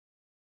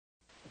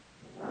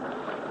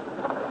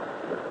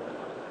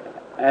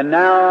And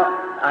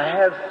now I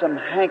have some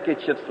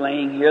handkerchiefs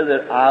laying here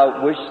that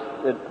I wish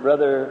that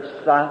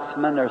Brother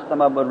Sothmann or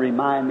someone would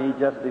remind me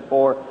just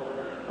before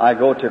I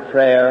go to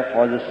prayer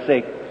for the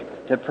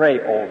sick to pray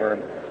over.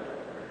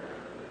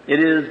 It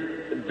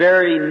is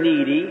very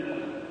needy,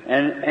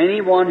 and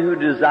anyone who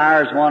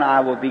desires one,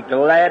 I will be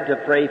glad to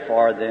pray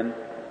for them.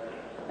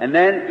 And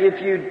then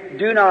if you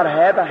do not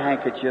have a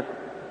handkerchief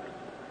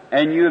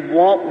and you'd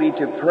want me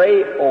to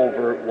pray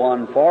over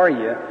one for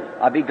you,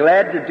 I'll be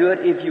glad to do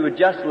it if you would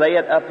just lay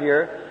it up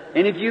here.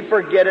 And if you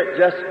forget it,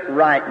 just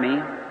write me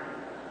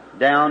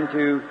down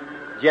to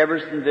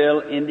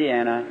Jeffersonville,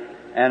 Indiana,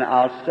 and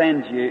I'll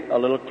send you a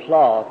little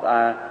cloth.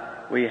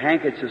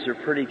 Handkerchiefs are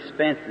pretty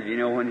expensive, you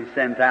know, when you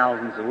send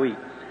thousands a week.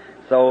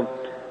 So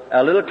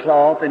a little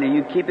cloth, and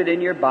you keep it in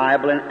your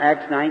Bible in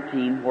Acts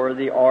 19, where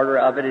the order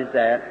of it is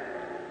at,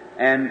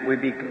 and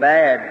we'd be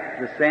glad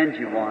to send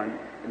you one.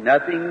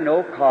 Nothing,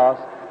 no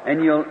cost,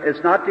 and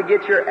it's not to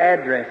get your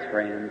address,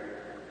 friends.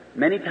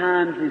 Many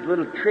times these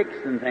little tricks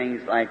and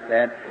things like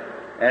that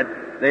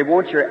they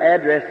want your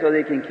address so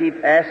they can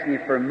keep asking you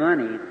for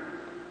money.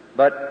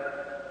 But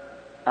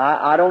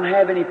I don't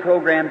have any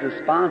program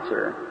to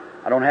sponsor.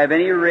 I don't have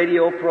any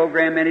radio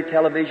program, any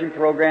television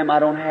program. I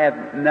don't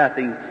have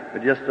nothing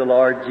but just the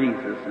Lord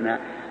Jesus,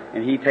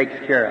 and He takes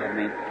care of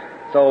me.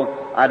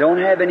 So I don't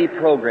have any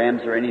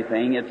programs or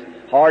anything.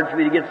 It's hard for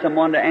me to get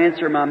someone to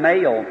answer my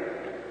mail,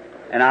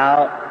 and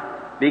I'll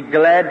be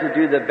glad to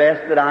do the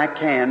best that I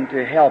can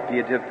to help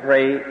you to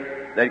pray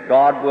that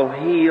God will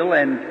heal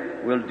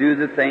and will do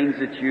the things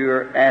that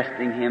you're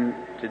asking Him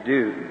to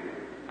do.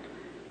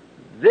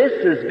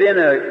 This has been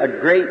a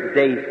great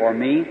day for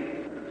me.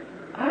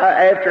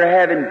 After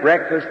having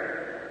breakfast,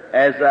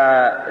 as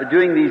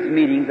doing these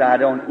meetings, I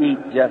don't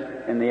eat just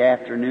in the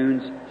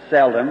afternoons,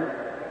 seldom,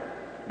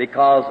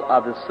 because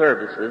of the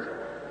services.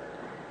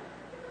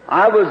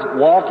 I was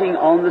walking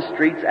on the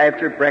streets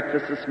after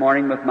breakfast this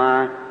morning with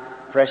my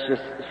precious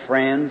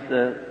friends,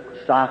 the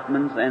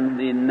Sothmanns and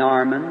the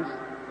Normans,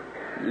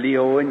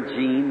 Leo and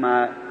Jean,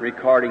 my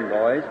recording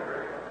boys.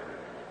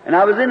 And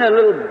I was in a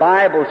little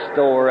Bible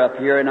store up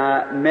here, and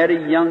I met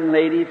a young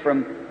lady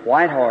from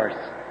Whitehorse,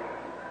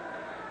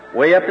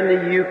 way up in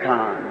the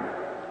Yukon,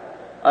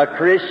 a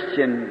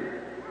Christian.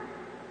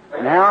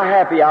 And how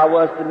happy I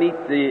was to meet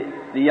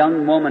the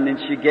young woman, and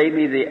she gave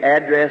me the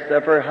address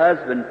of her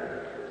husband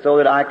so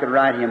that I could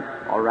write him.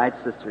 All right,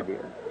 sister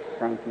dear.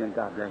 Thank you, and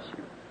God bless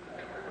you.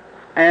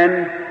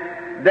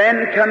 And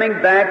then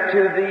coming back to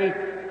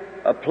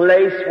the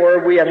place where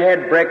we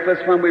had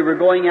breakfast, when we were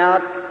going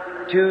out,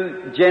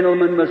 two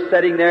gentlemen was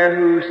sitting there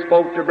who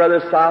spoke to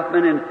Brother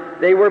Sothmann,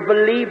 and they were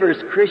believers,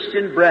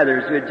 Christian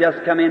brothers who had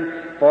just come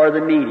in for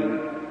the meeting.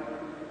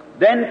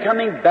 Then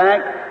coming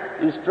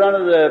back in front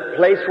of the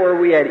place where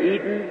we had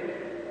eaten,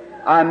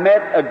 I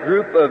met a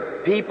group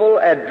of people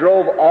that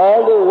drove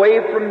all the way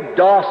from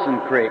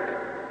Dawson Creek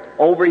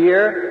over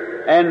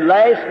here, and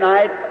last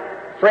night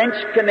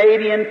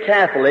French-Canadian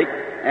Catholic,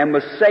 and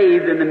was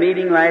saved in the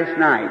meeting last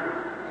night.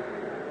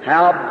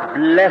 How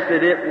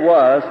blessed it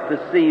was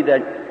to see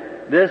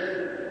that this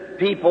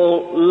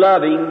people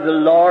loving the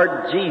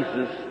Lord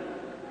Jesus,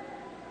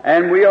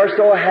 and we are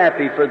so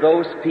happy for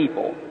those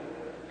people.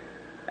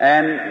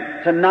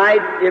 And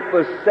tonight it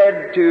was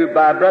said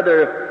by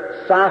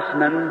Brother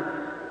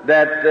Sothmann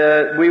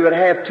that we would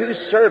have two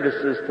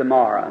services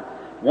tomorrow.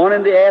 One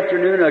in the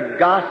afternoon, a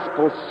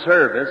gospel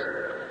service,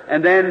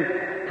 and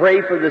then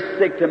pray for the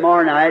sick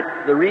tomorrow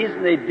night. The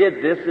reason they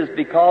did this is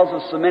because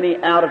of so many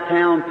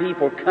out-of-town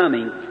people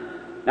coming.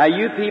 Now,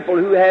 you people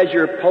who has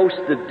your post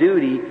of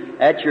duty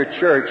at your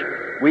church,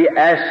 we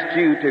ask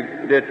you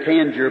to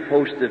attend your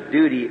post of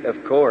duty,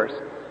 of course.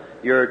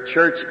 Your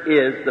church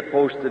is the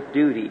post of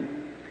duty.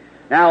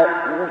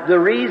 Now, the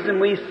reason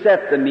we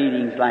set the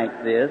meetings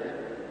like this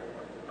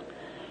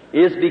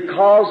is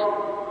because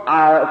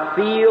I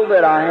feel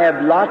that I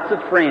have lots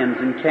of friends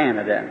in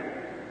Canada.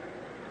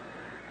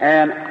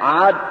 And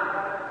I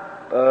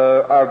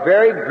are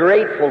very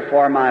grateful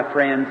for my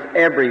friends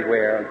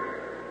everywhere.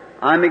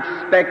 I'm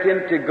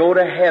expecting to go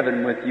to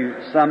heaven with you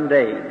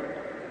someday.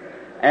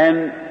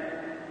 And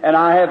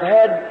I have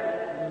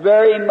had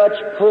very much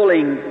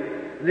pulling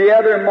the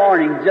other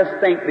morning, just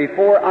think,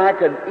 before I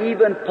could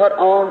even put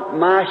on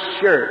my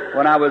shirt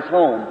when I was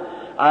home.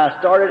 I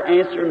started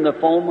answering the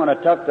phone when I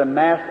took the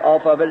mask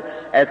off of it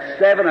at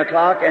 7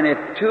 o'clock, and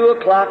at 2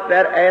 o'clock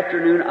that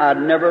afternoon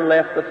I'd never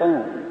left the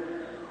phone.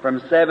 From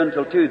 7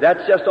 till 2.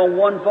 That's just on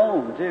one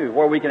phone, too,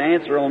 where we can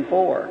answer on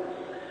 4.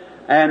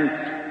 And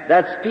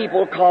that's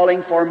people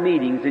calling for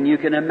meetings, and you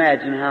can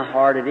imagine how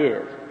hard it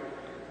is.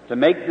 To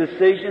make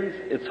decisions,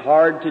 it's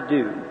hard to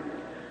do.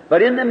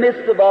 But in the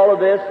midst of all of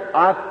this,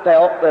 I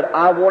felt that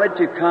I wanted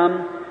to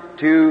come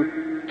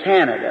to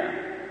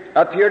Canada,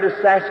 up here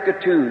to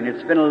Saskatoon.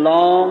 It's been a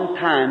long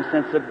time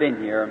since I've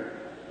been here.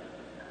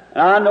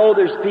 And I know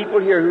there's people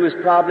here who was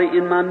probably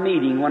in my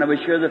meeting when I was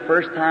here the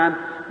first time.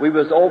 We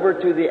was over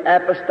to the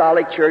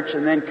Apostolic Church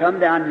and then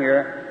come down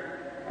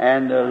here,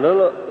 and the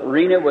little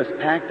arena was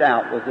packed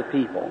out with the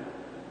people.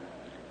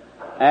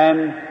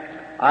 And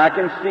I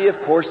can see, of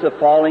course, the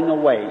falling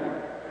away.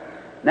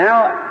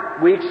 Now,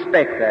 we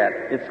expect that.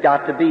 It's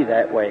got to be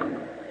that way.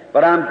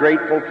 But I'm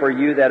grateful for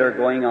you that are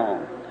going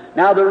on.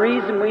 Now, the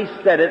reason we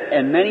said it,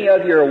 and many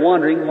of you are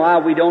wondering why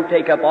we don't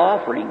take up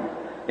offerings.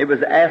 It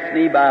was asked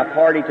me by a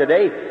party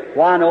today,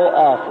 why no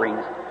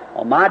offerings?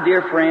 Oh, my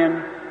dear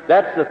friend,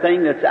 that's the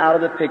thing that's out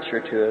of the picture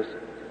to us.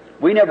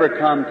 We never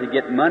come to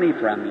get money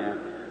from you.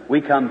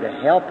 We come to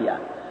help you.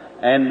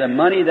 And the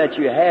money that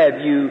you have,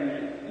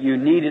 you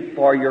need it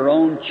for your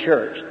own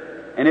church.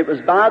 And it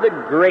was by the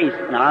grace,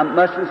 now I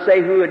mustn't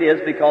say who it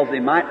is because they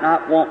might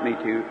not want me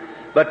to,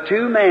 but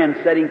two men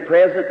sitting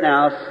present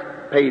now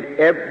paid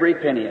every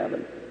penny of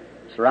it.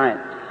 That's right.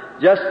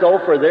 Just so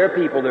for their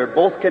people, they're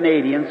both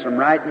Canadians from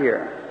right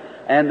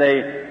here. And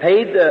they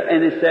paid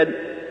and they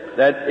said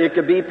that it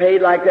could be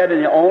paid like that,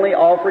 and the only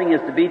offering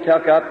is to be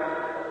tuck up.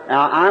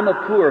 Now, I'm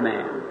a poor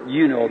man.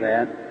 You know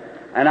that.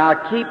 And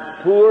I keep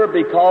poor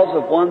because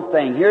of one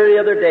thing. Here the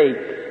other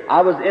day,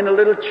 I was in a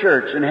little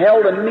church and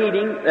held a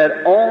meeting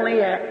that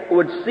only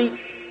would seat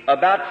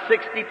about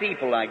 60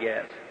 people, I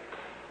guess.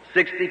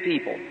 60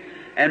 people.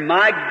 And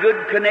my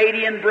good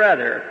Canadian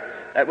brother,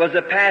 that was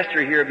a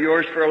pastor here of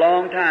yours for a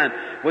long time,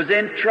 was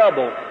in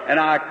trouble, and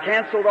I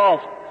canceled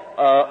off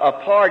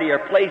a party or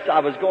place I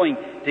was going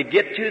to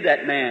get to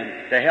that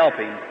man to help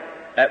him.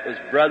 That was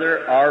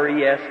Brother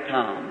R.E.S.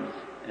 Toms.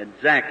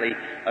 Exactly.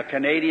 A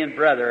Canadian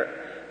brother.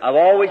 I've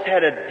always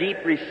had a deep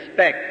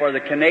respect for the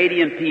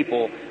Canadian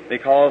people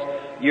because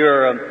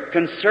you're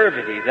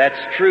conservative.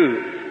 That's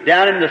true.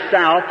 Down in the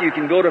South, you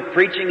can go to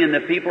preaching and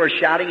the people are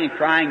shouting and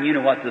crying. You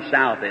know what the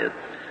South is.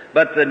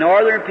 But the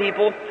northern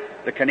people,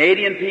 the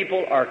Canadian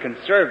people, are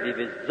conservative.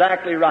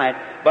 Exactly right.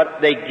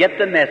 But they get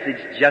the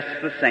message just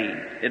the same.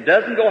 It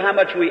doesn't go how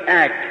much we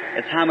act.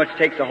 It's how much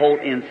takes a hold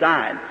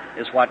inside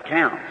is what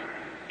counts.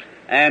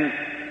 And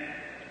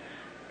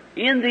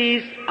in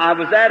these, I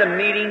was at a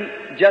meeting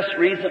just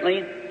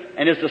recently,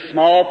 and it's a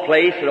small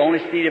place. It only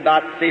seated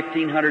about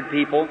 1,500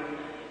 people.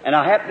 And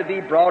I happened to be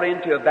brought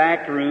into a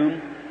back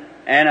room,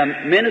 and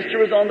a minister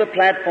was on the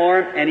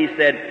platform, and he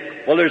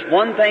said, well, there's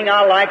one thing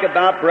I like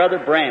about Brother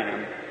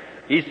Branham.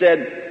 He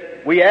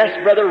said, we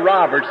asked Brother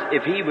Roberts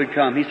if he would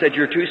come. He said,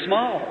 you're too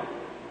small.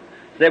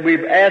 Said,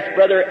 we've asked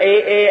Brother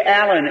A.A.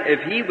 Allen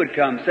if he would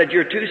come. Said,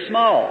 you're too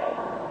small.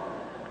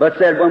 But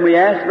said, when we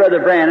asked Brother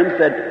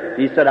Branham,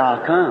 he said,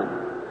 I'll come.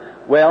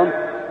 Well,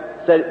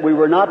 said, we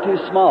were not too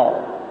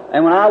small.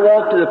 And when I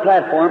walked to the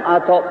platform, I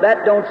thought,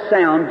 that don't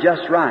sound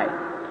just right.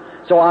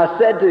 So I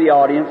said to the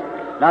audience,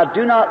 now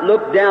do not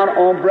look down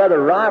on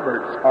Brother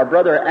Roberts or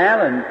Brother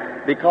Allen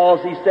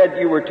because he said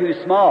you were too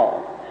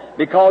small.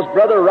 Because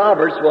Brother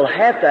Roberts will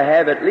have to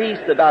have at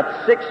least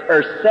about $6,000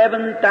 or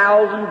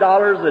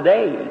 $7,000 a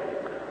day.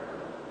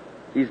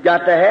 He's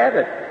got to have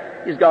it.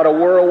 He's got a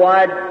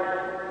worldwide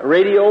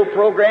radio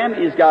program.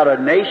 He's got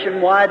a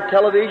nationwide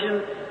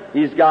television.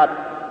 He's got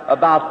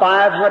about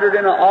 500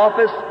 in an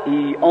office.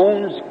 He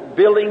owns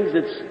buildings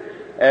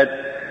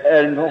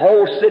and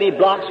whole city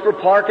blocks for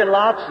parking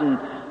lots, and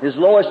his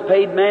lowest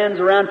paid man's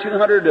around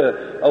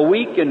 $200 a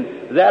week,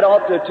 and that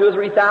ought to $2,000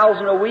 or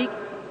 $3,000 a week.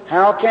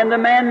 How can the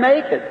man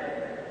make it?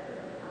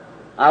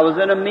 I was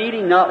in a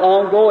meeting not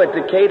long ago at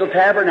the Cadle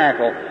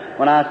Tabernacle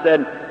when I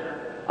said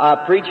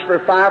I preached for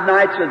 5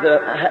 nights with the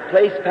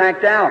place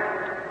packed out,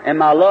 and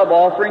my love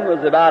offering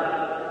was about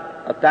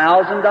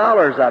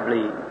 $1,000, I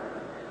believe.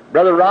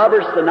 Brother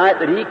Roberts, the night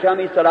that he come,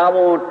 he said, I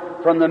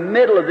want from the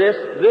middle of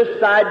this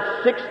side,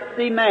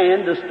 60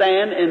 men to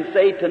stand and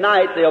say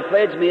tonight they'll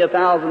pledge me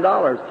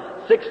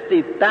 $1,000.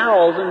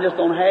 60,000 just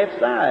on half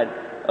side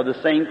of the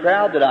same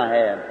crowd that I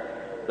have.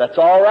 That's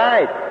all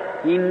right.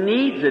 He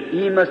needs it.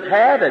 He must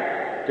have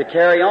it to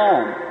carry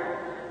on.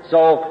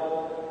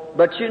 So,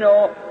 but you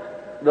know,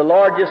 the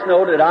Lord just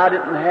know that I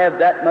didn't have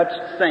that much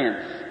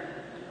sense.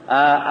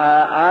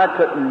 I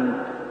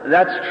couldn't,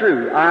 that's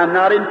true. I'm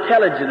not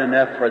intelligent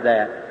enough for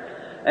that.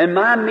 And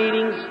my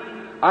meetings,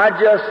 I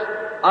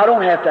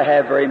don't have to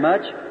have very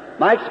much.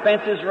 My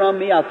expenses run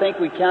me, I think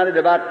we counted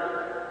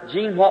about,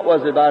 Gene, what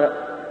was it,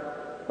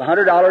 about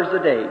 $100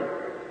 a day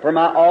for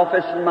my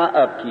office and my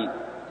upkeep.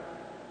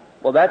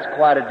 Well, that's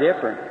quite a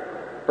difference.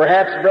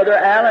 Perhaps Brother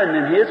Allen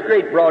and his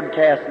great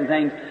broadcasts and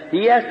things,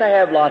 he has to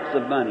have lots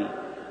of money.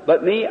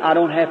 But me, I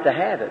don't have to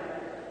have it.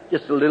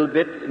 Just a little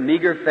bit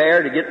meager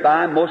fare to get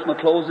by. Most of my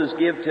clothes is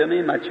give to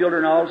me, my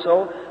children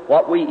also.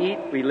 What we eat,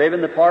 we live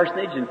in the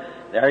parsonage, and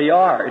there you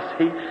are,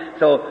 see.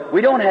 So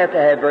we don't have to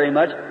have very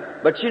much.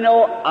 But you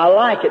know, I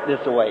like it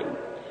this way.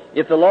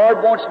 If the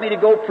Lord wants me to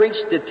go preach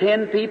to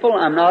 10 people,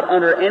 I'm not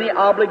under any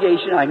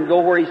obligation. I can go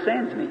where He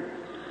sends me.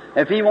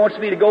 If He wants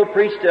me to go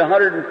preach to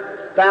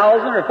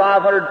 100,000 or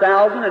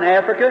 500,000 in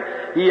Africa,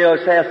 He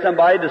has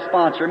somebody to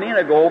sponsor me, and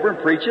I go over and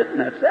preach it, and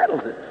that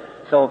settles it.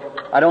 So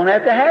I don't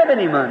have to have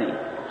any money.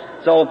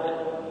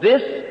 So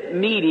this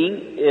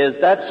meeting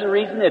that's the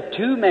reason that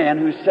 2 men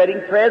who's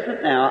sitting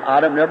present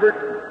now,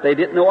 they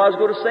didn't know I was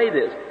going to say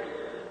this.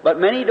 But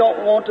many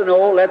don't want to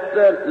know, let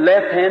the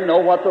left hand know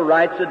what the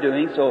right's are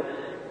doing. So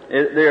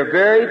they're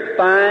very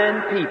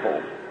fine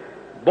people,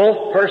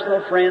 both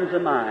personal friends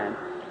of mine,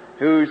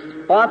 who's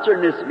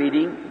sponsoring this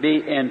meeting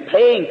and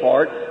paying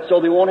for it,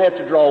 so they won't have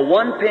to draw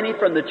one penny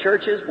from the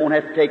churches, won't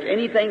have to take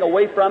anything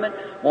away from it,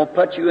 won't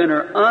put you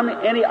under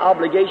any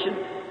obligation.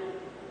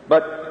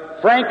 But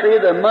frankly,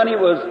 the money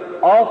was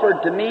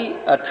offered to me,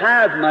 a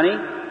tithe money,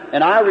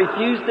 and I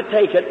refused to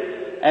take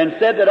it, and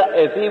said that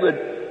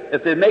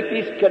if they make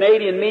these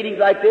Canadian meetings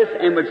like this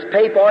and would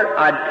pay for it,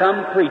 I'd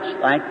come preach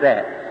like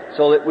that,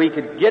 so that we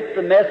could get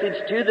the message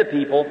to the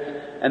people.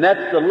 And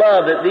that's the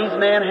love that these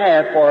men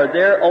have for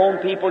their own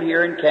people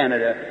here in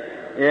Canada.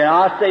 And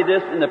I say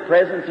this in the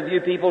presence of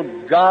you people,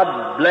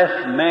 God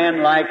bless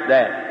men like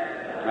that.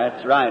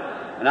 That's right.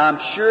 And I'm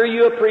sure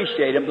you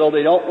appreciate them, though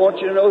they don't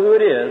want you to know who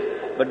it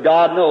is, but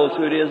God knows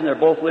who it is, and they're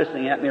both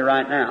listening at me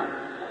right now.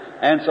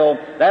 And so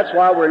that's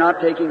why we're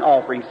not taking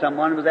offerings.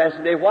 Someone was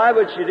asking today, why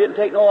would you didn't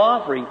take no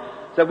offering?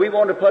 So we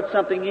wanted to put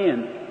something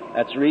in.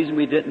 That's the reason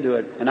we didn't do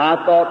it. And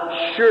I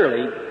thought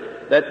surely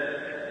that,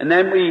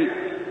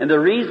 and the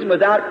reason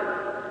without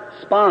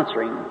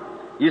sponsoring,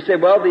 you say,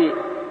 well, the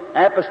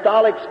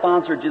apostolic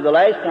sponsored you the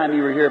last time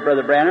you were here,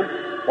 Brother Branham.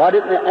 Why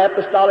didn't the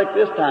apostolic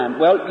this time?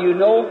 Well, you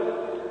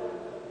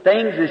know,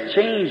 things has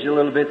changed a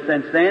little bit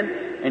since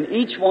then. And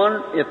each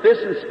one, if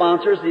this one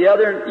sponsors the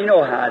other, you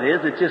know how it is.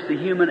 It's just a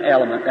human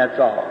element, that's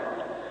all.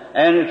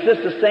 And it's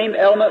just the same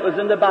element was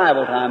in the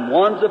Bible time.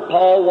 One's of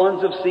Paul,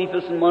 one's of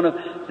Cephas, and one of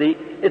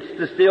it's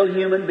the still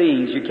human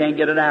beings. You can't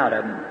get it out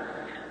of them.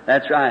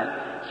 That's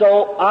right.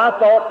 So I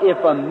thought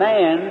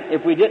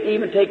if we didn't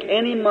even take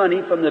any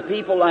money from the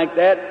people like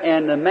that,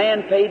 and the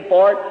man paid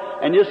for it,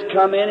 and just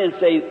come in and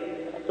say,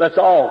 let's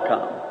all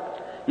come.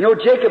 You know,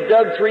 Jacob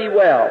dug 3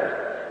 wells.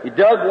 He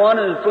dug one,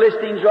 and the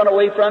Philistines run him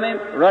away from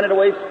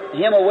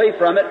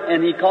it,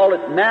 and he called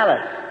it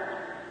malice.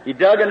 He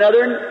dug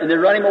another, and they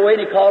run him away,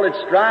 and he called it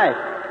strife.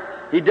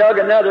 He dug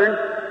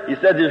another, he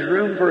said, there's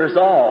room for us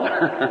all.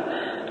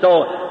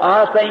 So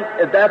I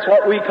think that's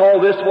what we call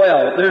this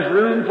well. There's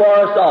room for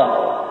us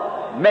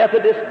all.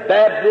 Methodist,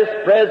 Baptist,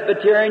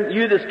 Presbyterian,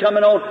 you that's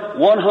coming on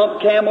 1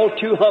 hump camel,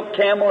 2 hump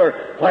camel, or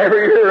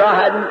whatever you're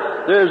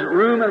riding, there's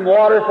room and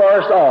water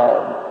for us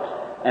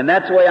all. And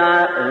that's the way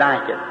I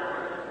like it.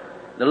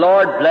 The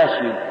Lord bless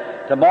you.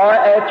 Tomorrow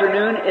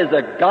afternoon is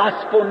a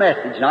gospel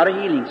message, not a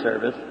healing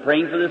service,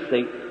 praying for the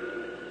sick.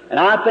 And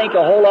I think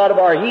a whole lot of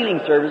our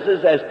healing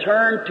services has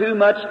turned too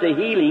much to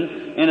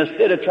healing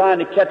instead of trying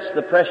to catch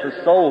the precious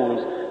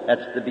souls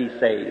that's to be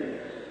saved.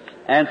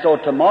 And so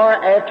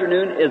tomorrow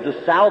afternoon is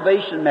a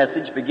salvation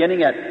message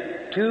beginning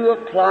at 2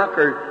 o'clock,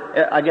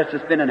 or I guess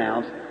it's been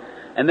announced.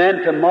 And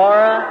then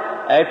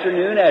tomorrow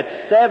afternoon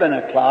at 7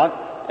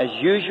 o'clock, as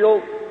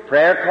usual,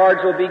 prayer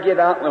cards will be given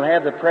out. We'll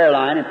have the prayer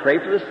line and pray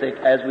for the sick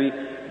as we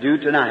do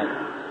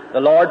tonight. The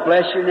Lord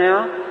bless you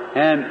now,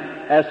 and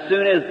as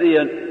soon as the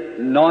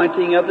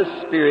anointing of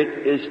the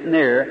Spirit is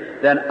near,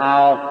 then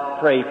I'll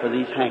pray for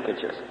these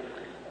handkerchiefs.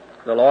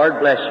 The Lord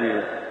bless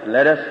you.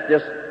 Let us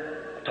just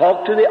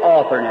talk to the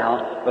author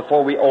now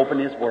before we open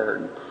His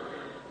Word.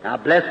 Now,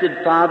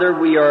 blessed Father,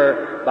 we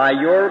are, by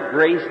Your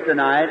grace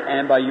tonight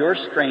and by Your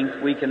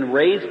strength, we can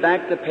raise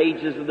back the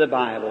pages of the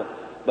Bible,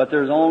 but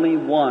there's only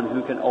one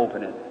who can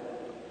open it.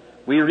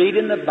 We read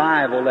in the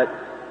Bible that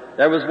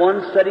there was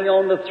one sitting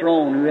on the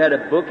throne who had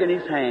a book in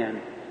his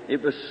hand.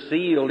 It was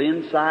sealed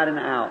inside and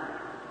out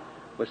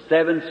with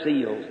 7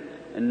 seals.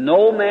 And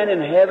no man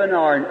in heaven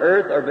or in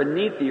earth or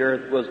beneath the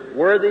earth was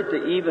worthy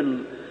to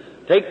even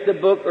take the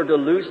book or to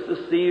loose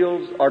the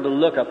seals or to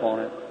look upon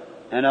it.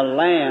 And a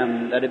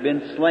lamb that had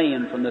been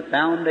slain from the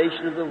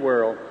foundation of the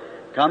world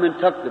come and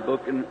took the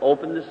book and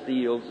opened the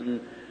seals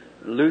and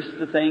loosed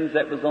the things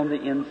that was on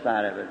the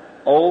inside of it.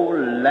 O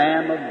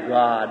Lamb of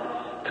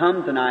God,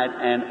 come tonight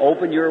and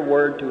open Your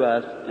Word to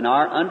us in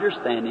our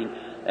understanding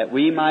that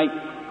we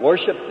might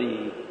worship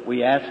Thee.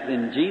 We ask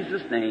in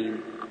Jesus'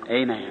 name,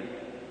 amen.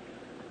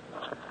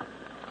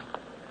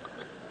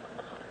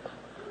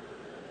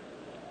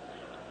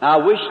 I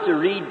wish to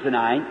read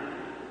tonight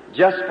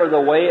just for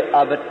the way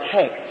of a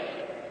text,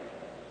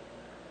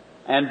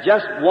 and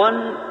just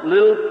one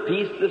little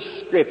piece of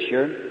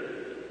Scripture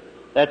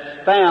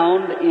that's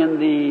found in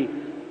the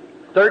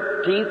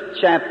 13th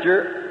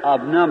chapter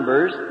of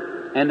Numbers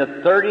and the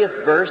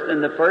 30th verse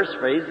and the first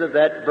phrase of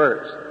that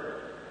verse.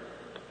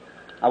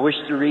 I wish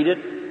to read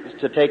it,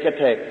 to take a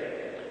text.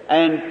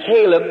 And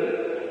Caleb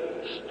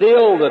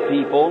stilled the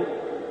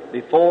people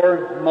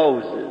before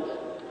Moses.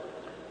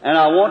 And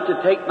I want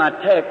to take my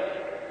text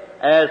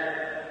as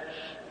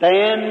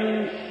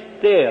stand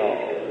still.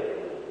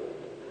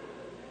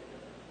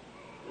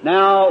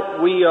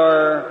 Now, we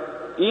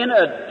are in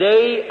a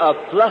day of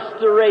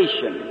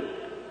flusteration.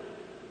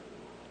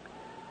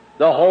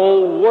 The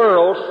whole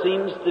world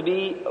seems to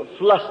be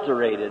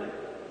flusterated.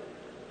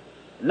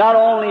 Not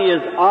only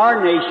is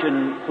our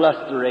nation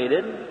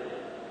flusterated,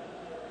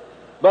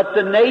 but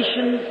the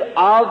nations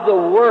of the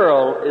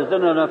world is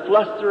in a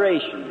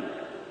flusteration.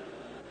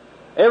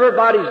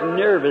 Everybody's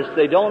nervous.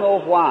 They don't know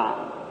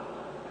why.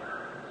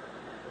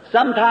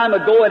 Some time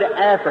ago in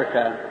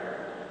Africa,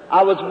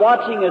 I was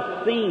watching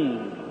a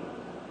scene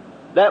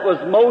that was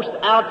most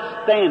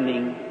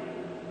outstanding,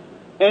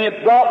 And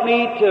it brought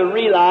me to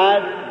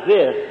realize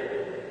this.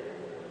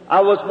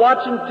 I was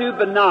watching through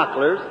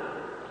binoculars,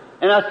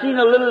 and I seen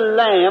a little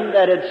lamb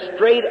that had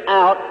strayed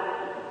out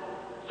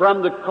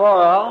from the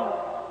corral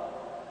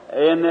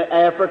in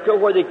Africa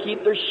where they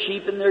keep their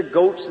sheep and their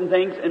goats and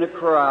things in a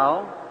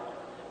corral.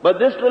 But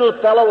this little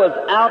fellow was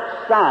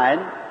outside,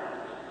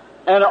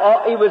 and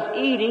he was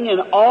eating,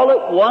 and all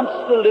at once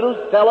the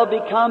little fellow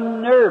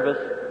become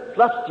nervous,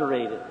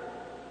 flustered.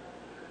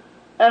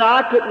 And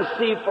I couldn't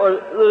see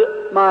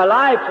for my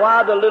life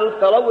why the little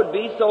fellow would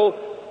be so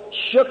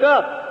shook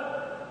up.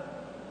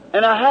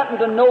 And I happened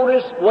to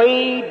notice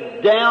way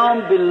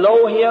down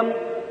below him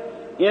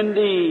in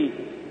the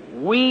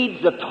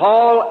weeds, the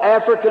tall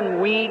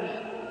African weeds,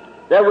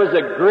 there was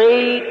a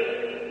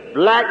great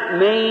black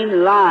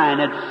maned lion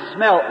had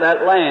smelt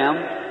that lamb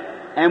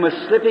and was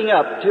slipping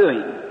up to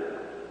him.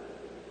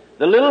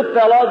 The little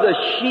fellow, the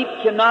sheep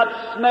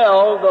cannot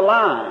smell the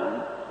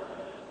lion,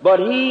 but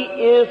he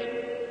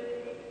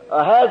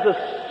has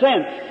a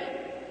sense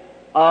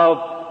of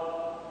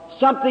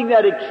something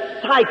that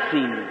excites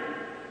him.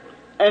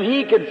 And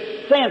he could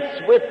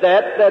sense with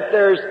that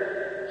there's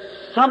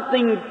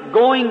something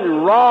going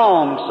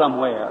wrong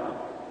somewhere.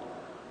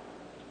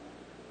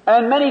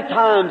 And many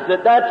times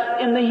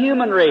that's in the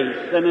human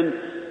race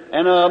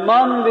and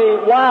among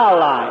the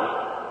wildlife.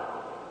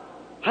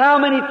 How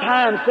many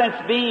times since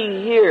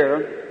being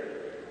here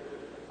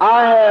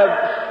I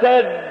have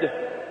said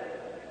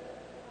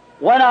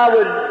when I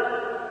would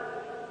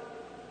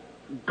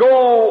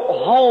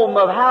go home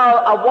of how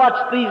I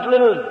watched these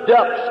little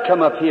ducks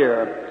come up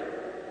here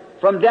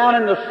from down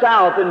in the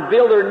south and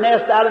build their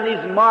nest out in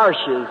these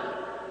marshes.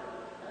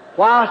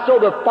 Why, so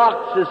the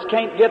foxes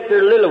can't get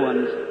their little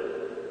ones.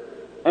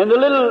 And the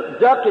little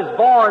duck is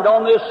born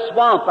on this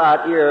swamp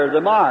out here,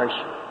 the marsh.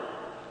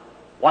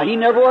 Why, he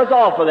never was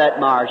off of that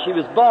marsh. He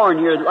was born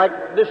here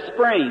like this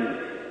spring.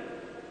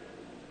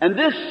 And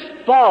this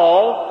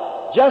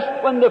fall, just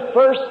when the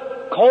first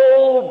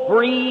cold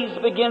breeze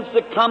begins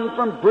to come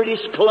from British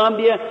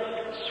Columbia,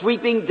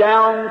 sweeping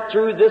down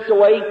through this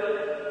way,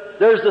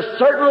 there's a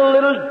certain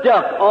little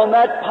duck on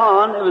that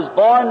pond that was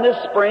born this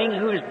spring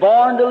who's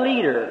born to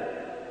leader.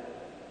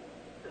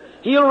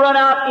 He'll run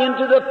out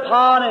into the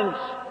pond and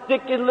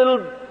stick his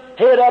little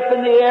head up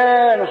in the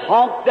air and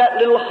honk that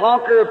little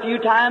honker a few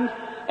times,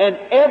 and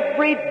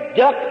every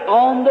duck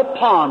on the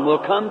pond will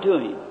come to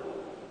him.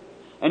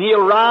 And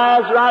he'll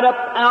rise right up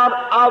out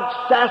of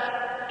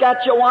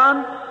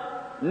Saskatchewan,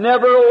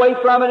 never away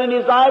from it in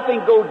his life,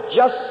 and go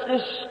just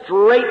as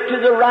straight to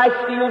the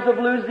rice fields of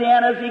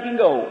Louisiana as he can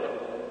go.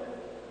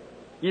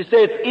 You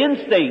say it's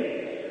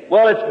instinct.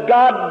 Well, it's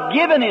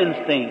God-given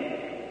instinct.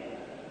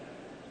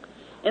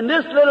 And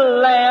this little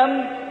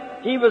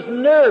lamb, he was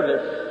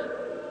nervous.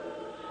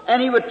 And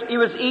he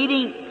was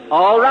eating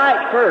all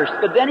right first,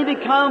 but then he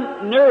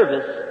became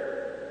nervous.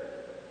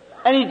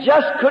 And he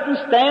just couldn't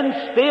stand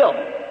still.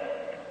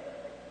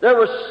 There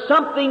was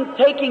something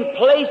taking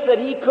place that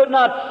he could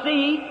not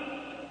see,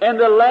 and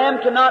the lamb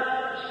could not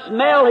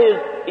smell his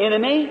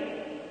enemy.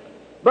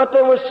 But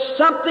there was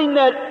something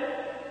that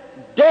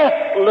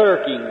death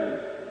lurking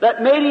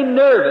that made him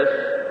nervous.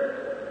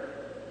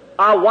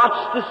 I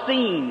watched the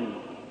scene.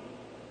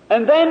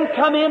 And then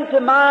come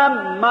into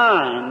my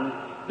mind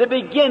the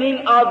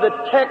beginning of the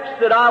text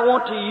that I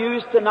want to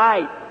use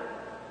tonight.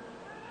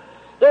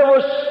 There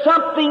was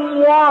something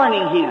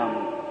warning him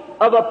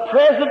of a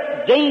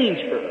present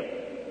danger.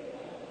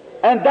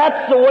 And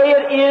that's the way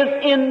it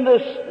is in the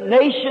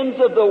nations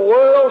of the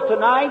world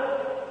tonight.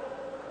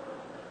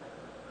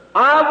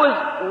 I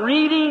was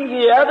reading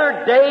the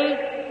other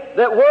day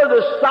that where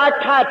the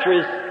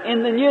psychiatrists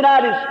in the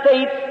United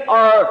States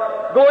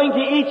are going to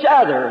each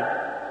other,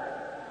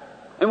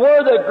 and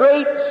where the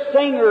great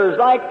singers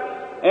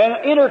and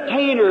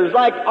entertainers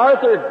like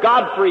Arthur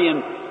Godfrey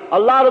and a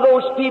lot of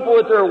those people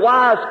with their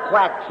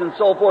wisecracks and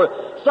so forth,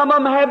 some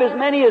of them have as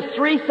many as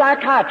 3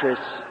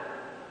 psychiatrists.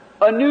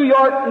 A New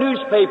York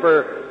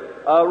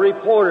newspaper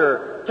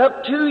reporter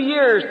took 2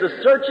 years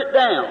to search it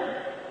down.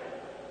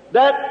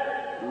 That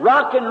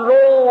rock and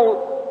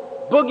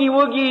roll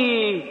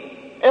boogie-woogie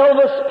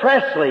Elvis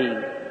Presley,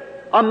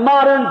 a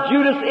modern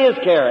Judas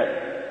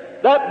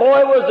Iscariot. That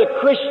boy was a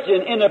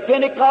Christian in a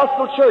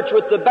Pentecostal church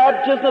with the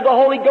baptism of the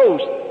Holy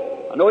Ghost.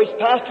 I know his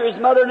pastor,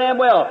 his mother, and them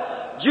well.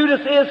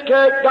 Judas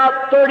Iscariot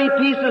got 30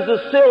 pieces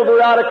of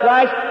silver out of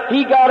Christ.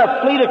 He got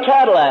a fleet of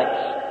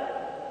Cadillacs.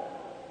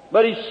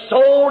 But he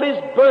sold his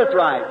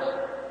birthrights.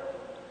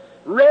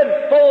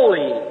 Red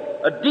Foley,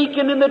 a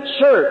deacon in the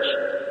church,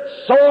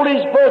 sold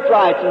his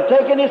birthrights and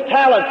taken his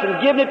talents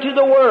and given it to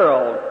the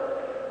world.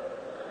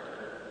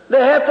 They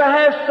have to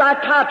have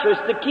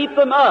psychiatrists to keep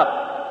them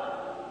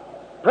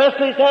up.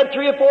 Presley's had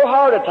 3 or 4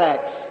 heart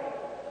attacks,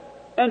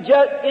 and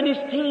yet in his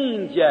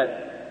teens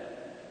yet.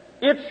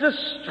 It's a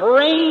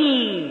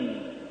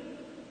strain.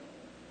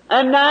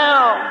 And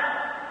now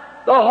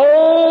the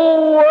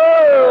whole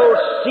world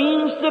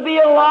seems to be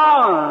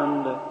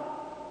alarmed.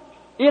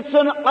 It's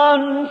an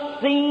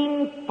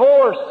unseen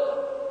force.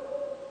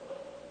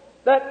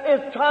 that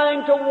is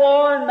trying to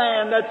warn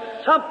man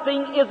that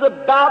something is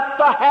about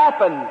to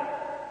happen.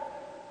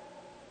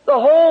 The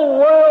whole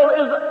world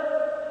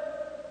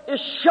is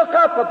shook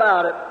up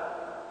about it.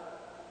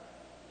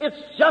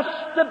 It's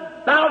just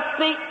about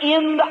the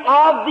end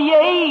of the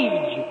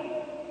age.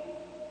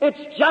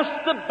 It's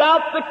just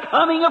about the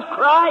coming of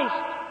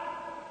Christ.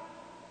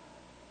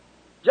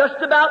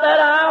 Just about that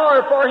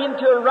hour for Him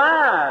to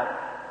arrive.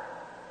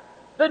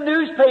 The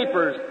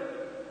newspapers,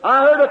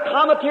 I heard a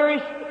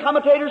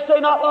commentator say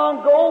not long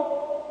ago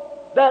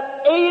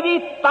that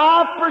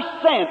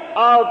 85%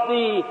 of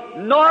the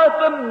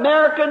North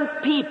American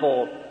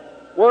people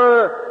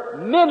were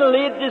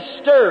mentally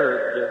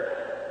disturbed.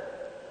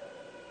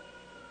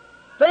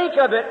 Think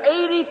of it,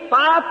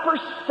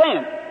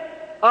 85%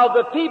 of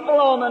the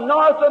people on the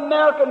North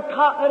American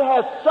continent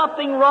has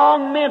something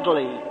wrong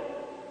mentally.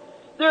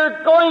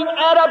 They're going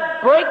at a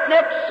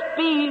breakneck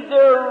speed.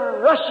 They're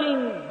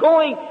rushing,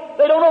 going.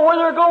 They don't know where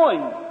they're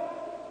going.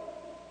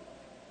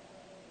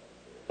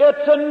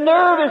 It's a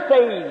nervous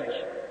age.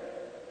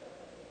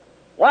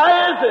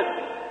 Why is it?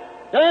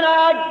 Then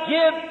I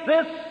give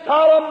this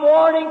solemn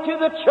warning to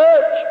the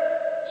church.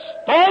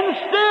 Stand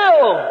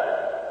still.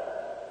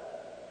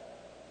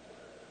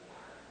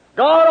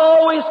 God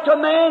always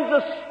commands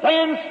us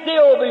stand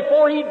still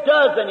before He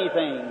does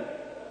anything.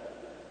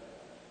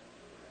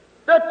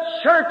 The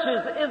church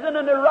is in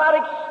a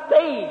neurotic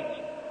stage.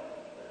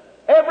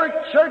 Every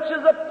church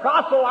is a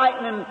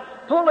proselyting and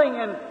pulling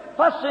and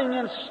fussing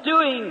and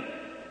stewing.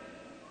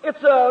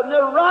 It's a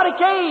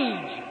neurotic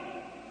age.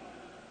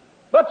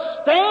 But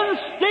stand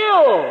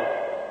still.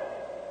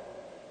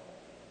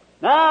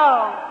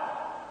 Now,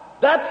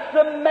 that's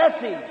the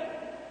message.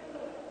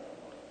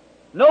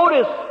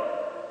 Notice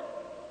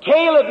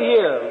Caleb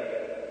here.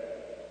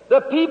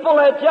 The people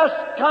had just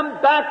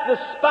come back, the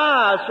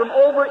spies, from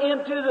over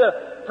into the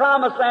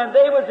Promised Land.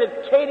 They was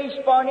at Kadesh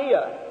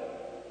Barnea.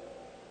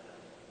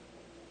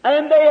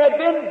 And they had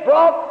been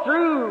brought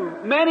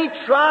through many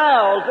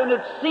trials and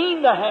had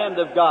seen the hand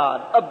of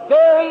God. A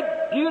very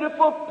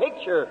beautiful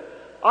picture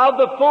of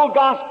the full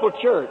gospel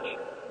church.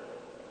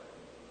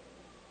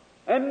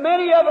 And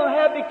many of them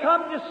have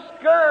become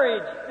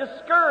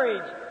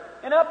discouraged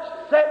and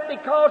upset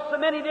because so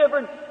many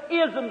different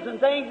isms and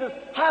things has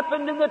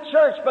happened in the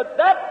church. But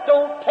that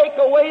don't take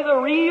away the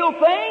real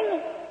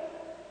thing.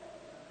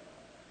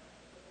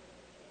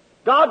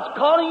 God's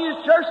calling His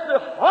church to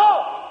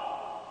halt.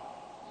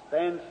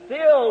 Stand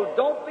still.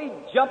 Don't be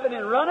jumping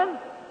and running,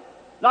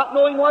 not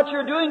knowing what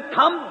you're doing.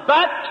 Come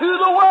back to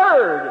the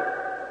Word.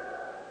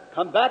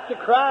 Come back to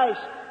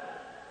Christ.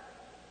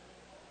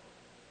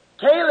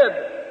 Caleb,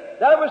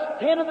 there was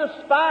 10 of the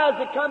spies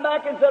that come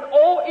back and said,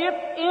 "Oh,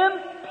 it's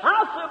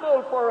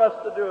impossible for us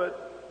to do it."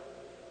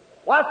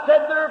 Why,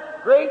 said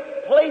their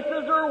great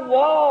places are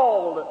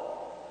walled,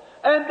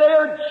 and they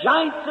are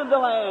giants in the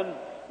land.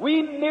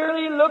 We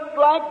merely look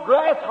like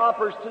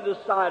grasshoppers to the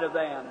sight of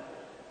them.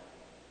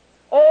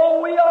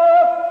 Oh, we are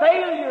a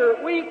failure.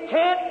 We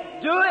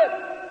can't do it.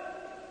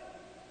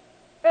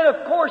 And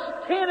of course,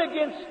 10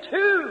 against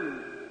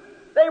 2.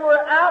 They were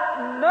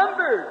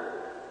outnumbered.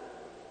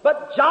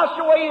 But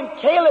Joshua and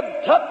Caleb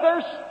took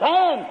their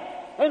stand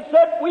and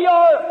said, "We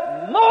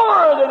are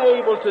more than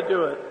able to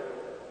do it."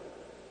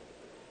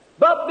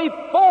 But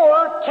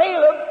before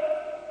Caleb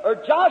or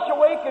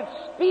Joshua could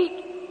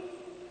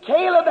speak,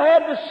 Caleb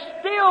had to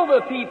still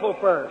the people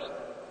first.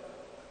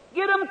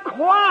 Get them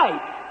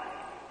quiet.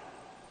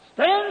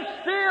 Stand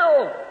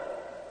still.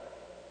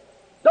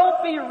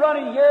 Don't be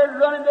running here and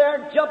running there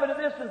and jumping at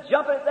this and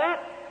jumping at that.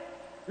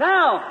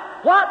 Now,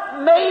 what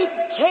made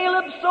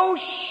Caleb so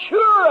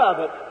sure of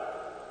it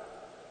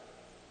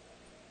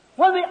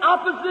when the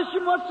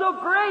opposition was so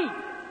great?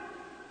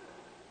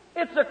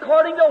 It's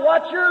according to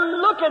what you're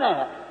looking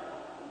at.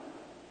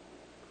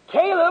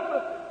 Caleb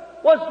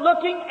was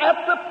looking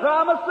at the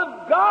promise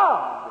of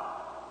God.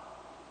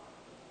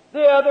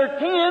 The other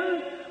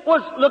 10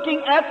 was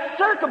looking at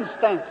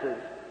circumstances.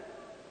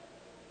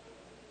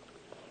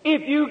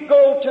 If you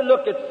go to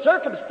look at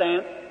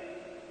circumstance,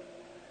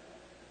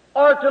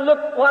 or to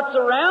look what's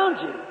around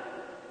you,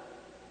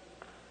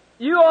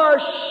 you are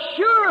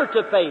sure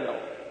to fail.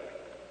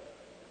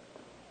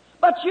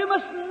 But you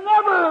must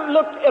never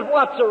look at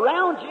what's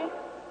around you.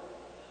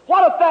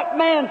 What if that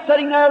man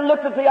sitting there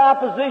looked at the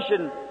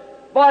opposition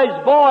by his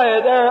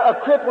boy there, a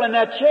cripple in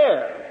that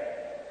chair?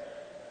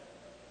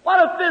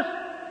 What if this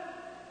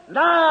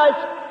nice,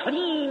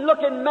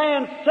 clean-looking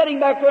man sitting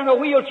back there in a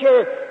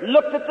wheelchair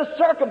looked at the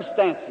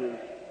circumstances?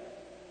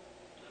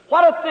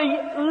 What if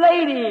the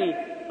lady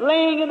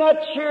laying in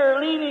that chair,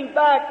 leaning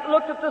back,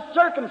 looked at the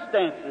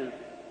circumstances?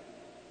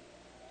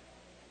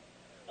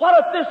 What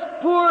if this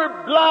poor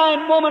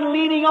blind woman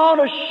leaning on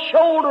a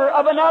shoulder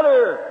of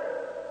another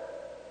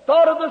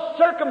thought of the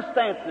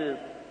circumstances?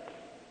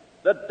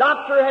 The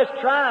doctor has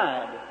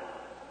tried.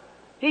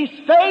 He's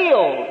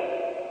failed.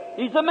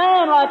 He's a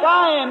man like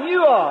I am,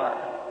 you are.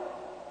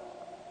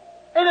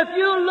 And if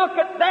you look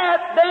at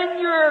that, then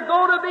you're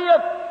going to be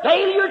a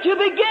failure to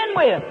begin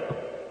with.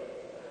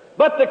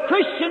 But the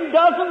Christian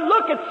doesn't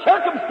look at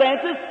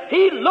circumstances.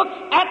 He looks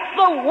at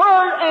the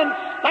Word and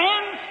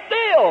stands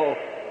still.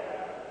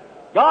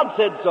 God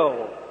said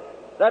so.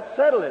 That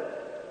settled it.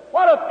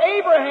 What if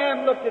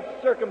Abraham looked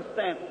at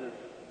circumstances?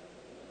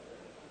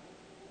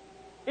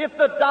 If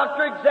the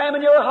doctor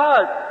examined your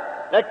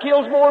heart, that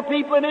kills more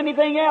people than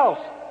anything else.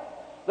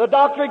 The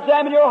doctor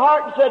examined your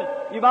heart and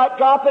said, you might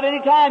drop at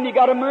any time, you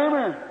got a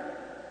murmur.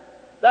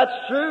 That's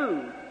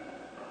true.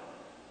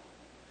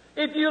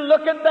 If you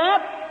look at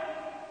that,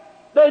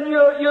 then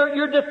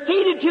you're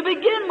defeated to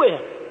begin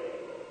with.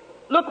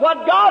 Look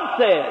what God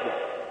said.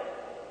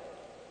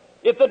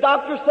 If the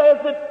doctor says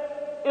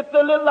that if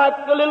the little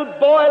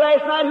boy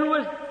last night who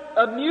was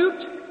a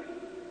mute,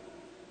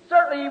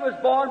 certainly he was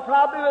born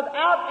probably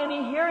without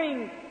any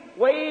hearing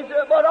ways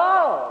at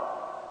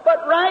all.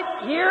 But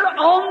right here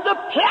on the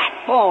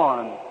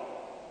platform,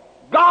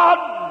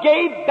 God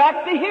gave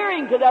back the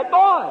hearing to that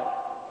boy.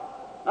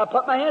 I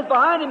put my hands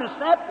behind him and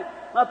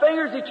snapped my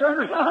fingers. He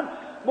turned around,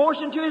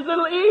 motioned to his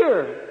little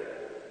ear.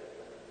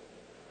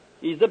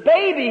 He's a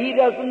baby. He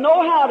doesn't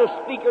know how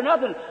to speak or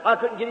nothing. I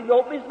couldn't get him to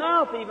open his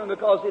mouth even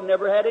because he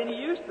never had any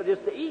use for this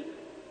to eat.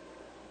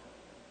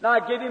 Now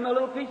I give him a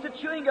little piece of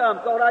chewing gum,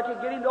 thought I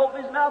could get him to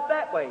open his mouth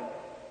that way.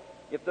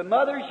 If the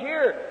mother's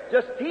here,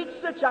 just teach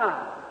the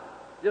child.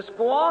 Just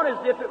go on as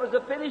if it was a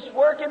finished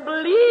work and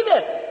believe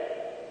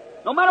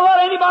it. No matter what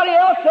anybody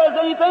else says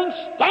anything,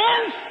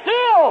 stand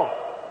still.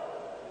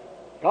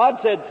 God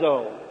said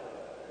so.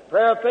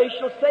 Prayer of faith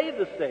shall save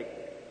the sick.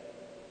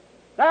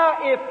 Now,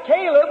 if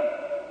Caleb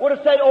would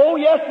have said, oh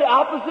yes, the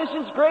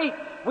opposition's great.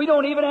 We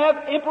don't even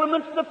have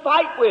implements to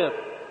fight with.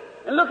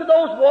 And look at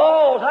those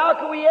walls. How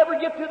can we ever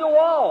get through the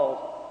walls?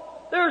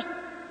 There's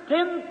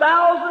 10,000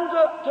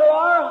 to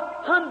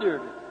our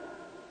 100.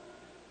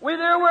 We're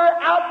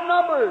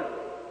outnumbered.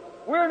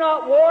 We're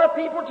not war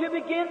people to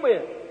begin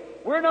with.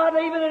 We're not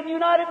even a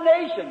United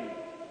Nation.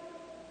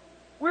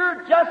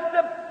 We're just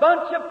a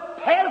bunch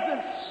of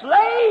peasants,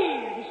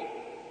 slaves.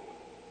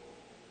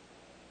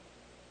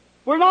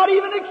 We're not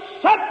even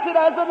accepted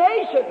as a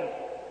nation.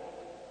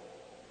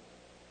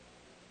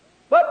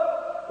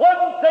 But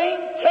one thing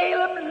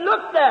Caleb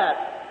looked at,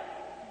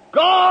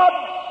 God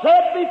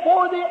said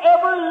before they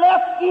ever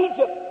left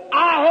Egypt,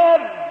 I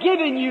have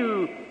given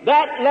you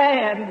that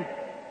land.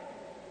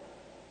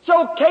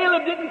 So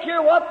Caleb didn't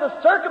care what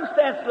the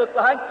circumstance looked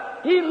like.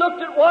 He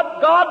looked at what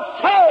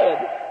God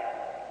said.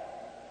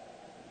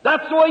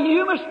 That's the way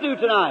you must do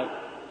tonight.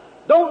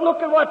 Don't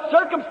look at what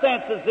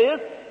circumstances is.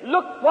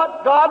 Look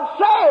what God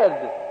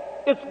said.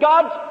 It's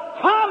God's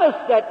promise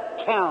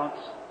that counts.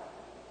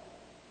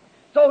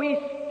 So he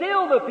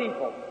stilled the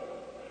people.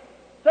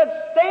 Said,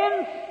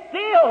 stand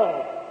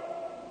still.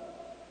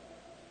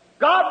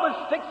 God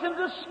was fixing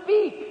to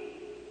speak.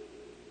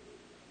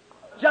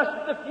 Just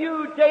a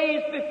few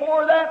days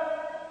before that,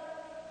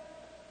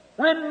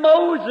 when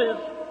Moses,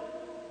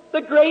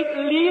 the great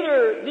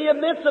leader, the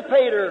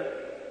emancipator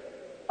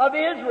of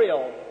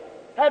Israel,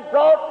 had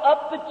brought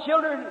up the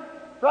children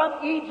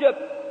from Egypt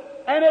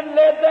and had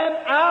led them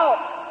out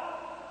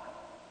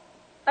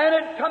and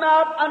had come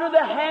out under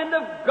the hand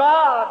of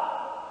God.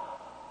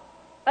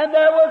 And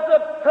there was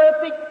the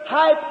perfect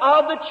type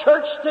of the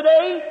church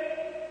today.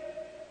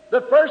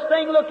 The first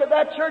thing, look at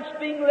that church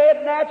being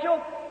led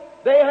natural.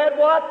 They had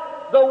what?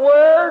 The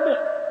Word.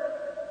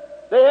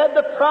 They had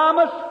the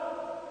promise.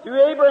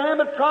 To Abraham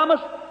had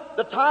promised.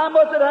 The time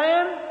was at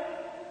hand.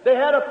 They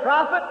had a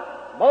prophet,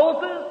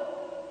 Moses.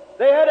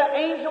 They had an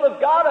angel of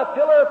God, a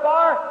pillar of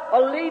fire,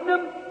 leading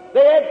them.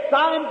 They had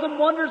signs and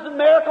wonders and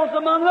miracles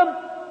among them.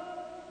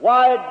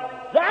 Why,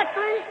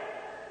 exactly.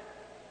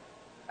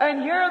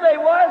 And here they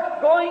was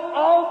going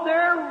on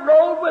their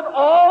road with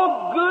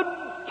all good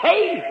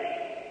faith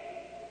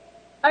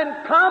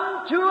and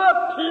come to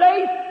a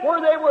place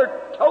where they were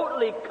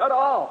totally cut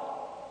off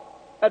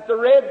at the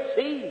Red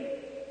Sea.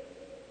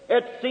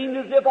 It seemed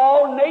as if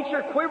all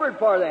nature quivered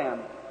for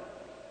them.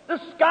 The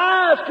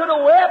skies could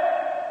have wept.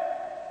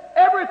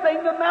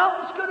 Everything, the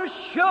mountains could have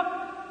shook.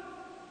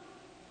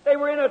 They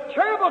were in a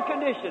terrible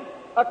condition,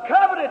 a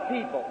covenant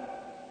people,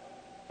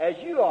 as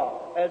you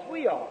are, as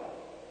we are.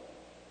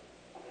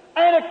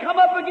 And it come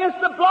up against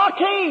the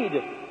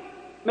blockade.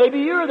 Maybe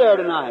you're there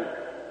tonight.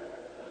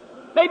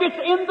 Maybe it's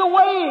in the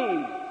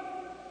way.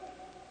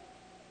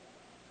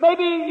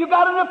 Maybe you've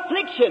got an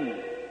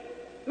affliction.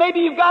 Maybe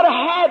you've got a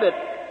habit.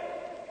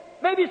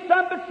 Maybe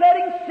some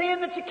besetting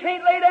sin that you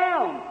can't lay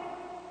down.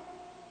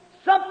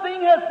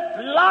 Something has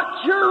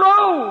blocked your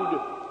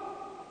road.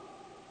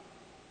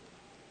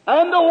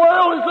 And the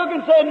world is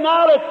looking and saying,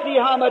 now let's see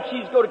how much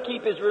he's going to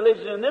keep his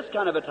religion in this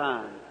kind of a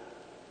time.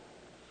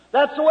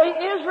 That's the way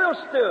Israel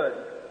stood.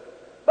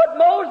 But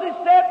Moses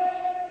said,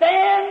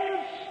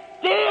 stand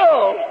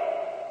still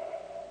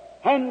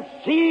and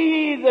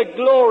see the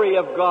glory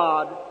of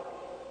God.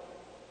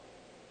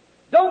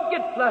 Don't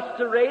get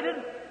frustrated.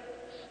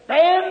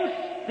 Stand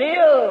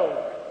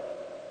still.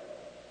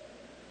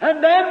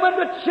 And then when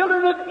the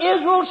children of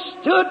Israel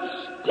stood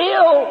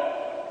still,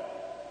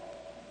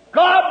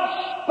 God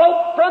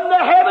spoke from the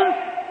heavens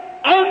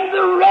and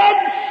the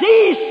Red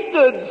Sea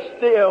stood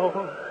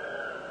still.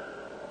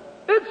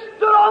 It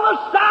stood on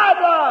the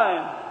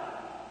sideline,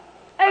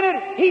 and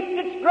it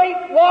heaped its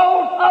great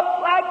walls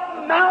up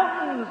like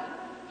mountains,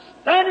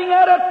 standing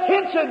at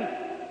attention.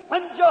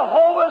 When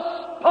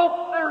Jehovah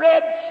spoke, the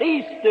Red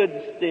Sea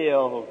stood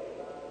still.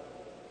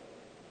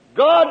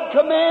 God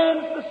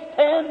commands to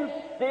stand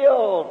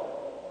still.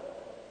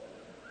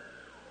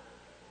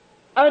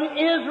 And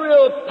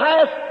Israel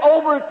passed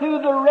over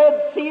through the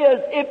Red Sea as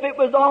if it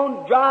was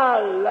on dry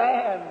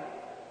land.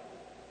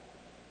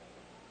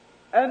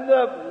 And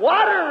the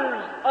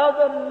waters of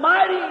the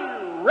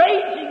mighty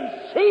raging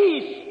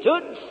sea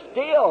stood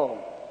still.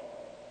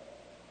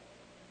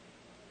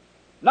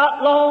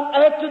 Not long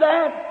after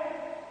that,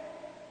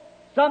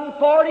 some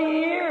 40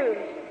 years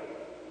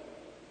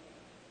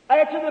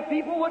after the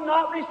people would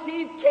not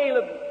receive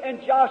Caleb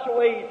and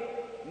Joshua's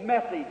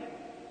message,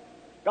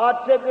 God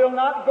said they'll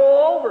not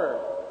go over.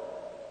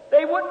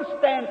 They wouldn't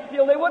stand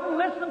still. They wouldn't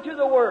listen to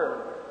the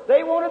Word.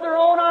 They wanted their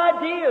own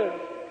ideas.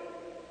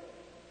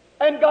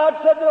 And God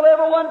said they'll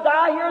everyone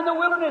die here in the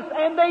wilderness.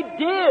 And they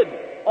did.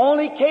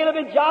 Only Caleb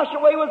and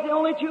Joshua was the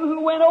only two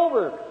who went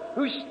over,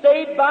 who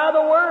stayed by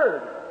the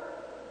Word.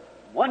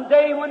 One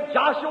day when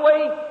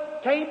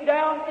Joshua came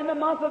down in the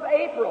month of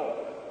April,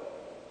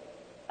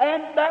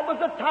 and that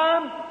was a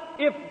time,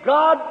 if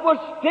God was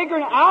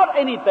figuring out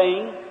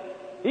anything,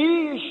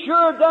 He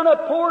sure done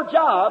a poor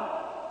job.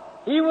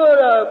 He would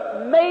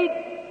have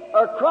made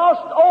or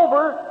crossed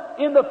over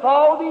in the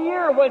fall of the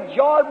year when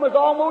Jordan was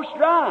almost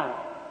dry.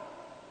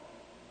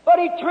 But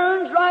He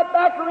turns right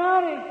back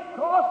around and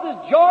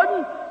crosses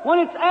Jordan when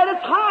it's at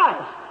its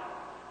highest.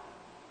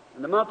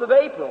 In the month of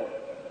April,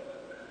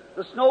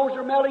 the snows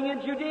are melting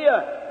in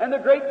Judea, and the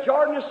great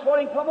Jordan is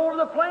swelling from over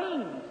the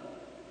plains.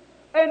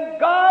 And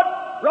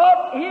God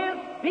brought His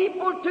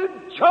people to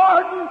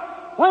Jordan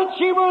when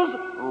she was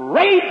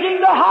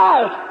raging the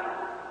highest.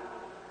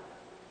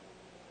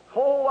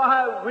 Oh,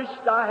 I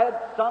wished I had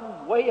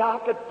some way I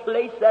could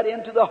place that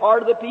into the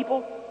heart of the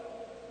people.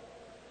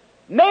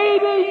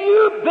 Maybe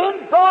you've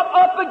been brought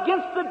up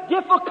against the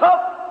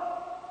difficult,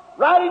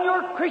 right in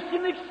your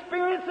Christian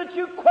experience, that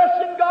you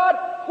question God.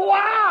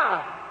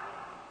 Why?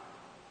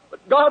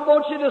 But God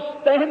wants you to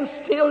stand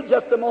still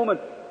just a moment.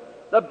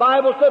 The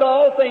Bible said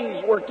all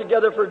things work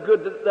together for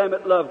good to them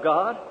that love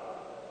God.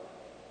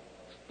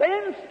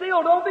 Stand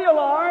still, don't be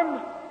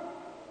alarmed.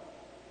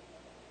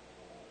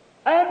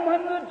 And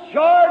when the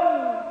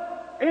Jordan,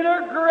 in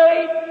her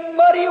great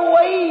muddy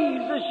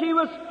waves, as she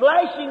was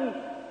splashing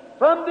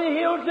from the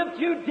hills of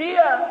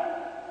Judea,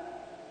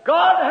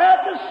 God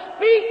had to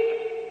speak.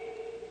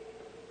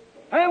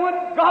 And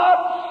when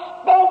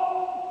God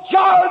spoke,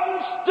 Jordan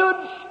stood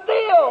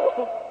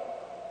still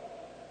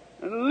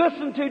and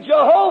listened to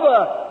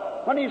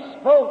Jehovah when He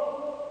spoke.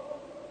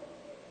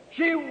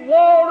 She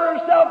walled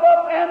herself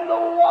up and the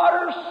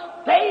water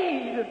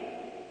stayed.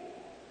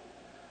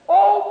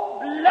 Oh,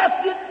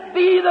 blessed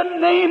be the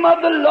name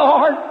of the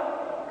Lord.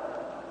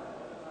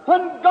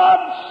 When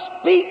God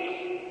speaks,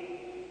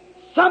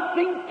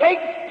 something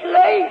takes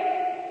place.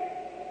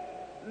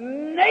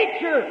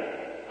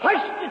 Nature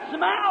hushed its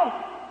mouth.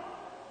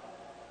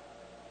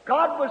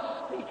 God was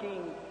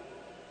speaking,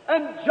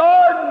 and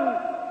Jordan,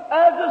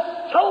 as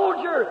a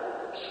soldier,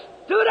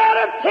 stood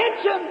at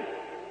attention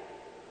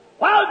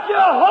while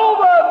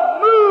Jehovah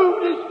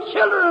moved His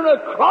children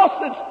across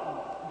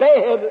its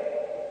bed.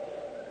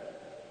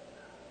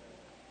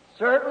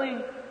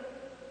 Certainly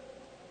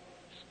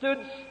stood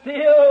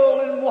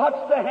still and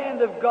watched the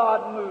hand of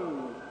God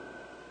move.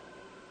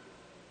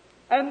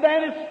 And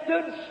then it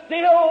stood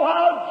still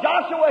while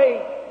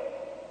Joshua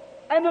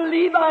and the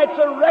Levites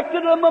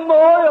erected a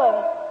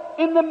memorial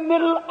in the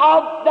middle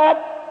of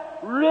that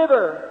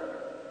river.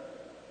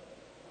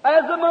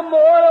 As a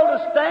memorial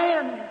to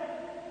stand,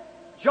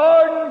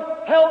 Jordan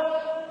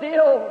held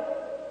still.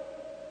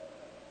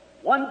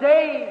 One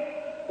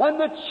day, when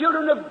the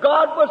children of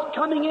God was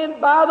coming in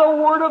by the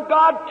Word of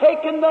God,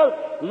 taking the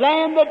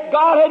land that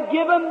God had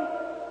given.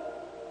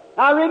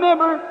 Now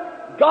remember,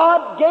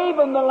 God gave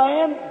them the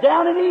land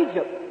down in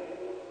Egypt.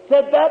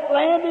 Said that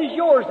land is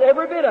yours,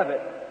 every bit of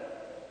it.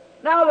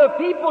 Now the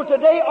people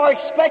today are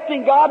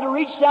expecting God to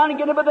reach down and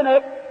get them by the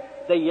neck.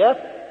 Say, yes,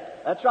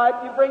 that's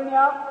right, you bring me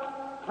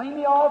out, clean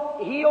me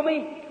off, heal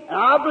me, and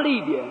I'll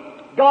believe you.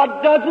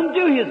 God doesn't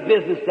do His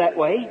business that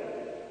way.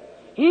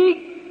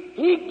 He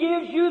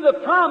gives you the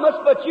promise,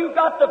 but you've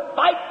got to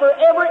fight for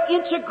every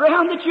inch of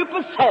ground that you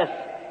possess.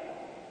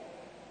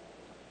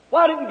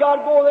 Why didn't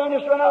God go over there and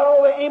just run out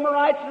all the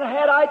Amorites and the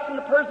Hittites and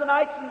the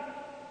Perizzites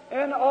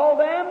and all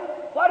them?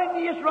 Why didn't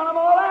He just run them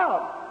all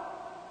out?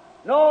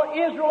 No,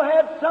 Israel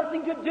had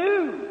something to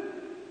do.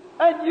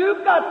 And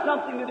you've got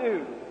something to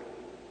do.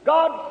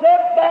 God said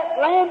that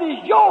land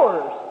is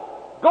yours.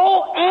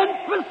 Go and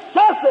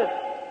possess it.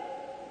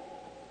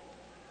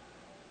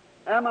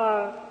 Am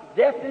I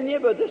deafening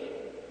you with this,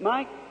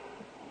 Mike?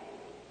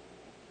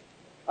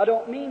 I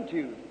don't mean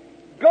to.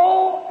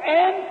 Go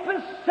and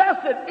possess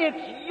it.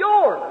 It's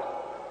yours.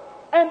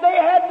 And they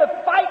had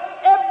to fight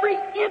every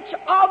inch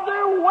of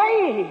their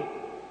way.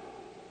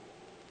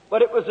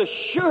 But it was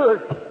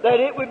assured that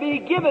it would be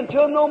given to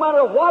them no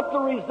matter what the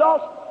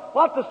results,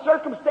 what the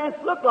circumstance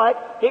looked like.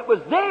 It was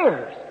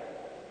theirs.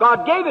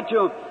 God gave it to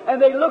them,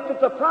 and they looked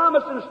at the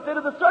promise instead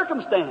of the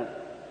circumstance.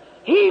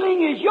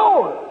 Healing is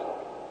yours.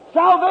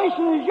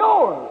 Salvation is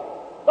yours.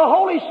 The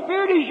Holy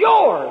Spirit is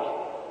yours.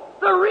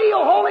 The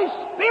real Holy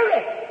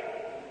Spirit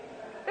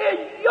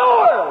is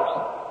yours.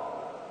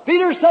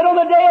 Peter said on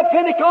the day of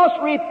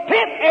Pentecost,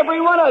 repent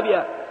every one of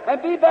you,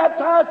 and be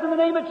baptized in the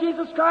name of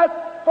Jesus Christ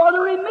for the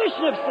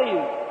remission of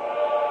sins.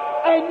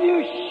 And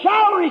you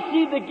shall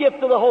receive the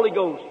gift of the Holy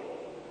Ghost.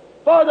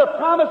 For the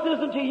promise is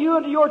unto you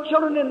and to your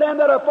children and them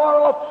that are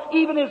far off,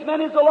 even as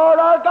many as the Lord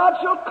our God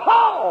shall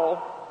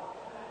call.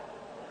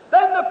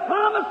 Then the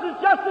promise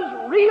is just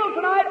as real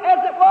tonight as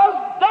it was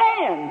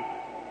then.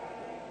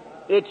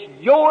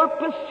 It's your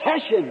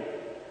possession.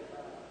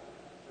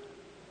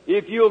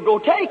 If you'll go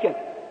take it.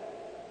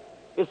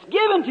 It's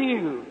given to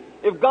you.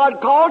 If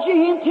God calls you,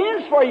 He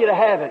intends for you to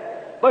have it.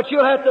 But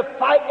you'll have to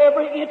fight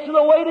every inch of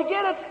the way to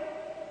get it.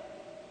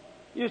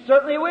 You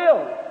certainly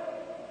will.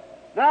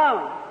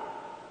 Now,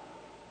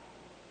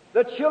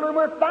 the children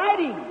were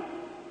fighting,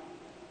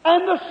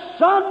 and the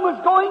sun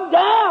was going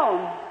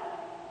down,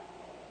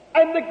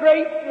 and the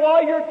great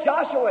warrior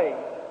Joshua,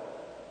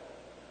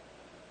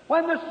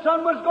 when the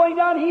sun was going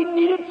down, he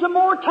needed some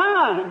more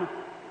time.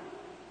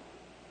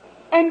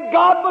 And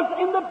God was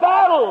in the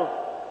battle.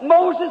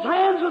 Moses'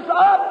 hands was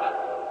up,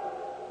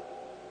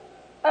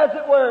 as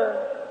it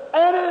were.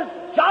 And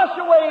as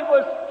Joshua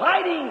was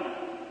fighting,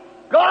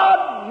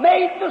 God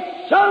made the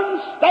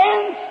sun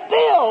stand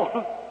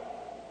still.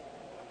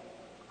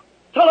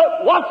 Till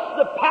it watched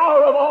the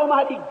power of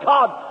Almighty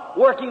God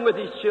working with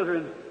His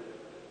children.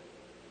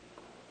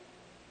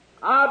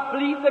 I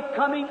believe the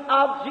coming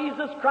of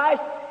Jesus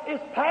Christ is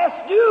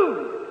past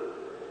due.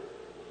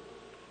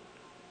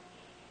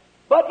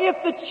 But if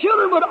the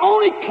children would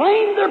only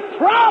claim their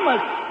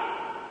promise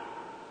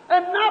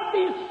and not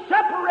be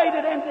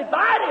separated and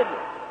divided,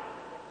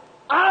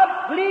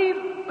 I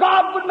believe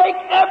God would make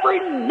every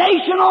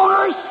nation on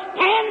earth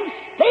stand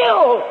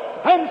still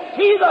and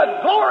see the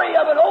glory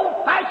of an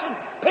old-fashioned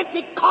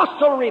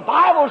Pentecostal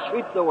revival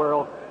sweep the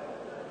world.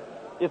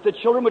 If the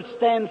children would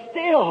stand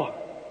still.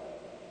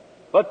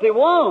 But they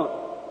won't.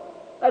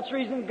 That's the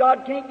reason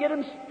God can't get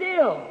them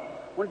still.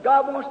 When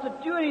God wants to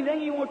do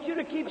anything, He wants you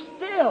to keep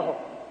still.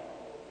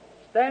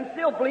 Stand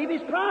still. Believe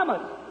His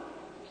promise.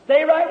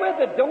 Stay right with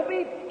it. Don't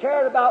be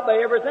carried about by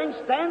everything.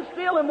 Stand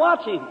still and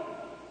watch Him.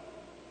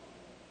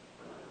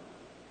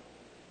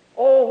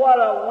 Oh, what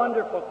a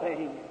wonderful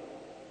thing.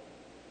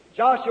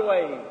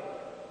 Joshua,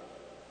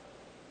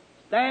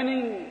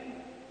 standing,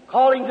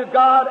 calling to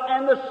God,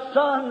 and the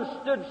sun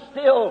stood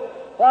still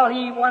while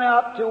he went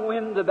out to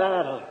win the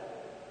battle.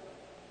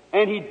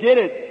 And he did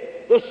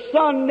it. The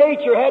sun,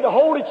 nature, had to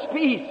hold its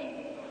peace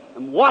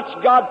and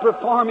watch God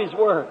perform His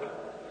work.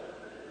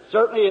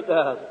 Certainly it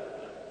does.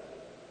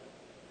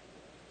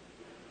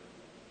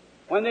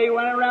 When they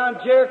went around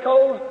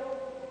Jericho,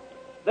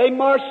 they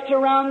marched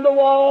around the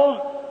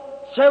wall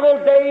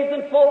several days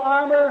in full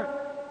armor,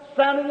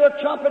 sounding their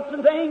trumpets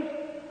and things.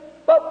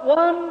 But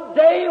one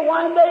day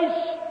when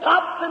they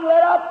stopped and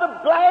let out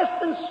the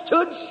blast and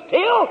stood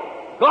still,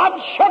 God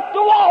shut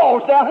the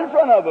walls down in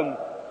front of them.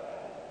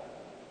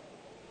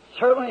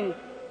 Certainly,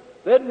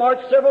 they'd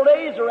marched several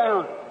days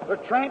around. The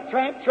tramp,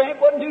 tramp,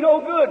 tramp wouldn't do no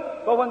good.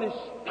 But when they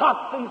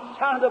stopped and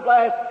sounded the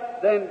blast,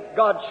 then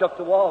God shut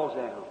the walls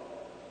down.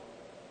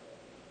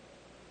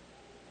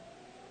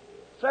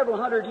 Several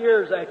hundred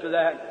years after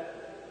that,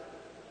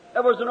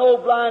 there was an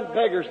old blind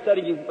beggar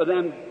studying with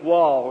them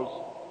walls.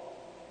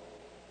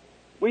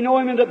 We know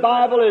him in the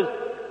Bible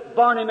as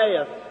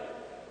Bartimaeus.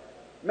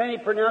 Many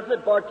pronounce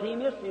it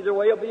Bartimaeus. Either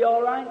way will be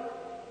all right.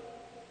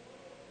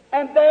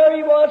 And there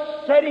he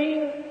was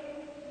sitting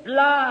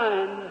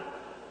blind.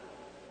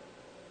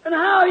 And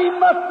how he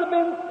must have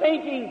been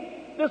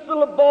thinking, this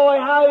little boy,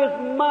 how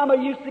his mama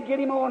used to get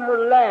him on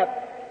her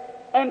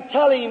lap and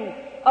tell him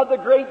of the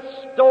great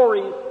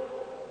stories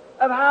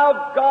of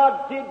how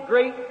God did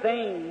great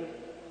things.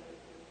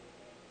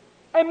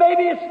 And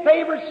maybe his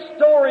favorite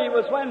story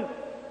was when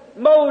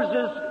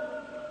Moses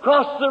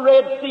crossed the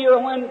Red Sea,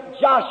 or when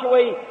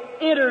Joshua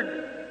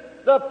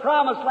entered the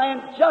Promised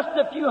Land just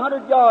a few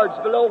hundred yards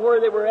below where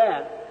they were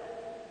at.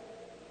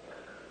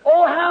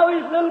 Oh, how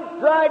his little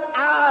bright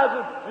eyes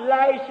would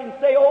flash and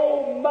say,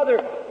 "Oh,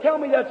 Mother, tell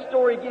me that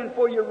story again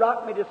before you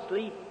rock me to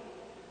sleep."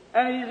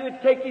 And he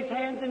would take his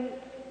hands and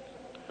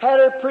pat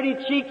her pretty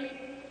cheeks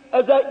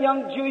as that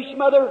young Jewish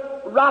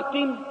mother rocked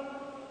him.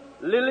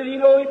 Little did he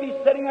know he'd be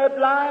sitting there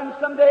blind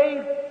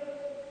someday.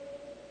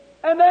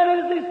 And then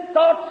as his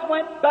thoughts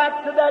went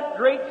back to that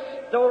great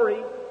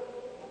story,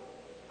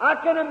 I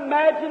can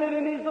imagine it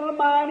in his little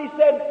mind. He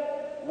said,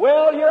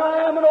 "Well, here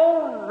I am, an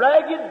old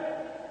ragged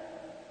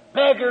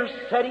beggar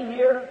sitting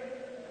here.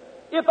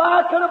 If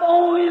I could have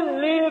only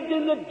lived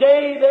in the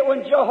day that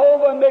when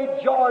Jehovah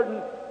made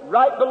Jordan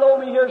right below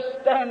me here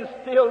stand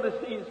still to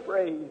see His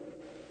praise.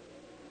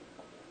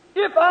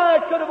 If I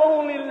could have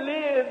only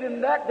lived in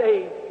that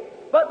day."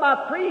 But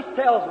my priest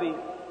tells me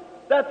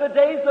that the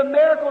days of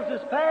miracles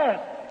is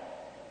past.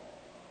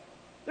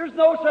 There's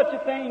no such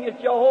a thing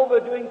as Jehovah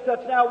doing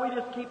such now. We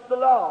just keep the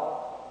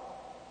law.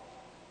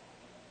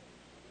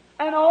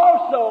 And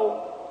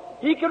also,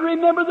 he could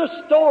remember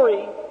the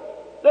story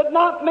that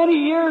not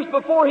many years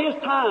before his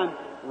time,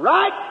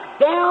 right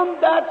down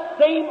that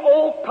same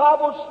old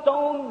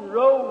cobblestone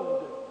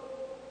road,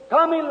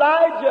 come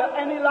Elijah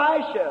and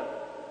Elisha,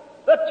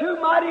 the two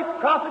mighty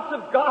prophets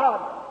of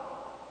God,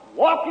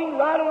 walking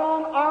right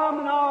along arm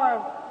in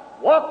arm,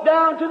 walked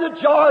down to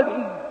the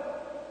Jordan.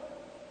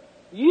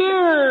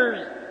 Years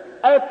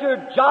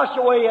after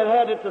Joshua had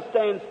had it to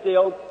stand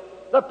still,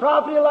 the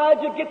prophet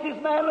Elijah gets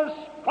his mantle and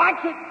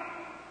spikes it.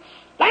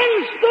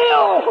 Stand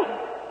still!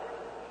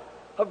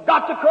 I've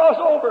got to cross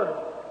over.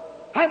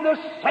 And the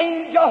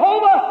same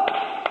Jehovah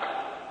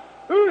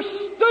who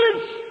stood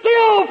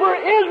still for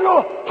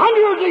Israel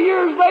hundreds of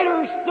years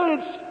later stood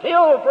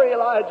still for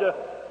Elijah.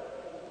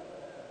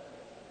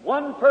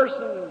 One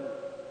person,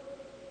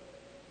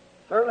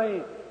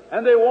 certainly,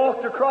 and they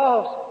walked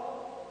across.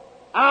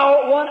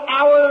 1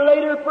 hour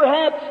later,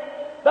 perhaps,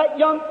 that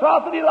young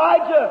prophet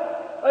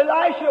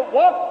Elisha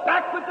walked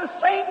back with the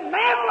same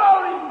mantle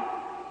on him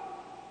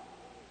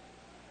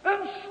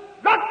and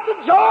struck the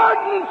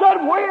Jordan and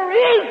said, "Where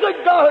is the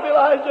God of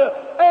Elijah?"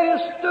 And he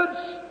stood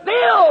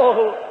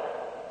still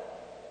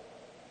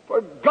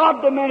for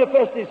God to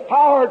manifest His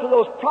power to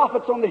those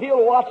prophets on the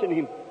hill watching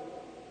Him.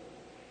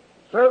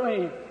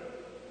 Certainly,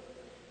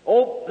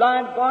 old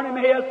blind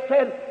Bartimaeus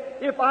said,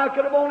 "If I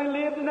could have only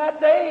lived in that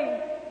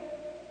day,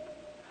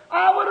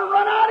 I would have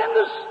run out in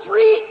the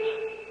street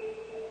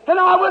and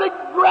I would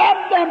have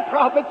grabbed them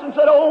prophets and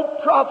said, 'Oh,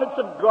 prophets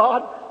of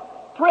God,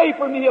 pray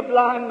for me, a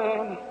blind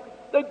man,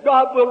 that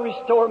God will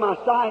restore my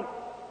sight.'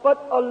 But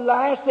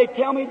alas, they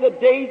tell me the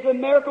days of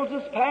miracles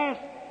is past.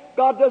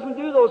 God doesn't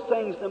do those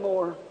things no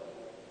more."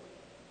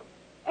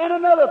 And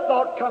another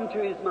thought come to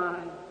his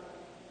mind,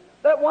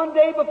 that one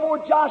day before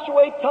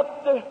Joshua took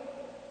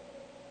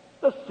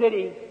the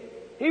city,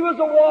 he was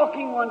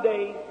a-walking one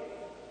day,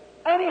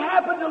 and he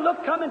happened to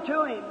look coming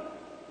to him,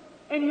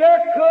 and here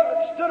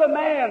stood a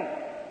man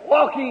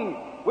walking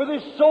with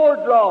his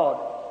sword drawn,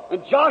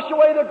 and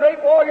Joshua the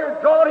great warrior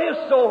drawed his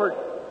sword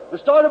and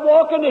started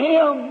walking to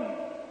him.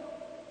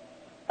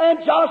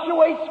 And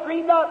Joshua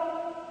screamed out,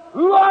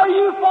 "Who are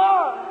you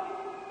for?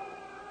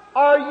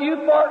 Are you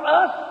for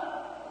us?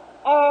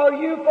 Are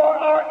you for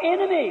our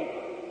enemy?"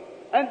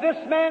 And this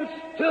man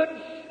stood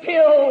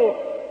still,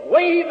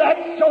 waved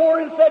that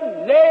sword and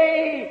said,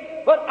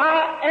 "Nay, but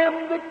I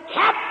am the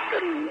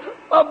captain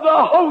of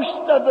the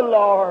host of the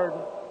Lord."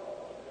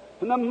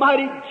 And the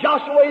mighty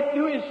Joshua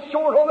threw his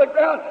sword on the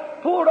ground,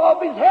 pulled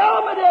off his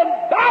helmet,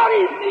 and bowed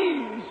his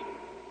knees.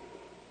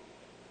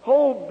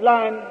 Old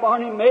blind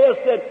Bartimaeus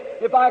said,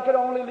 "If I could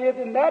only live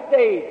in that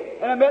day,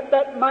 and I met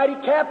that mighty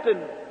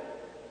captain."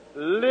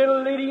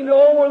 Little did he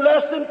know, we're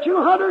less than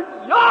 200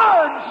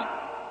 yards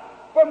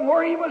from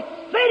where he was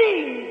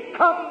sitting,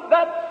 come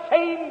that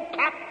same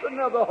captain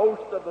of the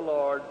host of the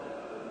Lord,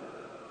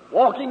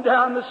 walking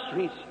down the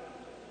streets.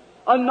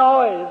 A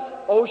noise,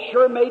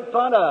 sure made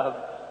fun of.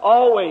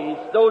 Always,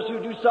 those who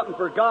do something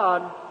for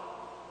God.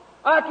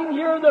 I can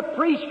hear the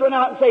priest run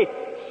out and say,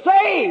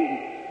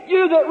 "Say,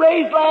 you that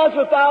raised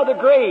Lazarus out of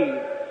the grave,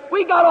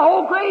 we got a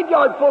whole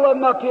graveyard full of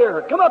them up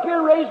here. Come up here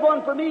and raise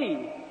one for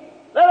me.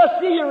 Let us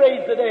see you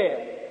raise the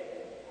dead."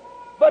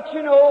 But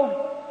you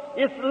know,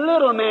 it's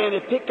little men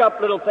that pick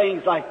up little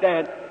things like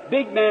that.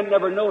 Big men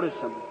never notice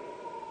them.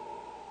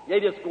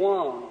 They just go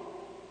on.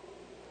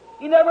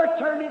 He never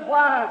turned his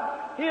life.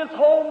 His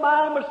whole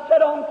mind was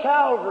set on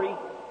Calvary.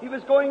 He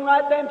was going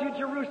right then to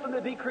Jerusalem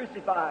to be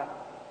crucified.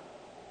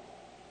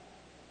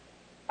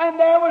 And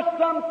there was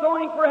some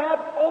throwing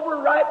perhaps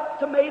overripe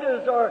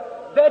tomatoes or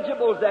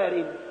vegetables at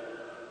him.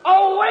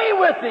 Away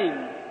with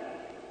him!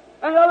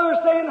 And others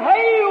saying,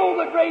 "Hail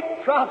the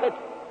great prophet!"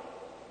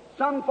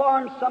 Some for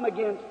and some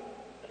against.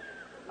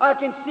 I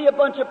can see a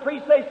bunch of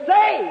priests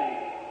say,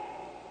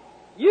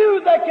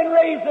 "You that can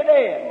raise the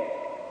dead.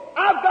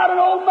 I've got an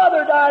old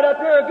mother died up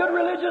here, a good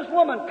religious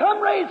woman.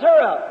 Come raise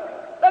her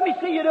up. Let me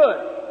see you do it."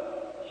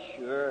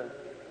 Sure.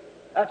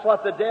 That's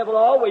what the devil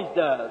always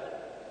does.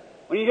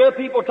 When you hear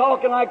people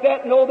talking like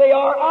that, know they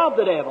are of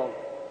the devil.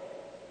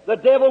 The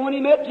devil, when he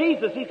met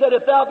Jesus, he said,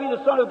 "If thou be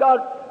the Son of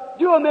God,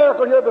 do a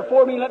miracle here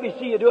before me, and let me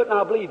see you do it, and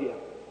I'll believe you."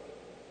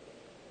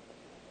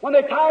 When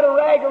they tied a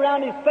rag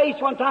around his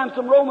face one time,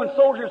 some Roman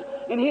soldiers,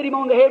 and hit him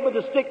on the head with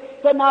a stick,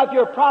 said, "Now if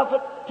you're a prophet,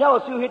 tell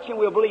us who hit you and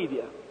we'll believe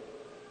you."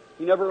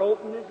 He never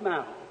opened his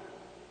mouth.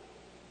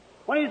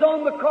 When he's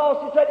on the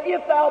cross, he said,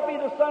 "If thou be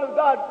the Son of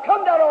God,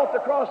 come down off the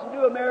cross and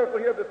do a miracle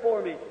here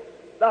before me."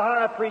 The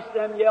high priest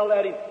then yelled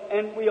at him,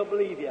 "And we'll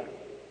believe you."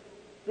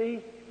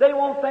 See, they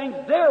want things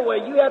their way.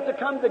 You have to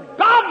come to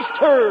God's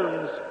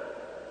terms.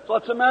 That's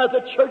what's the matter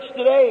with the church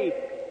today.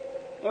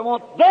 They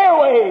want their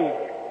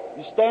way.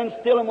 You stand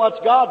still and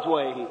watch God's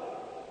way.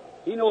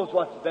 He knows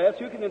what's best.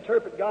 Who can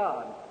interpret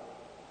God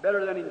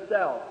better than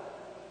himself?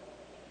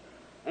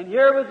 And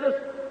here was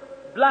this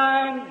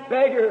blind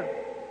beggar.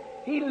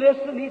 He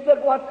listened. He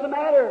said, "What's the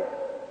matter?"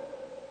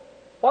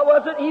 What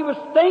was it? He was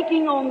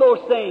thinking on those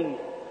things.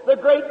 The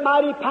great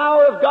mighty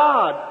power of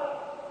God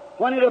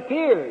when it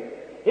appeared.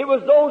 It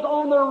was those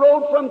on the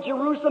road from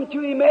Jerusalem to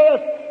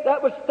Emmaus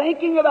that was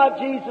thinking about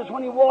Jesus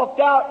when He walked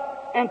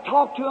out and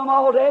talked to them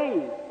all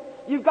day.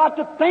 You've got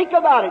to think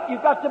about it.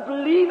 You've got to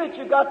believe it.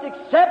 You've got to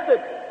accept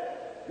it.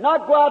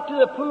 Not go out to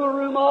the pool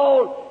room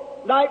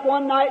all night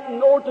one night and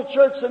go to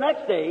church the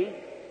next day.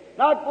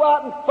 Not go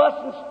out and fuss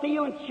and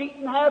steal and cheat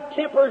and have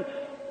temper and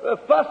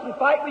fuss and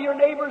fight with your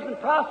neighbors and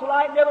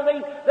proselyte and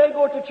everything. Then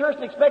go to church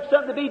and expect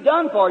something to be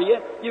done for you.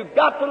 You've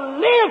got to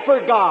live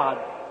for God.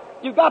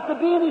 You've got to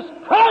be in His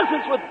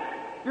presence with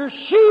your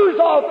shoes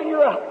off and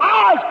your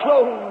eyes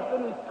closed,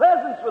 in His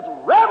presence with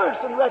reverence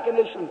and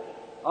recognition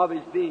of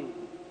His being,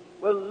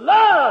 with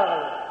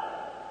love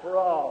for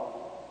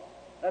all.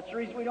 That's the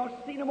reason we don't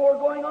see no more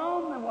going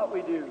on than what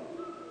we do.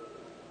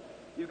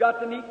 You've got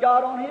to meet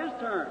God on His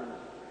terms,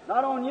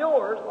 not on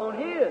yours, on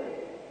His.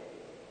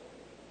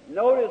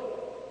 Notice,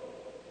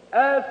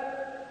 as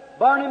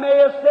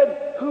Bartimaeus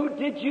said, "Who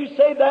did you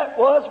say that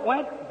was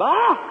went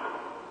by?"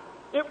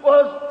 It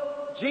was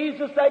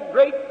Jesus, that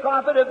great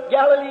prophet of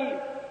Galilee.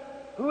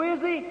 Who is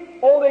He?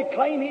 Oh, they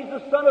claim He's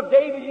the Son of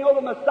David. You know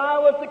the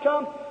Messiah was to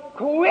come.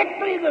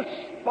 Quickly the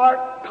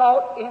spark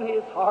caught in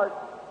his heart,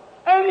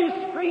 and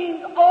he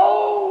screamed,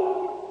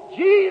 "Oh,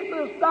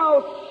 Jesus,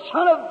 thou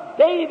Son of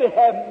David,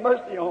 have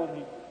mercy on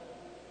me."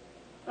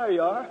 There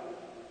you are.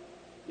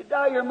 You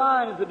doubt your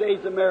mind as the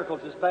days of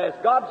miracles is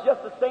past. God's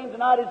just the same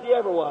tonight as He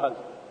ever was.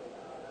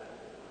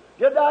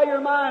 You doubt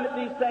your mind at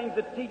these things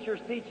that teachers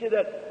teach you,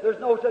 that there's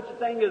no such a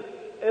thing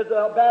as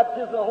a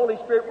baptism of the Holy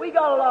Spirit. We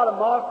got a lot of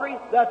mockery,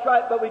 that's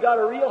right, but we got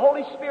a real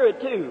Holy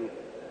Spirit too.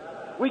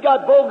 We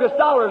got bogus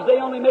dollars. They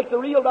only make the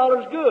real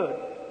dollars good.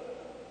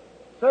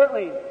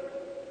 Certainly.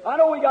 I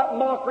know we got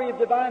mockery of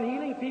divine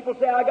healing. People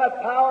say, "I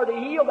got power to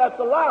heal." That's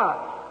a lie.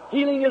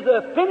 Healing is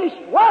a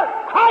finished work.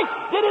 Christ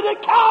did it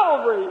at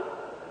Calvary.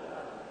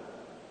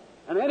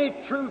 And any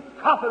true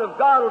prophet of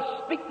God will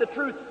speak the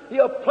truth.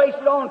 He'll place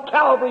it on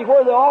Calvary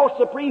where the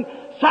all-supreme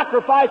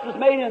sacrifice is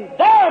made, and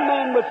there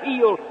man was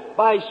healed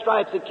by His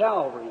stripes at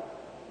Calvary.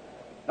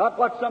 Not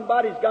what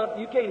somebody's got.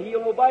 You can't heal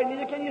nobody,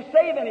 neither can you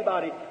save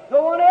anybody.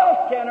 No one else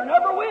can or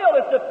never will.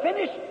 It's a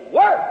finished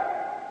work.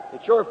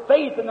 It's your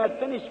faith in that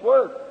finished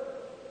work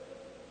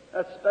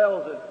that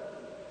spells it.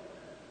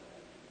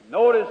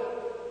 Notice,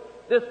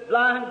 this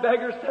blind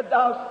beggar said,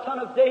 "Thou Son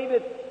of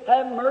David,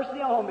 have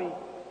mercy on me."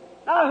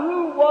 Now,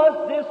 who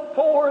was this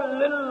poor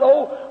little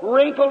low,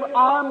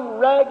 wrinkled-armed,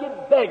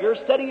 ragged beggar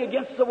sitting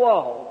against the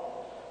wall?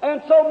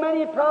 And so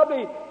many,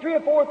 probably 3,000 or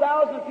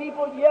 4,000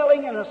 people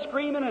yelling and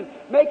screaming and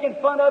making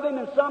fun of him,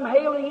 and some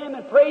hailing him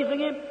and praising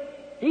him.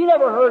 He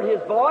never heard his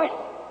voice.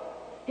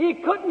 He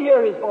couldn't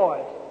hear his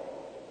voice.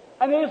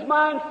 And his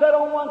mind set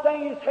on one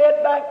thing, his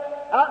head back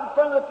out in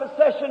front of the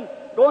procession,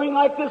 going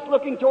like this,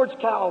 looking towards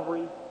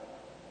Calvary.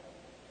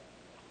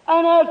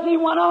 And as he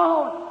went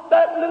on,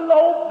 that little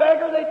old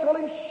beggar, they told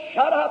him,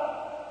 "Shut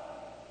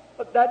up."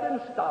 But that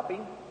didn't stop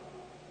him.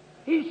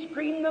 He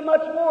screamed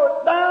much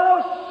more,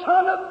 "Thou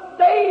Son of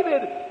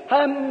David,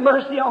 have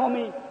mercy on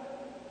me."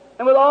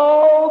 And with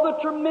all the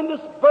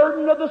tremendous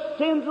burden of the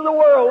sins of the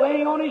world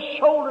laying on his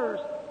shoulders,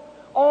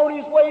 on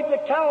his way to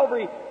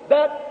Calvary,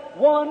 that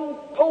one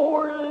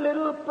poor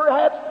little,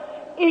 perhaps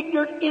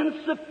ignorant,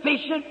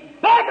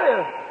 insufficient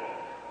beggar,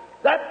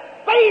 that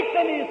faith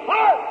in his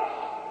heart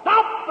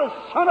stopped the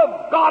Son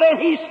of God, and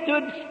He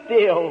stood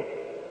still.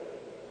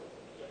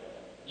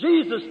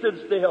 Jesus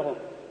stood still.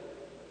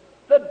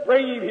 Said,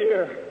 "Bring him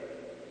here."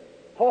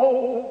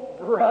 Oh,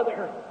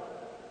 brother,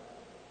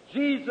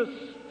 Jesus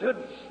stood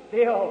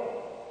still,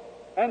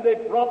 and they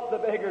brought the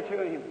beggar to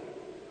Him.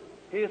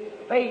 His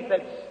faith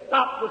had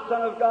stopped the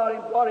Son of God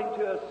and brought him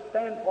to a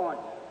standpoint,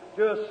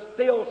 to a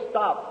still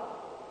stop.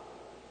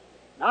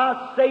 Now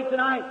I say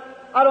tonight,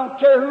 I don't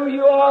care who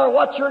you are,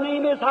 what your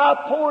name is, how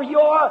poor you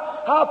are,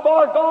 how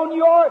far gone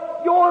you are,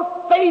 your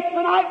faith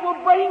tonight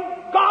will bring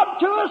God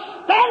to a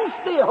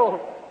standstill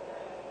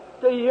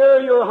to hear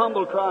your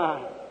humble cry.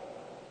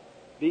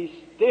 Be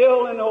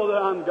still and know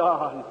that I'm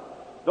God.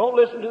 Don't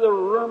listen to the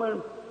rumor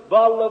and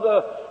bottle of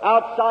the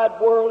outside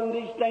world and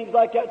these things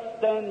like that.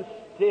 Stand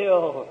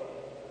still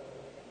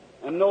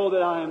and know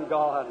that I am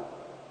God.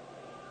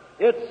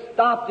 It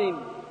stopped him,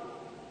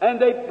 and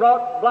they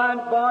brought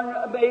blind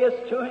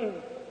Bartimaeus to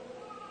him.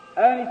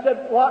 And he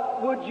said,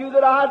 "What would you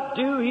that I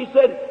do?" He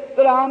said,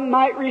 "That I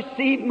might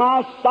receive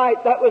my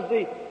sight." That was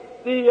the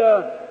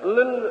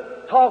little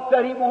talk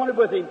that he wanted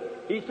with him.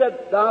 He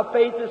said, "Thy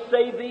faith has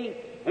saved thee."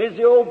 And as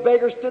the old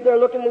beggar stood there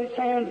looking at his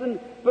hands and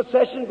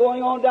procession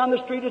going on down the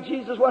street as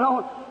Jesus went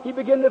on, he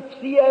began to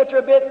see after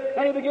a bit,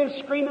 and he began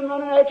screaming,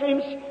 running after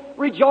him,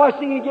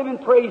 rejoicing and giving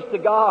praise to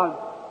God.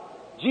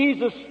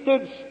 Jesus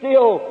stood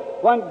still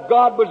when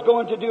God was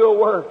going to do a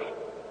work.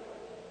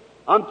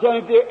 I'm telling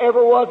you, if there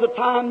ever was a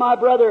time, my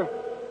brother,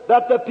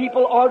 that the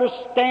people ought to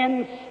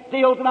stand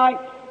still tonight,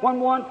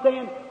 when one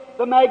saying,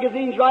 the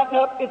magazine's writing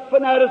up, it's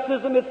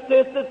fanaticism, it's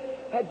this,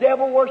 it's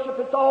devil worship,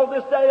 it's all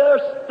this, that, other.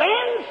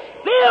 Stand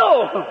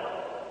still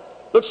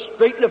Look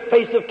straight in the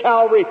face of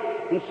Calvary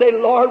and say,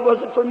 Lord,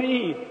 was it for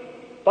me?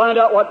 Find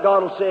out what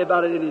God will say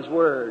about it in His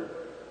Word.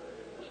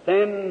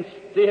 Stand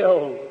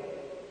still.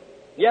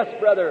 Yes,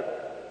 brother,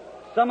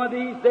 some of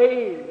these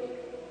days,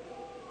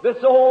 this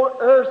old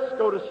earth's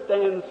going to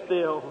stand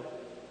still.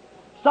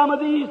 Some of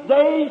these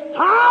days,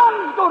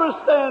 time's going to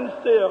stand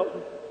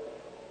still.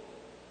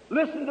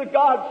 Listen to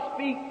God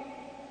speak.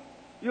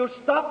 You'll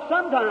stop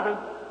sometime.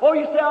 Oh,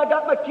 you say, I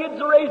got my kids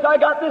to raise, I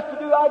got this to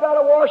do, I got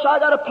to wash, I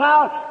got to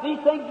plow. These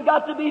things have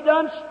got to be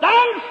done.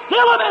 Stand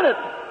still a minute.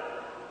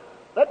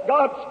 Let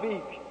God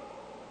speak.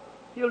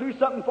 He'll do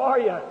something for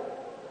you.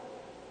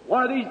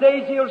 One of these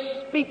days He'll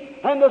speak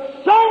and the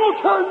sun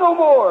will turn no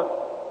more.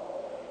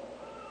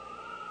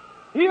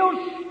 He'll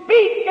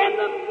speak and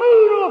the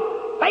moon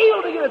will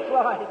fail to get its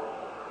light.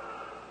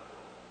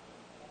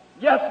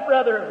 Yes,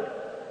 brother.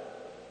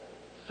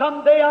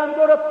 Someday I'm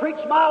going to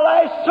preach my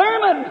last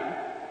sermon.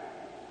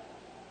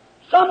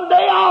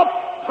 Someday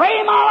I'll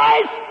pray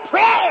my last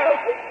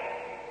prayer.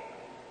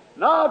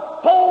 And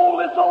I'll fold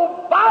this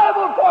old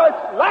Bible for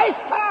its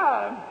last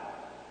time.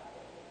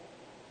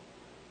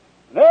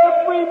 And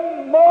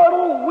every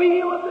mortal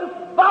wheel of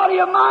this body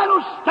of mine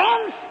will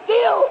stand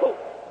still.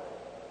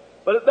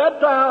 But at that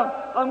time,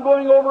 I'm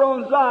going over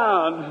on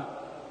Zion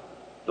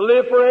to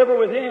live forever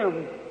with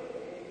Him.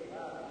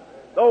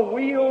 The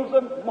wheels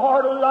of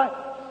mortal life,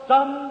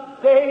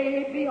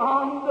 someday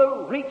beyond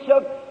the reach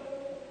of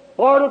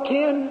mortal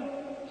kin,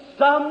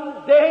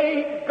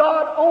 someday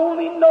God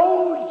only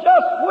knows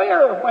just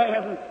where,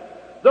 when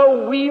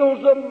the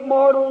wheels of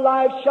mortal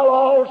life shall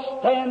all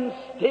stand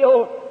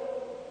still,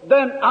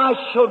 then I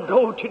shall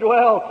go to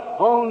dwell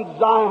on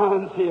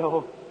Zion's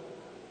hill.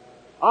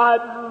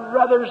 I'd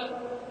rather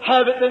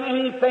have it than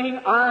anything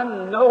I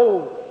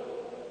know.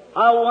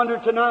 I wonder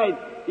tonight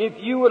if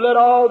you would let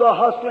all the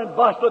hustle and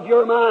bustle of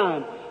your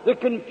mind, the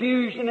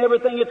confusion,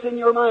 everything that's in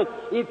your mind,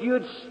 if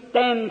you'd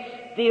stand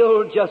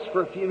still just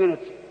for a few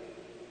minutes.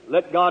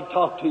 Let God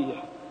talk to you.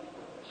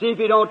 See if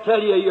He don't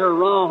tell you you're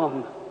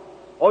wrong.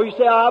 Or you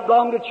say, I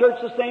belong to church,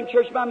 the same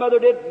church my mother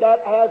did. That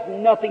has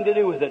nothing to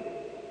do with it.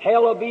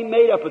 Hell will be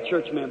made up of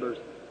church members.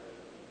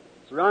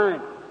 That's right.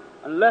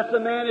 Unless a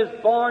man is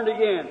born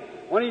again.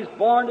 When he's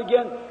born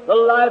again, the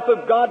life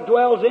of God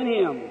dwells in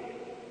him.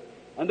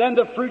 And then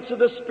the fruits of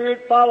the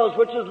Spirit follows,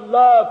 which is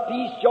love,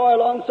 peace, joy,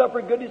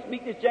 long-suffering, goodness,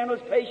 meekness,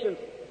 gentleness, patience.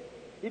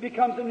 He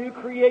becomes a new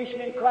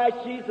creation in Christ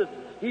Jesus.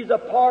 He's a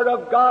part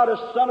of God,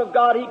 a son of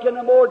God. He can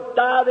no more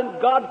die than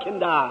God can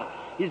die.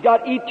 He's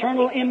got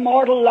eternal,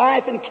 immortal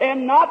life and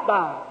cannot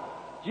die.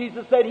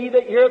 Jesus said, He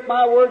that heareth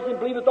my words and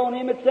believeth on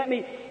Him that sent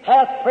me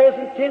hath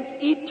present tense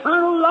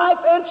eternal life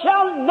and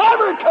shall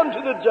never come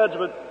to the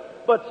judgment,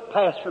 but's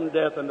passed from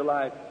death unto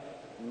life.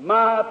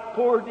 My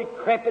poor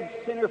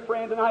decrepit sinner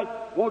friend tonight,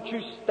 won't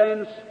you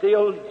stand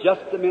still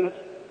just a minute?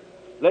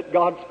 Let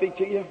God speak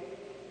to you.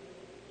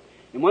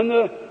 And when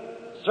the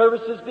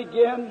services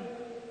begin,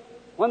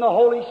 when the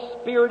Holy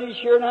Spirit is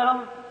here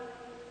now,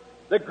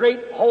 the great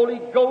Holy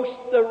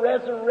Ghost, the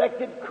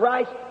resurrected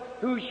Christ,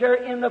 who's here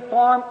in the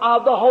form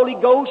of the Holy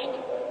Ghost.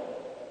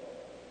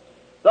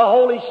 The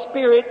Holy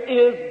Spirit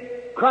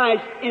is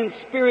Christ in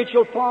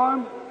spiritual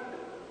form.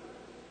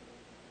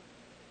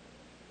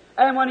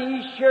 And when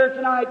He's here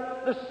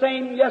tonight, the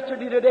same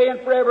yesterday, today,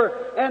 and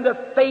forever, and the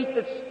faith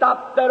that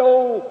stopped that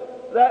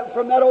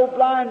old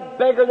blind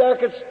beggar there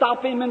could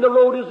stop him in the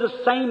road is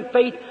the same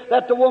faith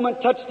that the woman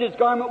touched his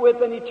garment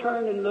with, and he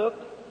turned and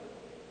looked.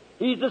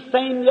 He's the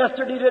same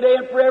yesterday, today,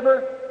 and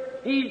forever.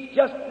 He's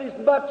just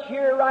as much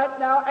here right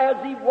now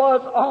as He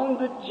was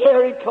on the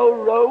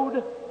Jericho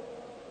road.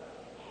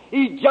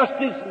 He's just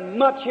as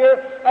much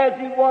here as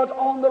He was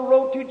on the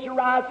road to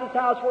Jairus'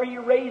 house where He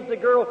raised the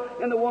girl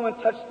and the woman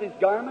touched His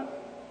garment.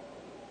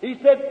 He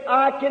said,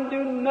 I can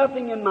do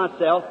nothing in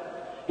myself.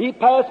 He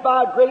passed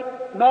by a great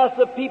mass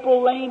of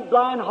people, lame,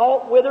 blind,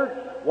 halt,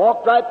 withered,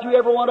 walked right through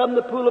every one of them,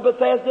 the pool of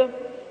Bethesda.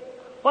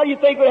 What do you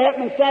think would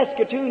happen in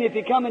Saskatoon if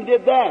He come and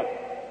did that?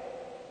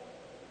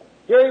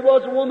 Here He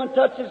was, a woman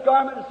touched His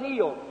garment and was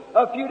healed.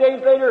 A few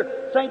days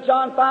later, St.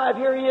 John 5,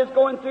 here He is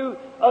going through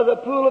the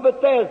pool of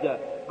Bethesda.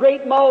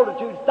 Great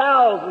multitudes,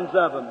 thousands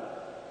of them,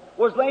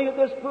 was laying at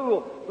this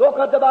pool. Look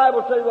what the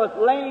Bible says, was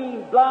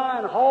lame,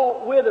 blind,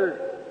 halt, withered,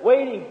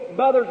 waiting.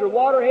 Mothers or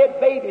waterhead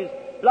babies,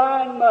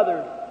 blind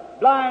mothers,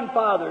 blind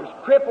fathers,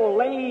 crippled,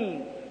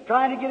 lame,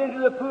 trying to get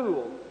into the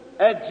pool.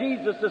 And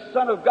Jesus, the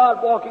Son of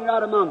God, walking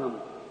right among them.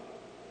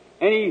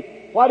 And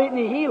why didn't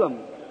He heal them?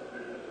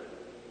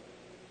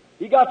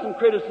 He got some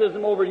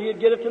criticism over it.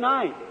 He'd get it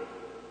tonight.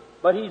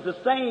 But He's the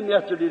same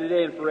yesterday,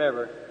 today, and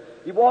forever.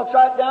 He walks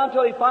right down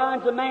till He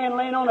finds a man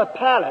laying on a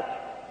pallet.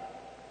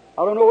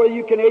 I don't know whether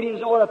you Canadians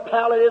know what a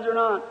pallet is or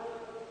not.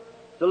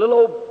 It's a little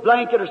old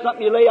blanket or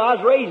something you lay. I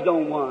was raised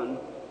on one.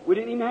 We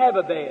didn't even have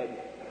a bed.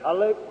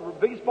 The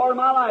biggest part of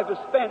my life was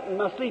spent in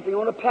my sleeping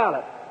on a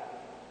pallet.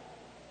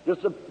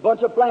 Just a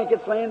bunch of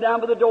blankets laying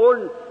down by the door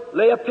and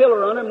lay a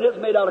pillar on them, and it's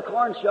made out of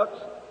corn shucks,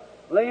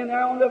 laying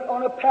there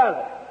on a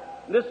pallet.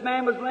 This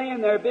man was laying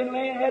there,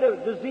 had a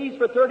disease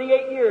for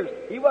 38 years.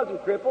 He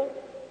wasn't crippled.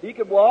 He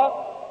could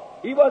walk.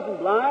 He wasn't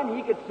blind,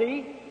 he could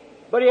see,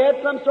 but he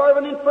had some sort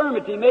of an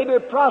infirmity, maybe a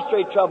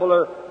prostrate trouble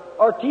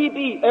or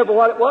TB. Ever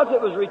what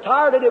it was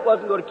retarded, it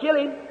wasn't going to kill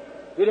him.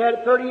 He'd had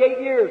it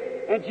 38 years.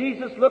 And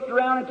Jesus looked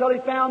around until he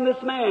found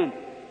this man.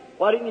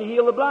 Why didn't he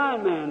heal the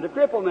blind man, the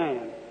crippled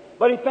man?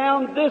 But he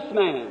found this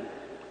man.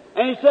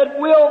 And he said,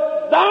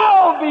 "Wilt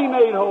thou be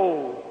made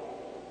whole?"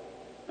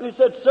 And he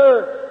said,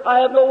 "Sir, I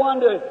have no one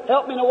to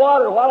help me in the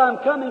water. While I'm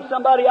coming,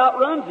 somebody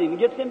outruns him and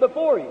gets him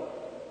before him."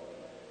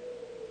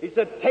 He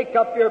said, "Take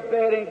up your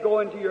bed and go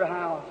into your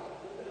house."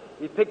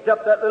 He picked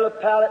up that little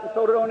pallet and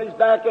threw it on his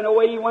back, and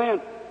away he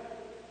went.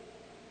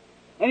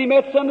 And he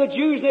met some of the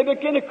Jews, and they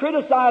began to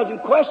criticize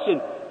and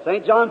question.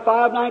 St. John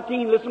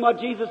 5:19, listen to what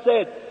Jesus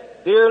said.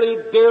 "Verily,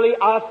 verily,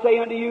 I say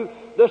unto you,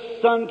 the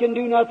Son can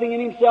do nothing in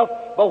himself,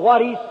 but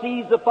what he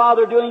sees the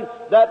Father doing,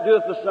 that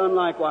doeth the Son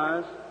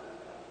likewise."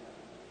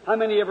 How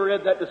many ever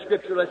read that in the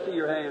Scripture? Let's see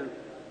your hand.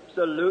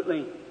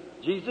 Absolutely.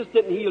 Jesus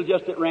didn't heal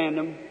just at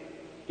random.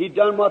 He'd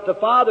done what the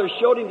Father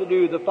showed him to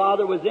do. The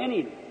Father was in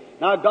him.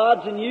 Now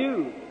God's in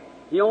you.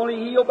 He only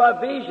healed by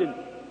vision.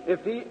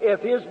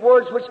 If His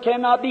words which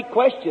cannot be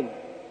questioned.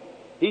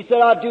 He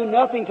said, "I do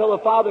nothing till the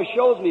Father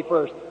shows me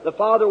first. The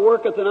Father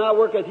worketh and I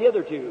worketh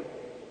hitherto."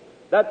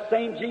 That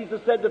same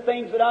Jesus said, "The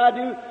things that I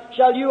do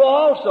shall you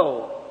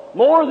also.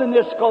 More than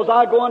this, because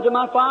I go unto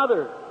my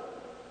Father."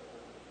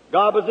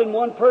 God was in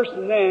one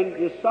person then,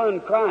 His Son,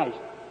 Christ.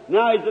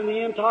 Now He's in the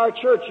entire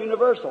church,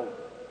 universal.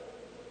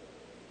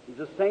 He's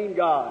the same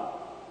God.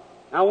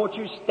 Now won't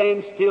you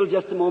stand still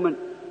just a moment?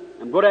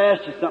 I'm going to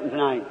ask you something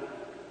tonight.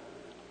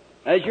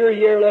 As you're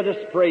here, let us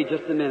pray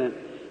just a minute.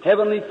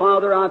 Heavenly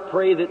Father, I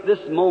pray that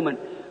this moment,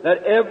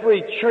 that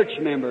every church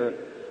member,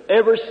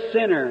 every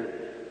sinner,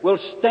 will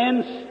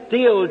stand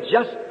still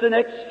just the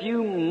next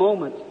few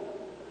moments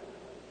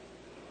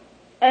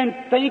and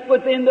think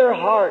within their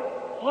heart,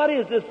 what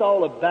is this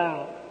all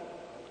about?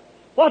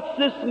 What's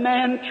this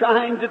man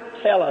trying to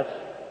tell us?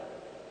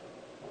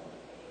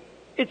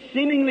 It's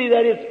seemingly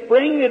that it's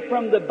bringing it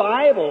from the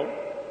Bible,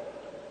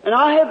 and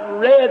I have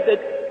read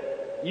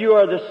that you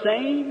are the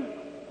same.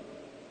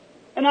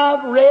 And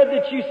I've read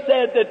that you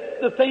said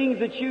that the things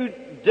that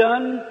you'd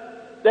done,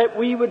 that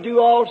we would do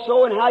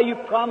also, and how you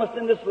promised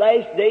in this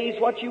last days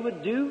what you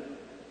would do.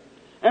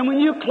 And when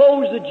you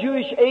closed the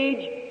Jewish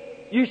age,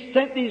 you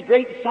sent these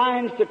great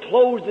signs to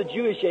close the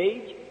Jewish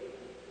age.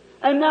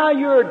 And now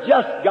you're a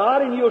just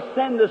God, and you'll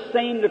send the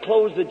same to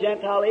close the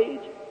Gentile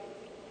age.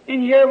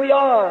 And here we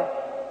are,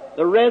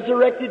 the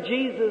resurrected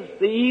Jesus.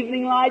 The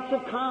evening lights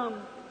have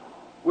come.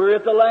 We're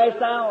at the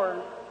last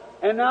hour.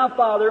 And now,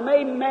 Father,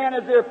 may man,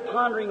 as they're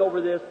pondering over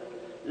this,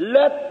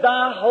 let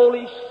Thy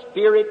Holy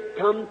Spirit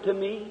come to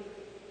me.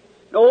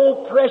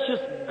 Oh, precious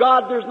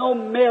God, there's no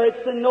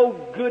merits and no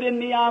good in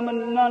me. I'm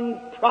an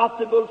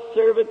unprofitable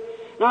servant.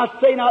 And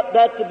I say not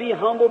that to be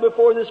humble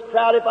before this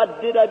crowd. If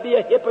I did, I'd be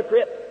a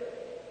hypocrite.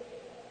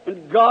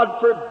 And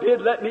God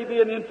forbid, let me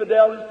be an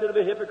infidel instead of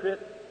a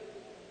hypocrite.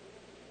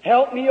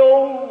 Help me,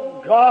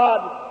 oh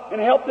God, and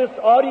help this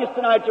audience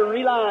tonight to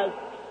realize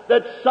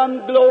that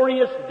some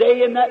glorious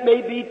day, and that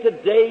may be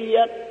today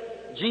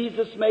yet,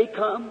 Jesus may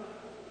come.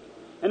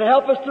 And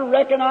help us to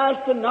recognize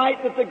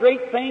tonight that the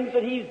great things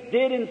that He's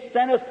did and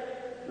sent us,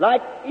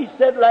 like He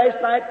said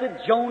last night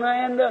to Jonah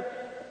and the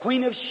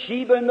Queen of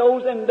Sheba and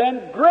those, and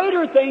then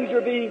greater things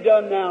are being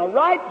done now,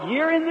 right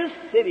here in this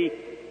city.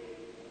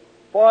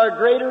 For our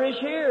greater is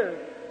here,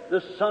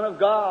 the Son of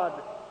God,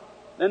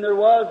 than there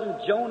was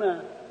in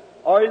Jonah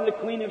or in the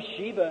Queen of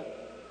Sheba.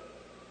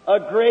 A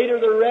greater,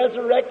 the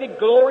resurrected,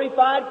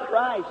 glorified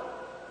Christ,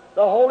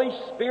 the Holy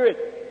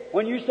Spirit.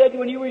 When you said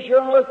when you were here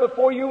on earth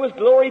before you was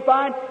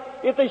glorified,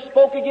 if they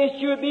spoke against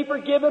you, it would be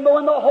forgiven. But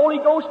when the Holy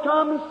Ghost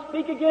comes and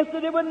speak against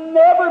it, it would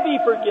never be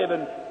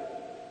forgiven.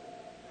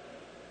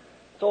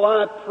 So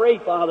I pray,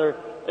 Father,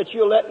 that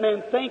you'll let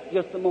men think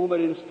just a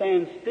moment and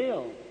stand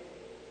still.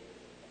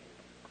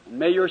 And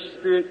may your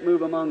Spirit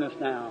move among us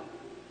now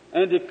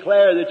and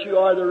declare that you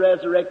are the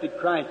resurrected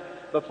Christ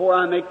before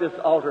I make this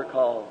altar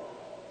call.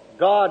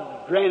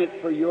 God, grant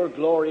it for your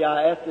glory.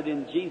 I ask it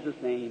in Jesus'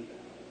 name.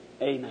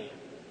 Amen.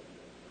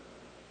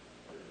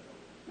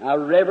 Now,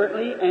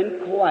 reverently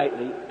and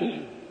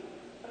quietly,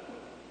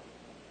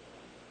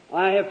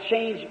 I have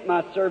changed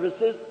my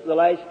services the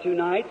last two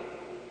nights.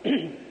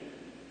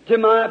 To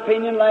my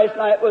opinion, last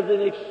night was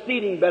an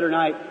exceeding better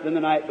night than the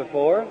night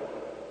before.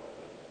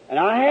 And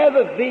I have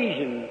a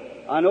vision.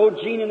 I know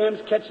Gene and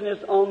them's catching this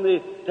on the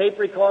tape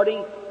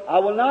recording. I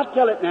will not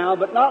tell it now,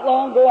 but not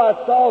long ago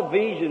I saw a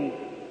vision.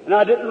 And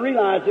I didn't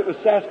realize it was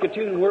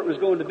Saskatoon where it was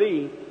going to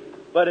be.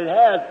 But it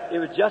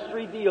was just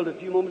revealed a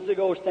few moments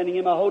ago, standing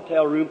in my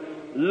hotel room,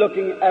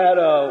 looking at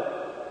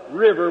a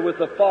river with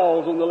the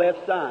falls on the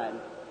left side.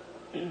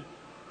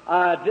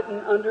 I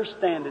didn't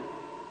understand it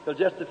till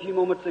just a few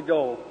moments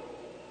ago.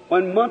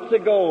 When months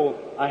ago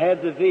I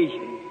had the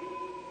vision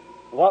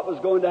of what was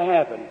going to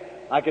happen.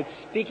 I could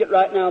speak it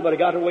right now, but I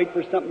got to wait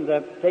for something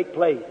to take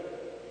place.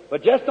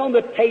 But just on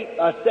the tape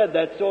I said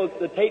that, so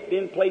the tape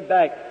being played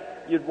back,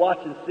 you'd watch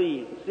and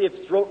see if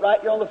it's wrote right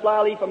here on the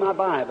flyleaf of my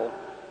Bible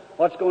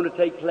what's going to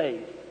take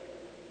place.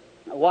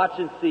 Now watch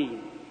and see.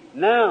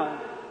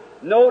 Now,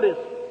 notice,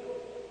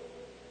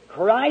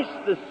 Christ,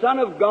 the Son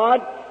of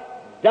God,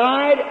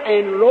 died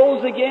and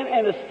rose again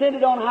and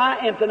ascended on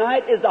high, and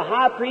tonight is the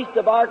high priest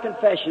of our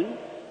confession,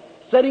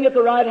 sitting at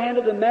the right hand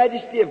of the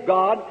majesty of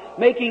God,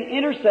 making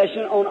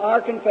intercession on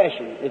our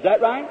confession. Is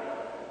that right?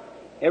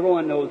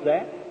 Everyone knows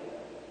that.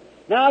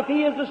 Now, if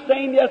He is the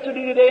same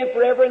yesterday, today, and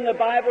forever, and the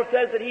Bible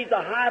says that He's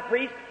a high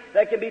priest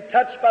that can be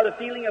touched by the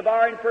feeling of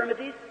our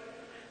infirmities,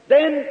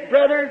 then,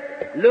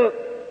 brother, look,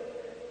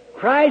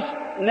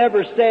 Christ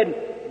never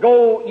said,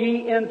 "Go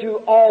ye into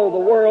all the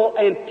world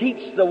and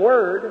teach the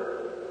Word."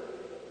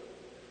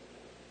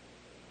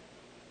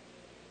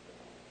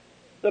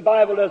 The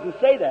Bible doesn't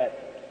say that.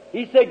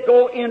 He said,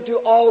 "Go into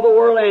all the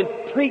world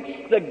and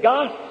preach the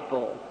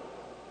gospel."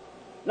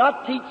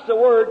 Not teach the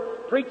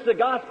Word, preach the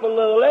gospel.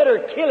 The letter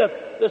killeth,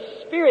 the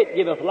Spirit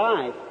giveth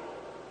life.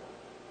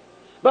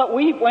 But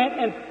we went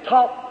and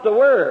taught the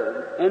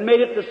Word and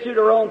made it to suit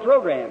our own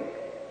program.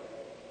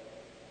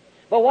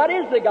 But what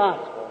is the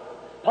gospel?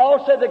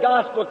 Paul said the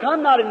gospel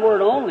come not in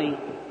word only,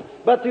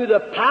 but through the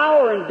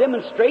power and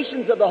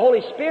demonstrations of the Holy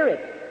Spirit.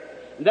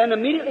 And then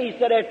immediately he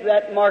said after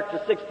that, in Mark the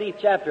 16th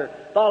chapter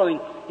following,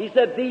 he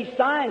said, "These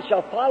signs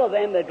shall follow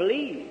them that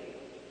believe."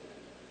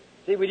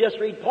 See, we just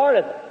read part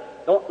of it.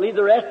 Don't leave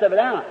the rest of it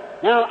out.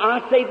 Now,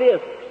 I say this.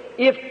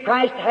 If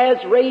Christ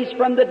has raised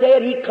from the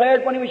dead, He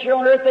declared when He was here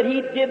on earth that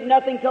He did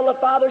nothing till the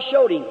Father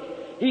showed Him.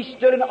 He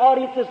stood in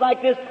audiences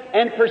like this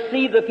and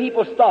perceived the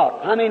people's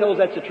thought. How many knows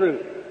that's the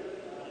truth?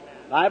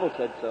 The Bible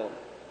said so.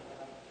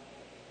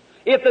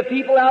 If the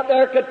people out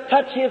there could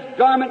touch His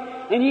garment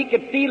and He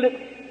could feel it,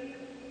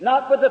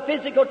 not with a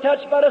physical touch,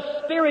 but a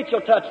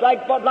spiritual touch,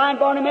 like blind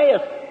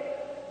Bartimaeus.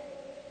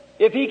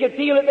 If He could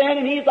feel it then,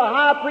 and He's the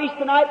high priest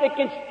tonight that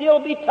can still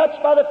be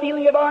touched by the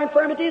feeling of our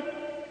infirmities,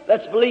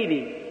 let's believe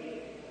Him.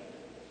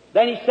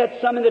 Then He set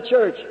some in the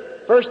church.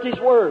 First His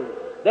Word.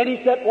 Then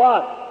He set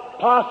what?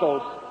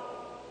 Apostles.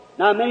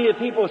 Now many of the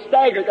people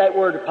stagger at that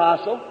word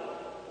apostle,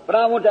 but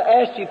I want to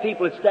ask you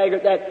people that stagger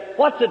at that,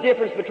 what's the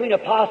difference between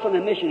apostle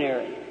and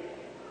missionary?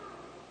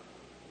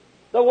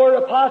 The word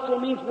apostle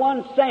means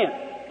one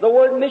sent. The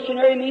word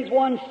missionary means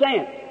one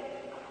sent.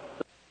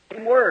 The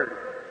same word.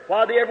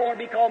 Why they ever want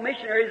to be called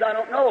missionaries, I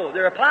don't know.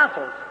 They're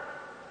apostles.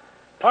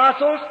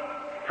 Apostles,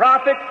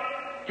 prophets,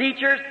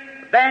 teachers,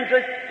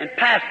 evangelists, and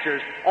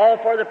pastors, all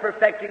for the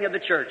perfecting of the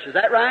church. Is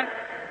that right?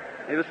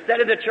 It was said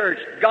in the church.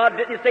 God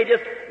didn't say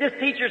just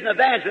teachers and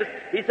evangelists.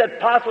 He said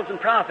apostles and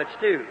prophets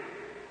too.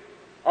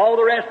 All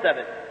the rest of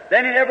it.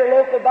 Then in every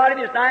local body,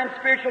 these 9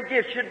 spiritual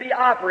gifts should be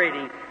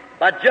operating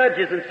by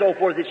judges and so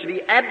forth. It should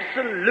be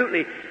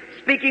absolutely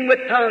speaking with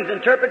tongues,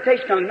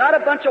 interpretation of tongues. Not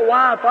a bunch of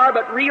wildfire,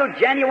 but real,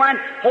 genuine,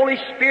 Holy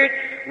Spirit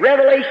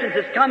revelations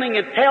that's coming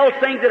and tells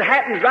things that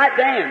happens right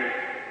then.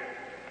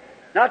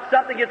 Not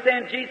something that's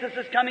saying Jesus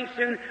is coming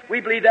soon.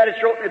 We believe that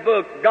it's wrote in the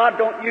book. God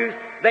don't use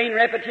vain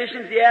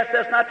repetitions. He asks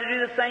us not to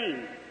do the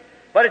same.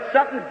 But it's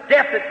something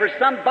definite for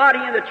somebody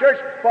in the church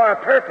for a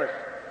purpose.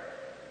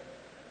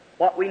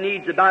 What we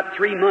need is about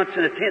 3 months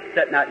in a tent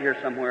sitting out here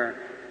somewhere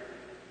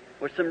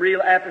with some real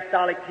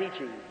apostolic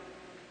teaching.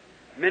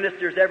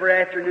 Ministers every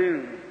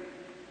afternoon.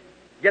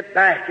 Get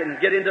back and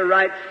get into the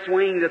right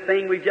swing, the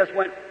thing we just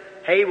went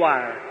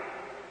haywire.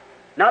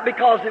 Not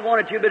because they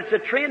wanted to, but it's a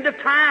trend of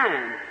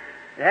time.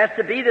 It has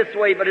to be this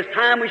way, but it's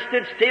time we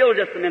stood still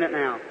just a minute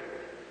now.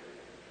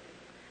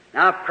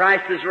 Now, if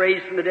Christ is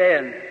raised from the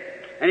dead,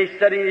 and He's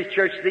said in His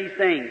church these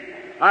things,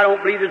 I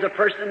don't believe there's a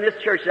person in this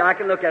church that I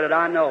can look at it,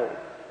 I know.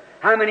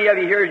 How many of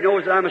you here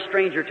knows that I'm a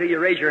stranger to you?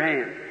 Raise your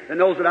hand. That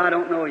knows that I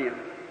don't know you.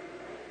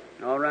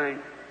 All right.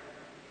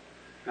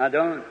 I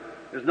don't.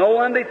 There's no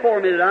one before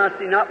me that I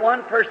see, not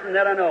one person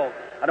that I know.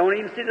 I don't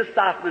even see the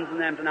Stockmans in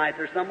them tonight.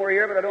 They're somewhere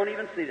here, but I don't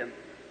even see them.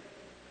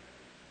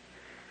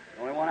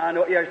 The only one I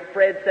know here is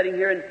Fred sitting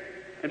here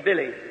and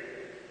Billy,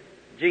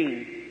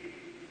 Gene,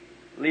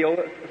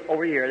 Leo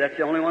over here. That's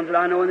the only ones that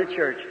I know in the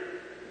church.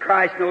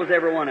 Christ knows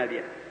every one of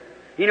you.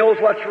 He knows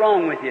what's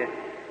wrong with you.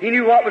 He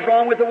knew what was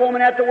wrong with the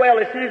woman at the well.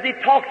 As soon as He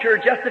talked to her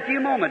just a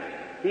few moments,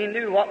 He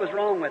knew what was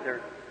wrong with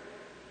her.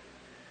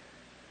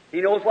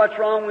 He knows what's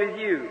wrong with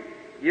you.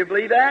 You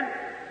believe that?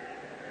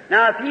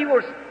 Now, if He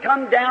will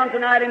come down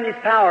tonight in His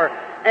power,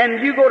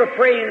 and you go to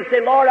pray and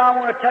say, Lord, I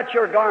want to touch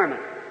your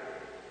garment.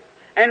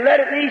 And let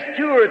at least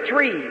 2 or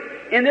 3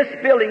 in this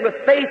building with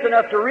faith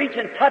enough to reach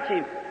and touch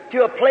Him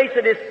to a place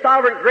that His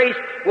sovereign grace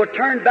will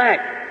turn back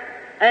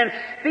and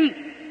speak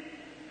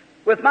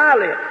with my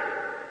lips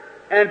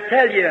and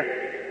tell you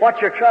what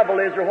your trouble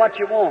is or what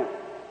you want.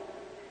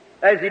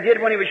 As He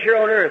did when He was here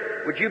on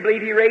earth. Would you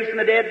believe He raised from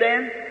the dead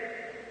then?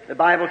 The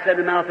Bible said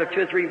in the mouth of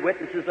 2 or 3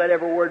 witnesses, let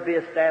every word be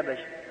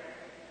established.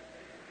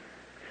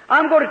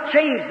 I'm going to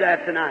change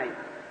that tonight.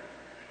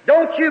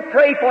 Don't you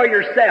pray for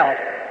yourself.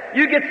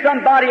 You get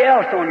somebody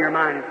else on your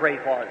mind and pray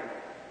for them.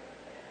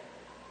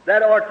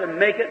 That ought to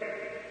make it.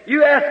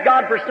 You ask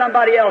God for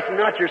somebody else and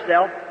not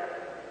yourself.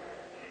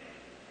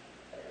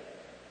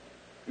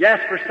 You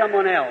ask for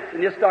someone else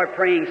and just start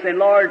praying, saying,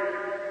 Lord,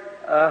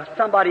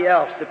 somebody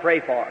else to pray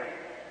for.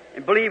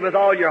 And believe with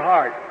all your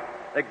heart.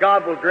 that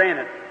God will grant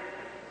it.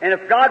 And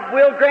if God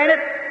will grant it,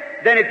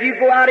 then if you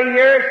go out of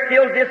here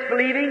still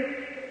disbelieving,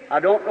 I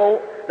don't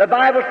know. The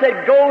Bible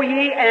said, go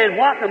ye and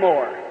what no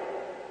more?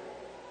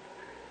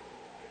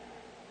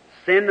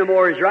 Sin no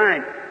more is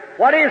right.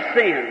 What is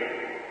sin?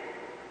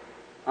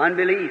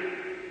 Unbelief.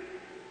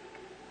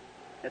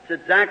 That's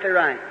exactly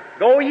right.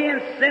 Go ye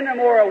and sin no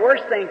more, a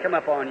worse thing come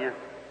upon you.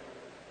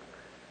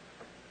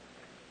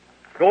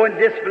 Go and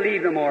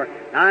disbelieve no more.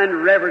 Now in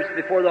reverence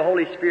before the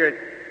Holy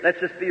Spirit, let's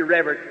just be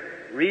reverent,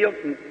 real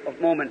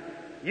moment.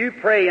 You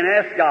pray and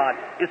ask God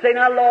and say,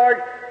 now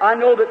Lord, I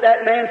know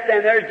that man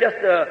standing there is just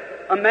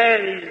a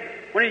man.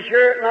 When he's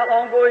here not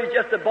long ago, he's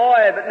just a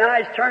boy, but now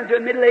he's turned to a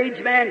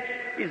middle-aged man.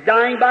 He's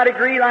dying by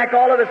degree like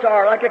all of us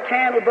are, like a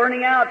candle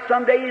burning out.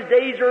 Someday his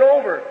days are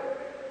over.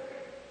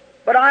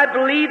 But I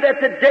believe that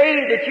the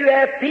day that you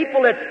have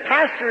people that's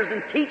pastors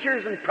and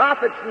teachers and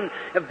prophets and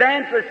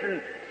evangelists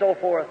and so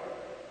forth.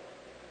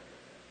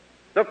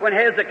 Look, when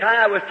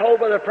Hezekiah was told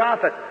by the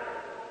prophet,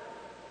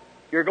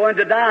 you're going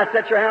to die,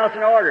 set your house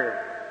in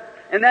order.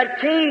 And that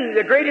king,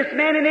 the greatest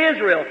man in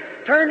Israel,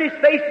 turned his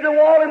face to the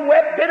wall and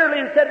wept bitterly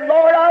and said,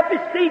 Lord, I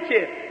beseech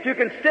you to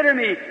consider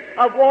me.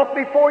 I've walked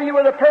before you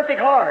with a perfect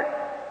heart.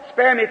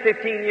 Spare me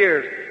 15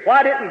 years.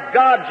 Why didn't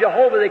God,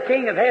 Jehovah, the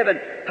King of heaven,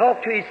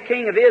 talk to his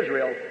king of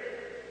Israel?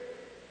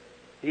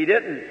 He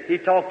didn't. He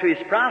talked to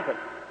his prophet.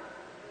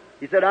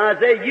 He said,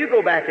 Isaiah, you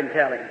go back and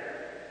tell him.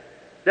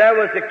 There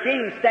was the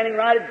king standing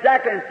right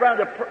exactly in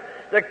front of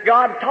the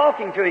God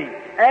talking to him,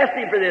 asked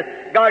him for this.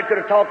 God could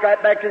have talked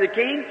right back to the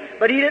king,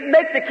 but he didn't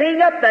make the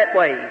king up that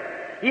way.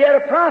 He had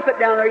a prophet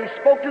down there.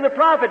 He spoke to the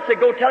prophet, said,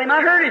 go tell him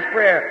I heard his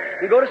prayer.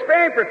 And go to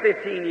spare him for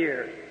 15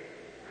 years.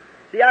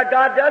 See how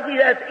God does? He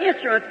has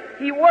instruments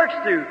He works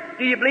through.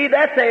 Do you believe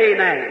that's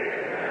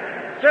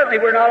amen? Certainly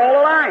we're not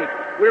all alike.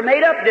 We're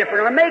made up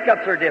different. Our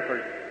makeups are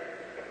different.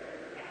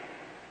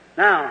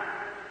 Now,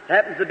 it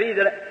happens to be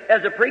that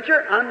as a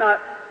preacher, I'm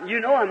not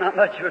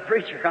much of a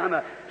preacher. I'm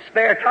a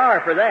spare tire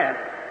for that.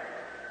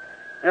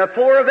 And a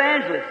poor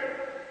evangelist.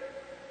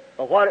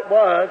 But what it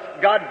was,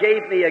 God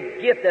gave me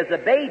a gift as a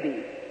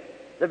baby.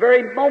 The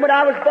very moment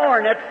I was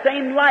born, that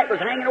same light was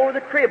hanging over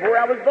the crib where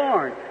I was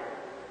born.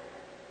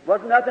 It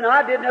wasn't nothing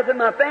I did, nothing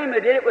my family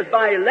did. It was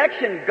by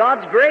election,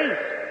 God's grace.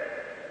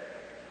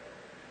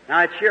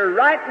 Now it's here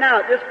right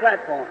now at this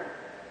platform.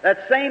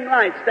 That same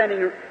light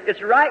standing,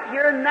 it's right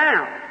here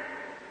now.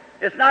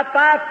 It's not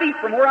 5 feet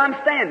from where I'm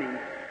standing.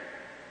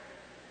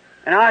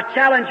 And I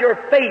challenge your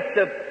faith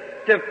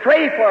to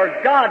pray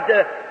for God,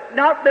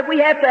 not that we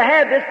have to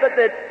have this, but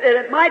that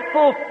it might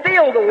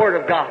fulfill the Word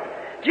of God.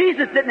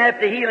 Jesus didn't have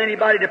to heal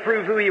anybody to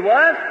prove who He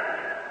was.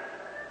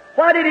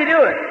 Why did He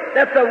do it?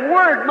 That the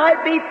Word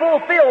might be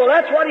fulfilled. Well,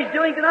 that's what He's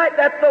doing tonight,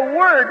 that the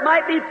Word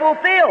might be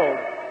fulfilled.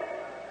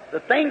 The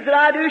things that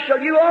I do shall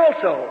you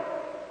also.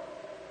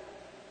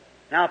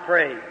 Now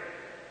pray.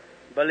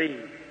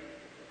 Believe.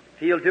 If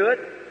He'll do it,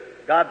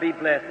 God be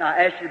blessed. Now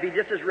I ask you to be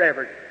just as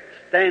reverent.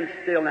 Stand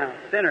still now.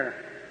 Sinner,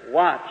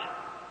 watch.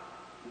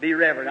 Be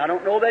reverent. I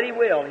don't know that He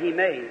will. He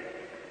may.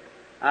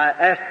 I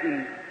ask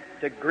Him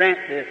to grant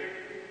this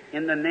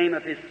in the name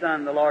of His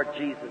Son, the Lord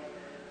Jesus.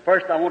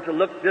 First, I want to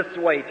look this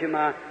way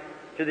to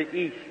the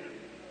east.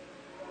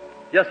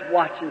 Just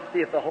watch and see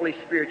if the Holy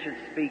Spirit should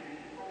speak.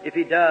 If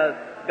He does,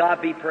 God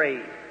be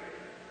praised.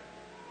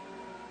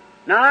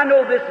 Now, I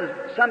know this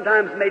is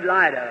sometimes made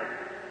light of.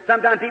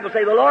 Sometimes people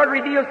say, the Lord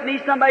reveals to me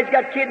somebody's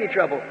got kidney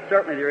trouble.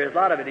 Certainly there is a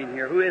lot of it in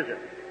here. Who is it?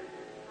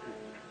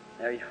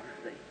 There you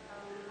are. See.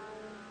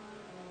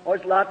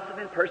 There's lots of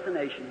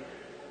impersonations.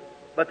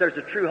 But there's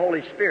a true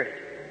Holy Spirit.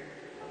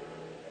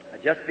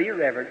 Just be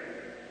reverent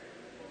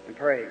and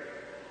pray.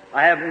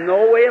 I have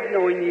no way of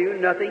knowing you,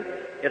 nothing.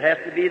 It has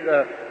to be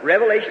the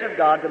revelation of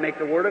God to make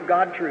the Word of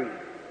God true.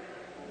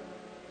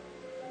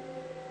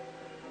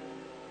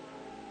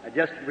 I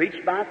just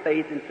reach by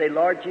faith and say,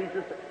 Lord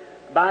Jesus,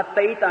 by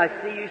faith I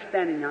see you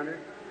standing yonder.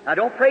 Now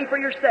don't pray for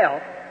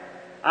yourself.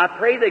 I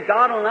pray that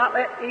God will not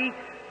let me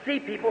see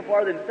people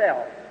for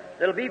themselves.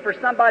 It'll be for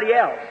somebody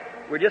else.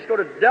 We're just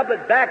going to double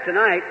it back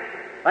tonight.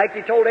 Like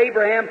He told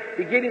Abraham,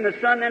 He gave him the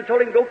son, then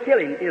told him, go kill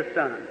his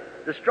son.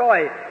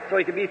 Destroy it so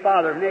he could be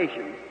father of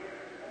nations.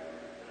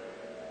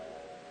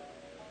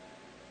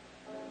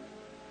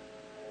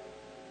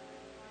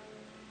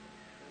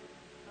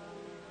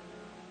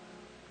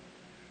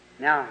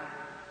 Now,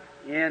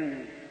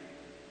 in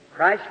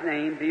Christ's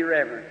name, be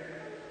reverent.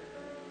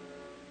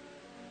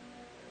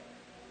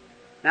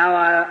 Now,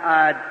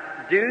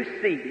 I do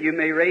see, you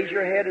may raise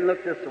your head and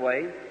look this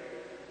way.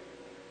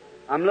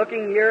 I'm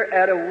looking here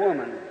at a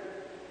woman.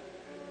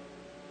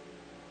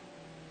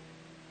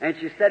 And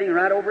she's sitting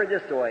right over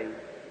this way.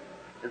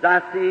 As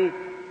I see,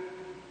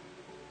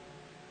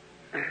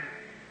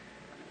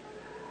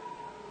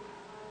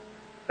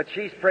 but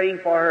she's praying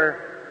for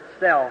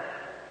herself.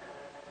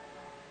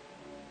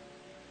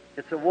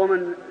 It's a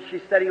woman,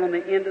 she's sitting on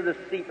the end of the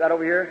seat right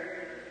over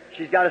here.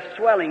 She's got a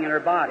swelling in her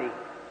body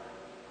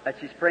that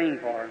she's praying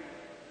for.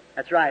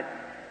 That's right.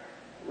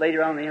 Lady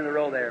on the end of the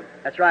row there.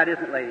 That's right,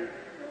 isn't it, lady?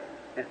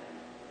 Yes.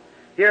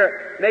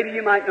 Here, maybe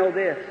you might know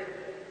this.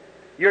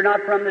 You're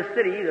not from the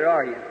city either,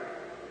 are you?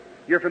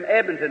 You're from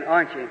Edmonton,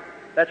 aren't you?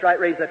 That's right,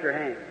 raise up your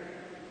hand.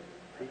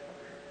 See?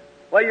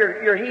 Well,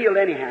 you're healed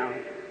anyhow.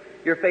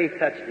 Your faith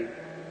touched him.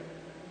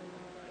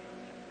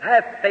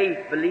 Have faith,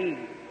 believe.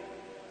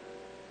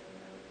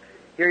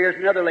 Here's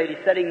another lady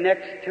sitting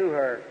next to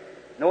her.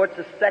 No, it's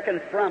a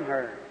second from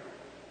her.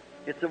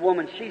 It's a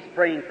woman. She's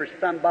praying for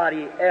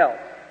somebody else.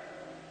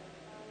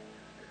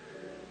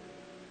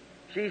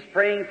 She's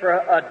praying for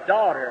a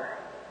daughter.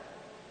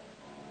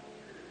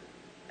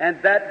 And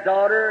that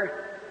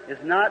daughter is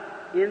not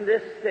in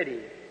this city.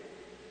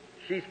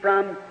 She's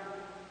from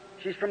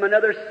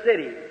another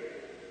city.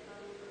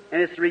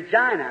 And it's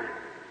Regina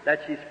that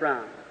she's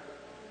from.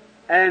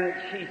 And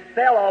she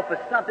fell off of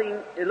something,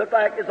 it looked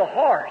like it was a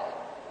horse.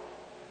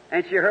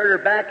 And she hurt her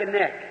back and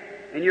neck.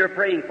 And you're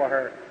praying for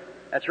her.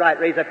 That's right,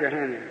 raise up your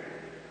hand there.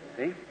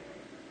 See?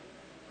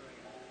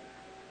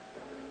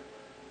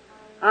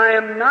 I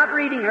am not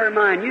reading her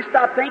mind. You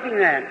stop thinking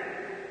that.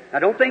 I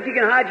don't think you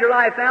can hide your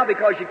life now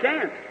because you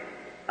can't.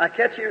 I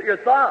catch your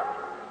thought.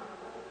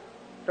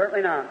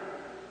 Certainly not.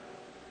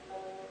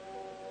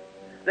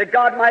 That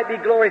God might be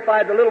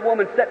glorified. The little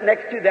woman sitting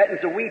next to that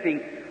is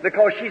weeping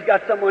because she's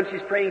got someone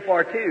she's praying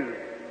for too.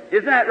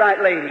 Isn't that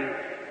right, lady?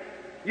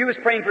 You was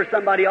praying for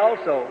somebody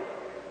also.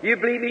 You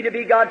believe me to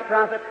be God's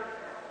prophet?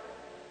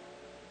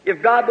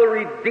 If God will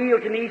reveal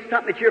to me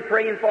something that you're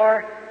praying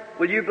for,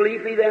 will you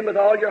believe me then with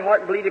all your heart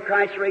and believe that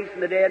Christ raised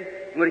from the dead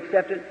and would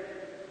accept it?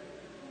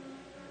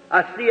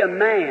 I see a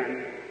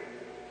man,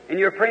 and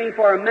you're praying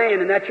for a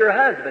man, and that's your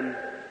husband.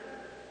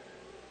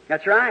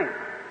 That's right.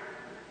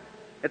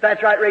 If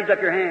that's right, raise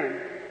up your hand.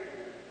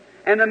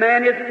 And the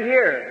man isn't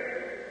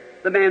here.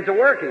 The man's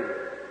a-working.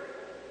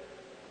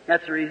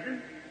 That's the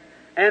reason.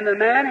 And the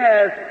man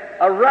has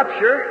a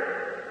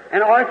rupture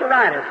and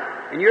arthritis,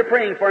 and you're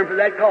praying for him for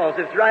that cause.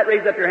 If it's right,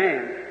 raise up your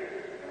hand.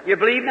 You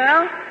believe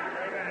now?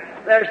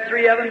 There's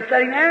 3 of them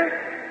sitting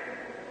there.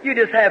 You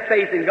just have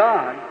faith in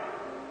God.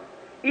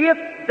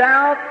 If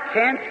thou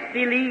canst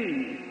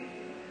believe,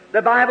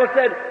 the Bible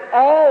said,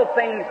 all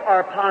things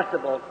are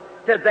possible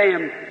to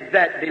them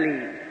that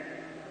believe.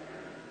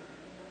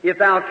 If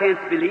thou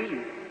canst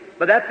believe.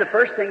 But that's the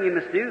first thing you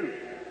must do.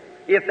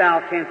 If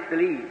thou canst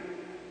believe.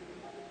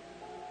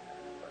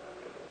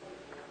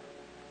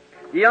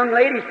 The young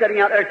lady sitting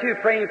out there too,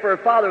 praying for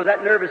her father with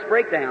that nervous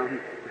breakdown.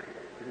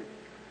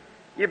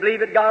 You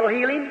believe that God will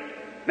heal him?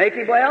 Make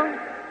him well?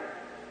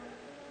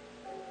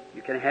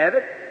 You can have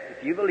it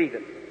if you believe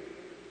it.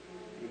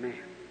 Amen.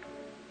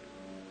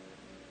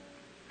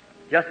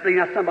 Just believe.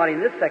 Now somebody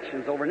in this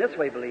section is over in this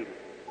way believe it.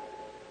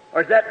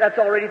 Or is that's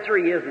already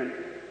 3, isn't it?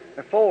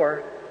 Or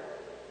 4.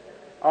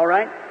 All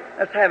right?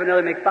 Let's have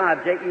another, make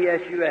 5.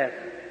 J-E-S-U-S.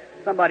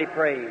 Somebody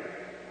pray.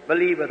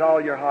 Believe with all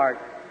your heart.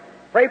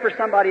 Pray for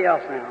somebody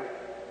else now.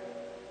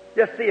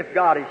 Just see if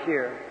God is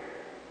here.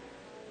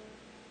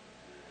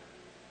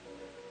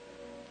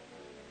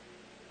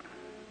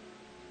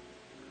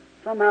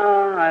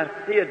 Somehow I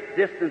see a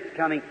distance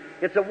coming.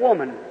 It's a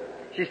woman.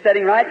 She's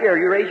sitting right here.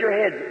 You raise your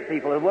heads,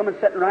 people. A woman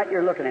sitting right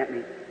here looking at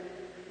me.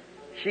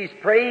 She's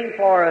praying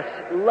for a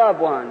loved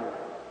one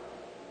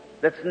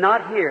that's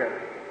not here.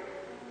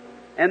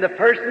 And the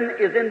person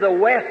is in the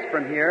west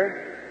from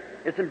here.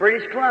 It's in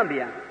British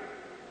Columbia.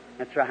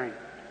 That's right.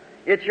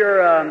 It's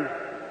your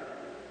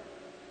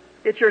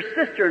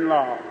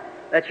sister-in-law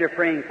that you're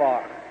praying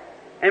for.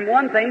 And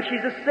one thing,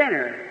 she's a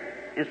sinner.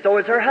 And so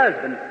is her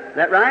husband. Is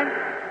that right?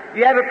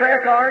 You have a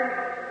prayer card?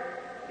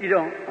 You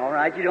don't. All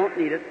right, you don't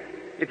need it.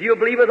 If you'll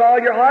believe with all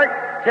your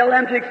heart, tell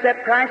them to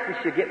accept Christ and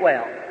she'll get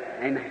well.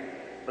 Amen.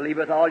 Believe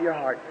with all your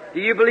heart. Do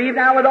you believe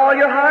now with all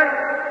your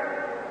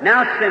heart?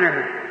 Now,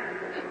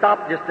 sinner,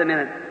 stop just a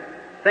minute.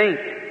 Think.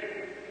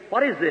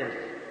 What is this?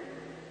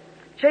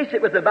 Chase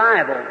it with the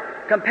Bible.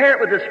 Compare it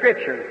with the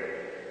Scripture.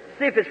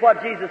 See if it's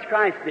what Jesus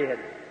Christ did.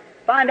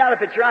 Find out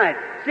if it's right.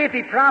 See if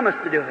He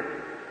promised to do it.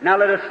 Now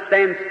let us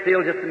stand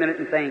still just a minute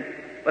and think.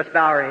 Let's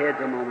bow our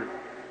heads a moment.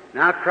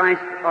 Now,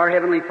 Christ, our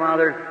Heavenly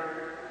Father,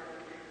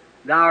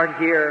 Thou art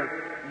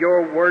here.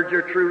 Your words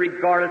are true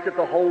regardless if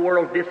the whole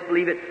world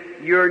disbelieve it.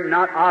 You're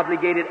not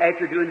obligated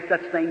after doing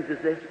such things as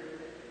this.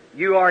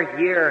 You are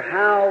here.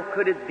 How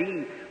could it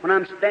be when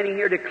I'm standing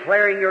here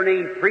declaring Your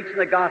name, preaching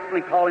the gospel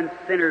and calling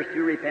sinners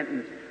to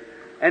repentance,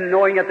 and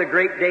knowing that the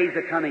great days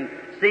are coming,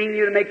 seeing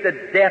You to make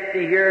the deaf to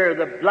hear,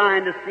 the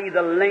blind to see,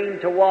 the lame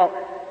to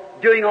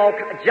walk, doing all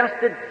just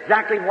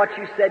exactly what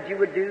You said You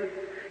would do.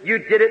 You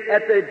did it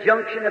at the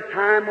junction of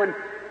time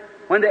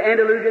when the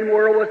antediluvian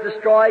world was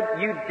destroyed.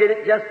 You did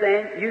it just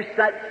then. You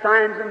set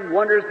signs and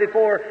wonders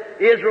before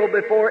Israel,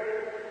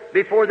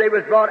 before they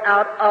was brought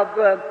out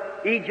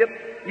of Egypt.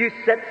 You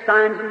set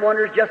signs and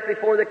wonders just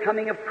before the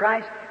coming of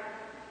Christ.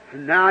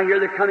 And now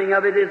here the coming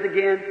of it is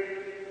again.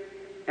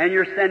 And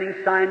You're sending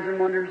signs and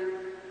wonders.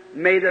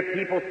 May the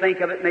people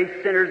think of it. May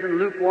sinners and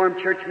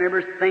lukewarm church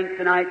members think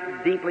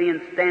tonight deeply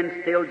and stand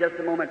still just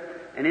a moment.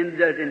 And in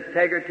the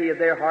integrity of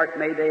their heart,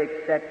 may they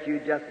accept You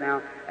just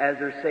now as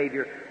their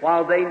Savior,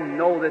 while they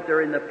know that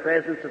they're in the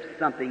presence of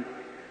something.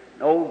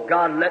 Oh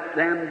God, let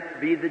them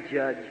be the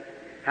judge.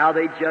 How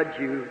they judge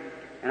You.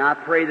 And I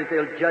pray that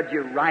they'll judge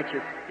you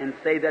righteous and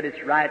say that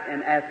it's right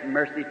and ask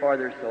mercy for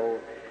their soul.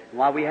 And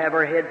while we have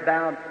our heads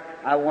bowed,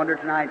 I wonder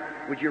tonight,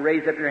 would you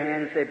raise up your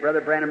hand and say, Brother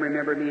Branham,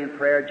 remember me in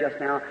prayer just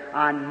now.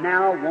 I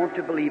now want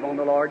to believe on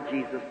the Lord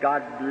Jesus.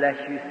 God bless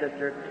you,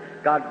 sister.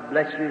 God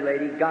bless you,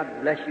 lady. God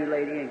bless you,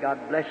 lady. And God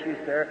bless you,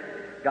 sir.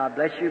 God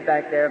bless you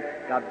back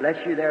there. God bless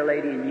you there,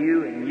 lady. And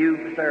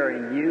you, sir.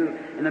 And you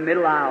in the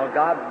middle aisle.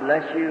 God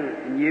bless you.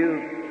 And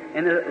you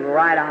in the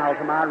right aisle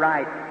to my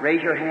right.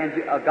 Raise your hands.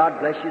 God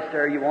bless you,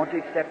 sir. You want to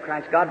accept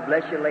Christ. God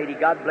bless you, lady.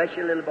 God bless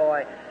you, little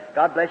boy.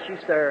 God bless you,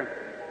 sir.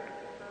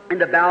 In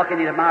the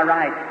balcony to my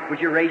right, would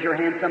you raise your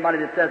hand? Somebody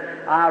that says,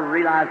 I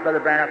realize, Brother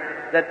Branham,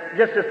 that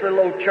just this little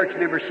old church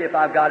membership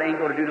I've got ain't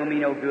going to do me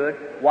no good.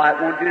 Why,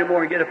 it won't do no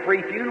more than get a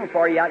free funeral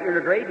for you out here in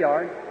the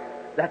graveyard.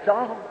 That's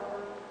all.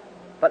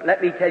 But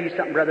let me tell you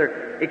something,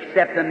 brother.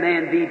 Except a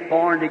man be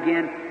born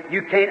again,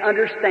 you can't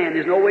understand.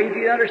 There's no way for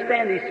you to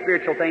understand these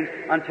spiritual things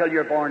until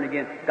you're born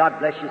again. God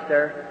bless you,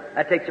 sir.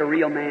 That takes a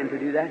real man to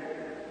do that.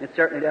 It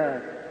certainly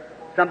does.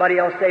 Somebody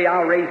else say,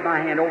 I'll raise my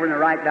hand over in the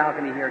right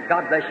balcony here.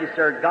 God bless you,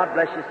 sir. God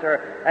bless you,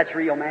 sir. That's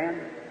real, man.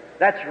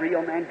 That's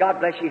real, man. God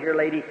bless you here,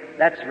 lady.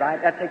 That's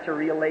right. That takes a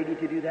real lady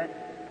to do that.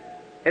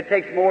 It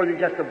takes more than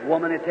just a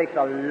woman. It takes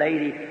a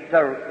lady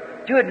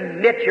to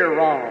admit you're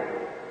wrong.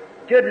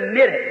 To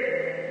admit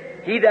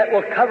it. He that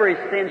will cover his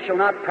sin shall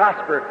not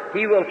prosper.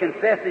 He will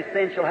confess his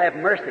sin shall have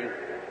mercy.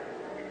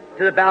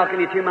 To the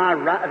balcony to my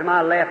right, to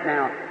my left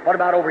now. What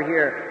about over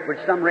here? Would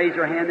some raise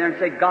their hand there and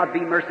say, God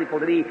be merciful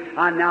to me.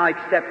 I now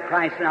accept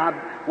Christ and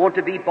I want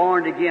to be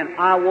born again.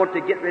 I want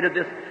to get rid of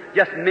this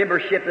just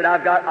membership that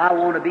I've got. I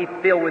want to be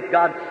filled with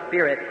God's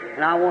Spirit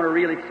and I want a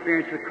real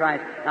experience with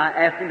Christ. And I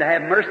ask Him to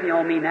have mercy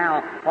on me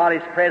now while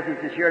His presence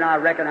is here and I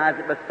recognize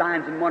it by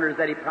signs and wonders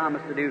that He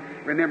promised to do.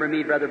 Remember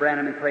me, Brother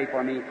Branham, and pray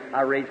for me.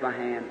 I raise my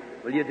hand.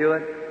 Will you do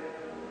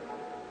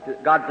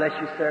it? God bless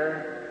you,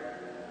 sir.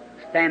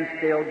 Stand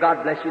still.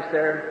 God bless you,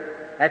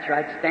 sir. That's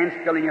right. Stand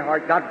still in your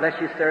heart. God bless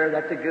you, sir.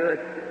 That's a good.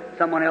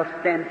 Someone else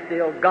stand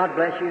still. God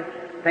bless you.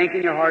 Think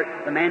in your heart.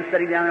 The man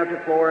sitting down on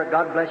the floor.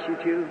 God bless you,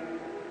 too.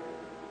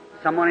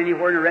 Someone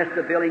anywhere in the rest of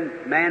the building,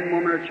 man,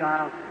 woman, or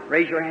child,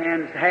 raise your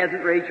hands.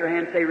 Hasn't raised your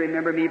hand, say,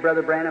 remember me,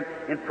 Brother Branham,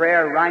 in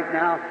prayer right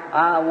now.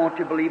 I want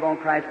to believe on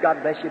Christ.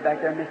 God bless you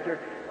back there, mister.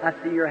 I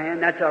see your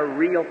hand. That's a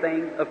real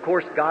thing. Of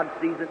course, God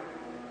sees it.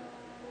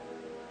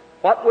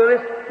 What will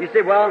this? You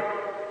say, well,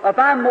 if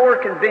I'm more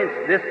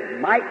convinced this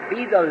might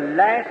be the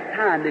last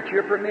time that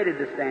you're permitted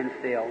to stand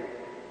still.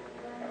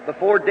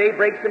 Before day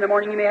breaks in the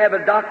morning, you may have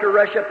a doctor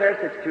rush up there and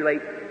say, it's too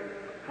late.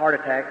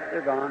 Heart attack,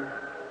 they're gone.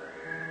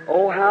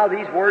 Oh, how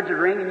these words would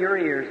ring in your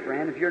ears,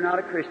 friend, if you're not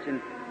a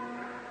Christian.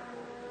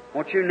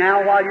 Won't you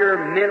now, while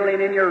you're mentally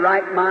and in your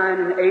right mind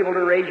and able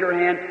to raise your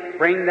hand,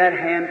 bring that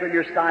hand from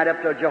your side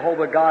up to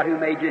Jehovah God who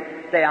made you.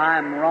 Say, I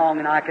am wrong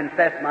and I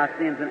confess my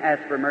sins and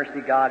ask for mercy,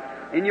 God.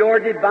 In your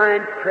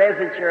divine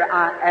presence here,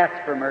 I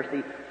ask for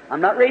mercy. I'm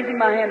not raising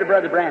my hand to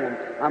Brother Branham.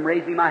 I'm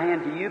raising my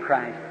hand to you,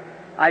 Christ.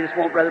 I just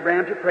want Brother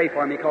Branham to pray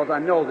for me because I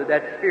know that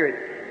that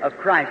Spirit of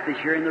Christ is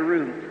here in the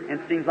room and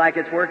it seems like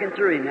it's working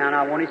through him now, and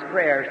I want his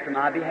prayers to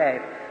my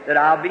behalf. That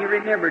I'll be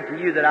remembered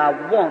to you, that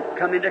I won't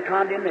come into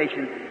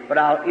condemnation, but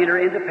I'll enter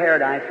into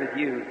paradise with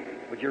you.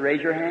 Would you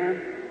raise your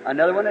hand?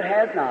 Another one that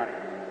has not,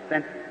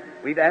 since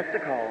we've asked to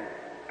call.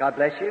 God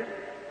bless you.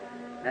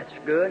 That's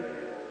good.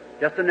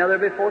 Just another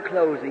before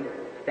closing.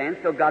 Stand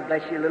still. God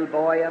bless you, little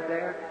boy up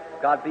there.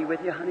 God be with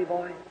you, honey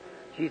boy.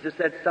 Jesus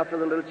said, suffer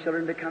the little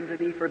children to come to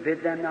me,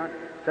 forbid them not,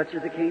 such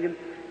is the kingdom.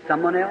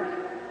 Someone else,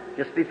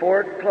 just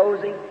before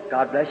closing.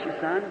 God bless you,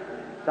 son.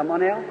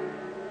 Someone else.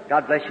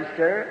 God bless you,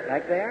 sir,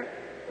 back there.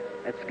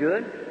 That's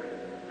good.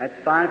 That's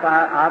fine. If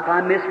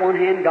I miss one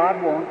hand,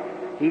 God won't.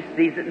 He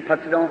sees it and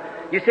puts it on.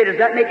 You say, does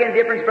that make any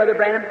difference, Brother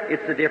Branham?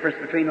 It's the difference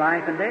between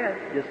life and death.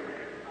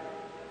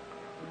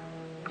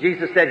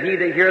 Jesus said, he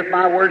that heareth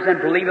my words and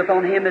believeth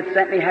on him that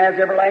sent me has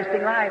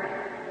everlasting life.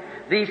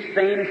 These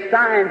same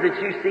signs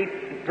that you see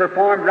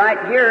performed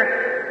right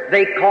here,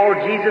 they called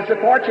Jesus a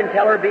fortune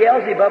teller,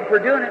 Beelzebub, for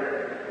doing it.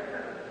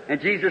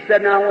 And Jesus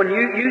said, now when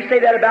you say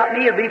that about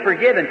me, it'll be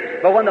forgiven.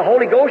 But when the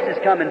Holy Ghost has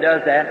come and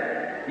does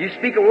that, you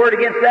speak a word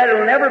against that,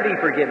 it'll never be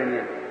forgiven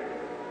you.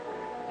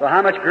 So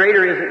how much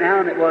greater is it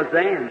now than it was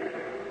then?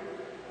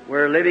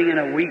 We're living in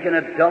a weak and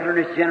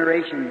adulterous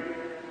generation.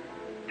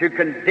 To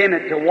condemn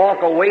it, to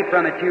walk away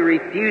from it, to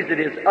refuse it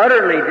is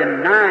utterly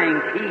denying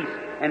peace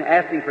and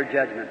asking for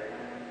judgment.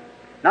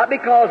 Not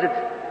because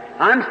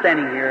I'm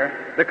standing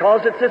here,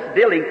 because it's this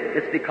building,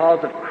 it's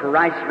because of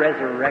Christ's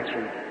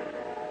resurrection.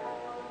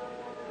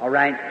 All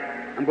right,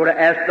 I'm going to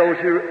ask those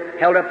who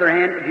held up their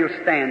hand if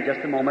you'll stand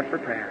just a moment for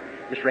prayer.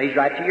 Just raise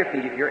right to your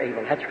feet if you're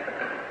able. That's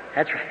right.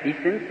 That's right. Be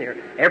sincere.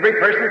 Every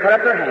person put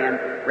up their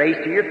hand, raise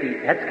to your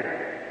feet. That's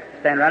good.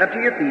 Stand right up to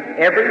your feet.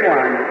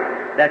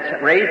 Everyone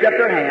that's raised up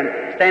their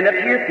hand, stand up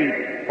to your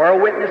feet for a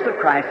witness of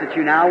Christ that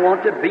you now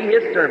want to be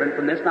His servant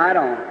from this night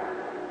on.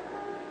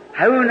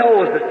 Who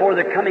knows, before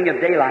the coming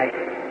of daylight,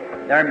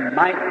 there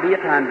might be a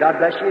time. God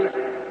bless you.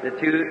 The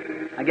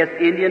two, I guess,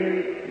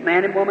 Indian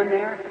man and woman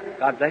there.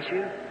 God bless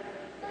you.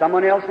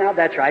 Someone else now?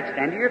 That's right.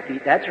 Stand to your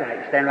feet. That's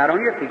right. Stand right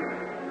on your feet.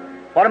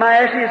 What am I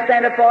asking you to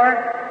stand up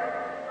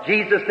for?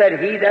 Jesus said,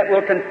 He that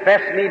will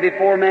confess me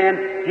before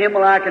man, him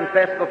will I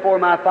confess before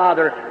my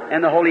Father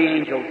and the holy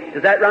angels.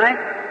 Is that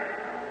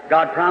right?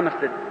 God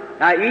promised it.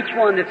 Now each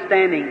one that's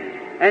standing,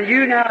 and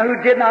you now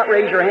who did not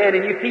raise your hand,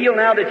 and you feel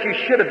now that you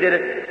should have did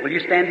it, will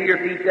you stand to your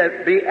feet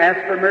to ask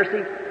for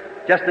mercy?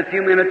 Just in a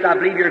few minutes, I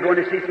believe you're going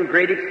to see some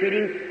great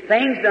exceeding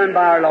things done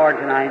by our Lord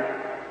tonight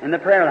in the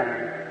prayer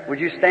line. Would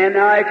you stand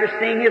now after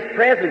seeing His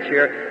presence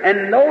here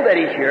and know that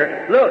He's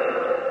here?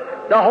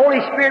 Look, the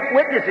Holy Spirit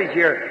witnesses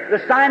here.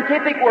 The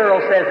scientific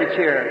world says it's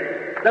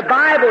here. The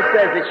Bible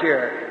says it's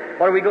here.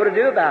 What are we going to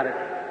do about it?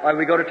 Are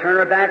we going to turn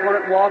our back on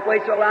it and walk away?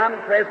 So I'm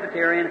a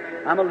Presbyterian,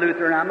 I'm a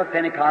Lutheran, I'm a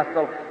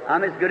Pentecostal,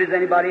 I'm as good as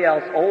anybody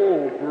else.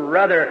 Oh,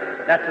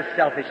 brother, that's a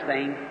selfish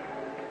thing.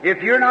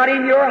 If you're not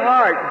in your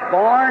heart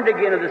born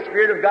again of the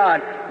Spirit of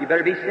God, you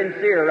better be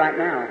sincere right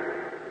now.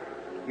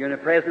 You're in the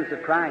presence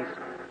of Christ.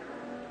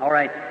 All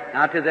right,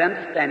 now to them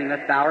standing,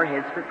 let's bow our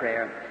heads for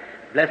prayer.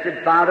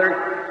 Blessed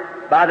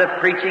Father, by the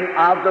preaching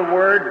of the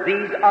Word,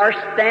 these are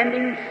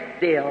standing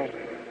still.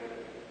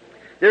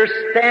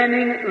 They're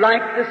standing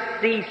like the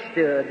sea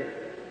stood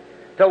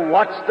to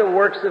watch the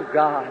works of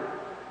God.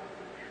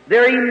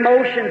 Their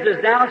emotions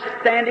is now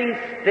standing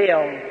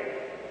still.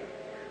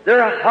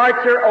 Their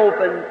hearts are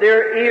open.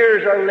 Their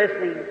ears are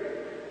listening.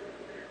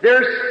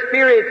 Their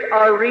spirits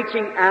are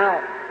reaching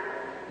out.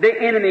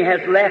 The enemy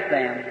has left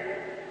them.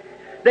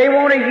 They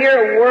want to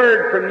hear a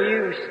word from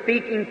you,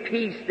 speaking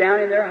peace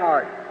down in their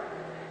heart.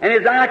 And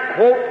as I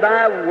quote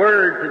thy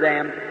word to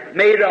them,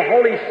 may the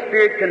Holy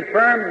Spirit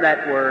confirm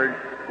that word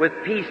with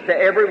peace to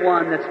every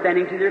one that's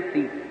standing to their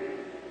feet.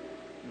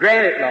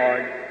 Grant it,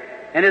 Lord.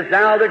 And as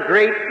thou, the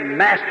great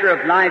Master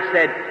of life,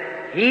 said,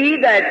 He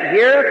that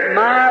heareth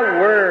my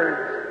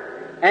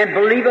words and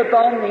believeth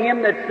on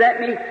Him that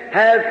sent me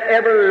has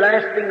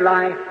everlasting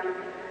life,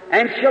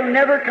 and shall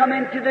never come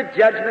into the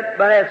judgment,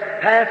 but has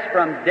passed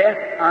from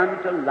death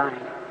unto life.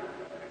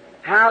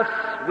 How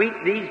sweet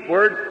these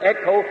words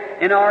echo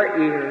in our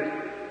ears.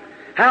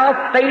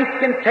 How faith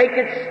can take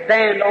its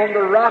stand on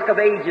the rock of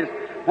ages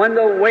when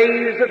the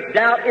waves of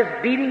doubt is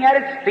beating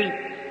at its feet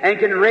and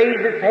can raise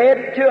its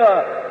head to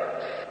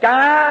a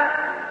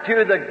sky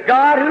to the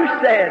God who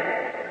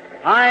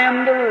said, I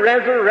am the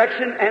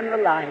resurrection and the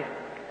life.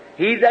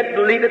 He that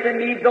believeth in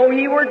me, though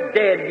he were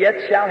dead, yet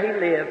shall he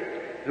live.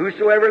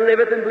 Whosoever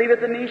liveth and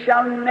believeth in me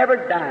shall never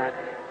die.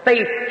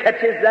 Faith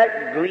catches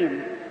that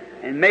gleam,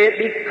 and may it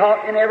be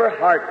caught in every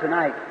heart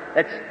tonight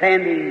that's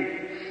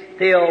standing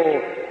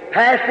still,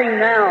 passing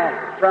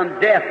now from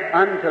death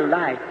unto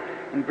life.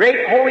 And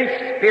great Holy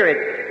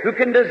Spirit, who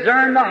can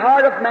discern the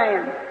heart of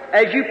man,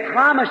 as you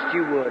promised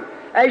you would,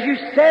 as you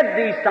said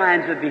these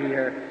signs would be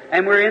here,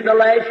 and we're in the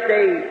last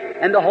day,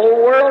 and the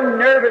whole world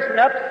nervous and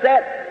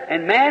upset,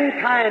 and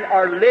mankind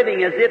are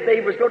living as if they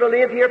was going to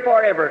live here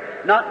forever,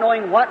 not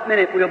knowing what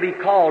minute we'll be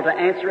called to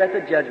answer at the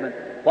judgment.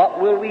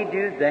 What will we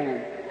do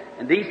then?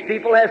 And these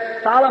people have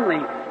solemnly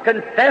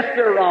confessed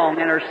their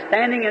wrong and are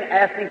standing and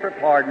asking for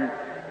pardon.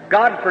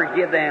 God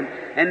forgive them,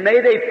 and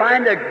may they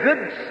find a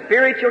good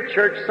spiritual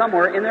church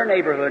somewhere in their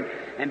neighborhood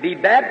and be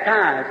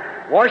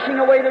baptized, washing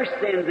away their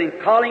sins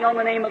and calling on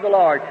the name of the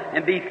Lord,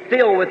 and be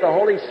filled with the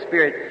Holy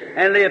Spirit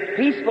and live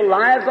peaceful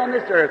lives on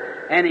this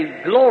earth, and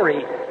in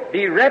glory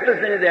be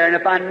represented there. And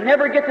if I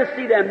never get to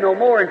see them no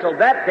more until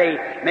that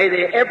day, may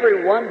they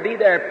every one be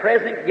there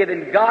present,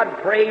 giving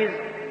God praise,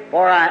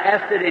 for I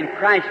ask it in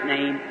Christ's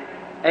name.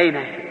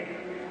 Amen.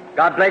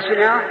 God bless you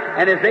now.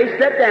 And as they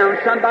sit down,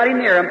 somebody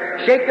near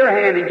them, shake their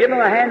hand and give them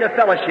a hand of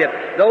fellowship.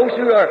 Those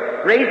who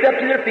are raised up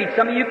to their feet,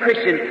 some of you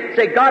Christians,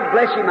 say, God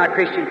bless you, my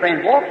Christian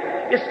friend. Walk,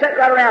 just sit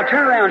right around,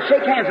 turn around,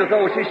 shake hands with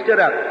those who stood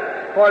up.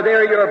 For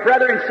they're your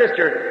brother and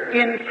sister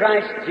in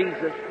Christ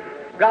Jesus.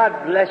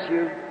 God bless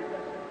you.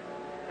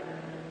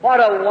 What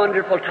a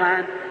wonderful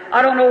time.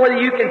 I don't know whether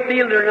you can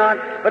feel it or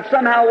not, but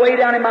somehow way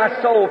down in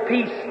my soul,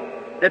 peace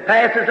that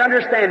passes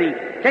understanding.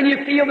 Can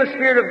you feel the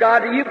Spirit of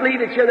God? Do you believe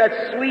that you're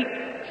that sweet,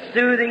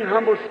 soothing,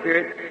 humble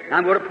Spirit?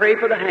 I'm going to pray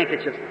for the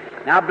handkerchiefs.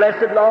 Now,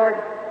 blessed Lord,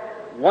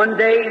 one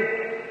day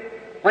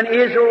when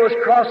Israel was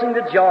crossing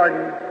the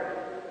Jordan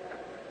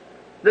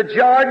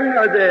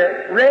or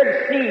the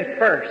Red Sea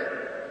first,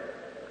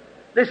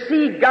 the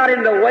sea got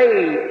in the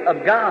way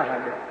of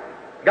God.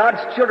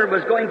 God's children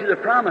was going to the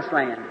Promised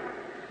Land.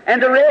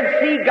 And the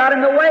Red Sea got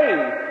in the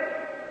way.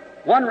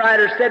 One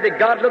writer said that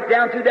God looked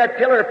down through that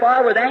pillar of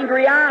fire with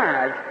angry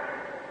eyes,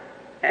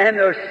 and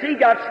the sea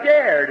got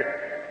scared,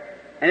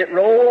 and it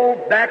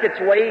rolled back its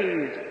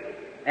waves,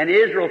 and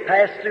Israel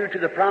passed through to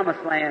the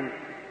Promised Land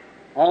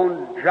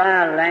on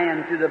dry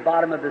land through the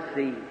bottom of the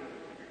sea.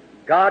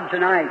 God,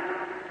 tonight,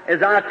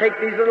 as I take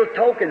these little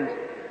tokens,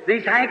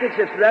 these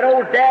handkerchiefs, that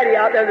old daddy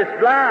out there that's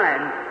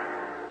blind,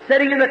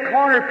 sitting in the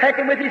corner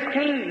pecking with his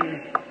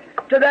cane,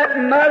 to that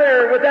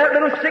mother with that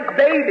little sick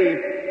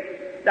baby,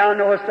 Thou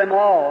knowest them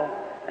all.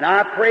 And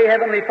I pray,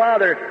 Heavenly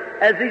Father,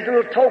 as these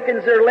little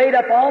tokens are laid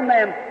up on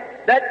them,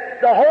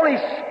 that the Holy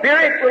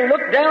Spirit will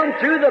look down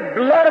through the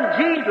blood of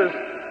Jesus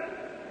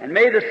And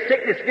may the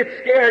sickness get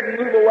scared and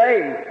move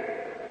away.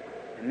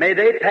 And may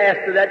they pass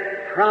to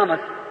that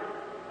promise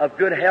of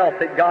good health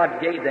that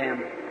God gave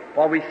them.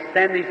 While we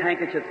send these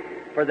handkerchiefs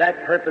for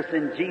that purpose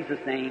in Jesus'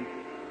 name.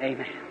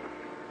 Amen.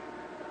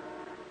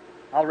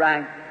 All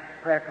right.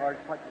 Prayer cards.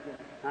 What you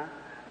doing?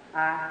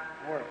 Huh?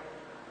 Work.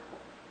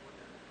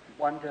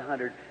 1 to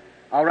 100.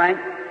 All right.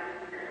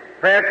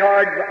 Prayer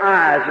cards,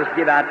 I's just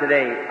give out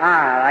today.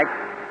 I, like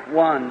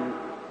 1.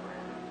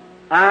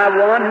 I,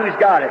 1, who's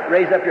got it?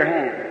 Raise up your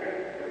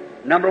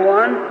hand. Number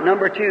 1,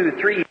 number 2,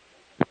 3.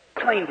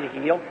 Claim to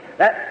heal.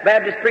 That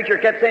Baptist preacher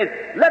kept saying,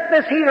 let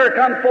this healer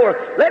come forth.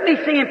 Let me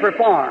see him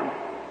perform.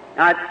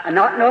 Now, I'm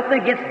not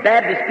nothing against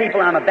Baptist people.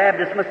 I'm a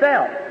Baptist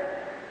myself.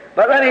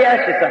 But let me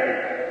ask you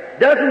something.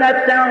 Doesn't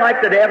that sound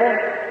like the devil?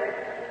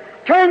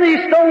 Turn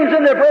these stones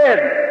into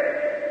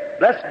bread.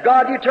 Bless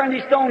God, you turn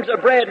these stones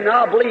into bread and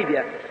I'll believe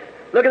you.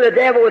 Look at the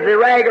devil with the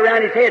rag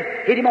around his head,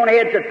 hit him on the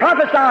head and said,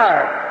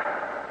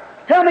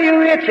 prophesy. Tell me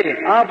you're itchy.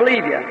 I'll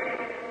believe you.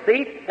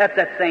 See? That's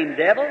that same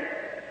devil.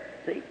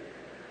 See?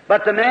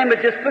 But the man was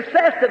just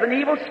possessed of an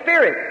evil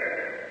spirit.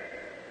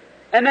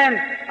 And then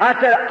I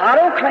said, I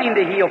don't claim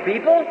to heal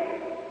people.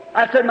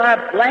 I said, my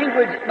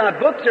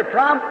books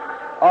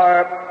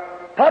are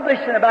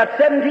published in about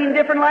 17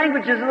 different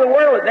languages of the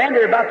world. Then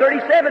there are about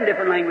 37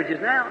 different languages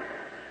now.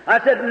 I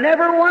said,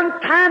 never one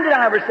time did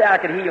I ever say I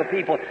could heal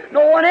people.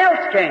 No one else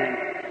can.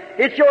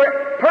 It's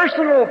your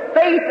personal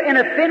faith in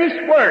a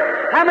finished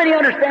work. How many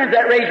understands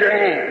that? Raise your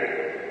hand.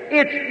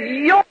 It's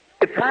your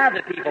deprive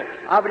the people.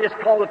 I would just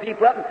call the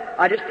people up and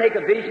I just take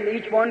a vision of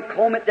each one,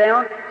 comb it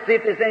down, see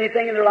if there's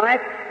anything in their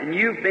life. And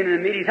you've been in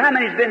the meetings. How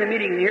many's been in the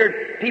meetings and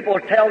heard people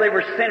tell they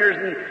were sinners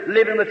and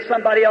living with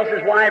somebody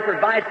else's wife or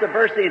vice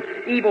versa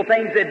and evil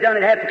things they'd done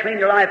and had to clean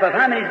their life up?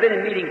 How many's been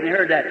in meetings and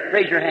heard that?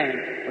 Raise your hand.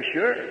 Well,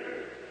 sure.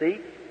 See?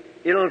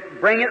 It'll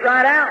bring it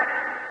right out.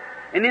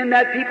 And in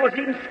that people's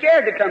even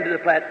scared to come to the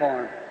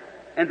platform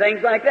and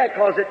things like that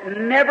because it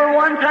never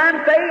one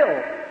time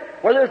failed.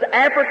 Whether it was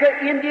Africa,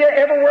 India,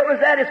 everywhere it was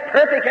at, it's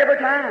perfect every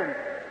time.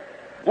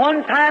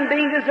 One time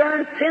being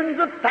discerned, tens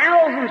of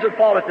thousands would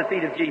fall at the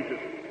feet of Jesus.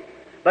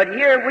 But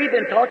here we've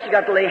been taught you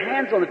got to lay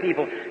hands on the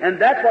people,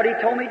 and that's what he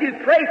told me to do,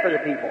 pray for the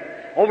people.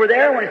 Over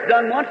there, when it's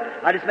done once,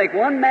 I just make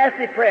one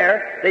massive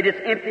prayer. They just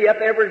empty up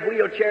every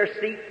wheelchair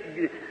seat.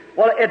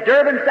 Well, at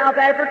Durban, South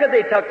Africa,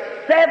 they took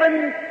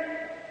 7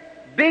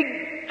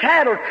 big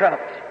cattle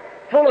trucks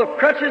full of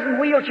crutches and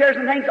wheelchairs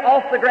and things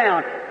off the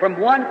ground from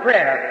one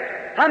prayer.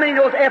 How many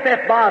knows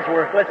F.F.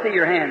 Bosworth? Let's see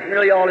your hands.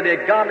 Nearly all of you,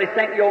 a godly,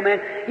 saintly old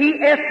man.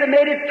 He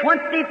estimated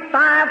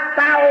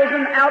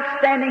 25,000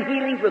 outstanding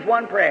healings with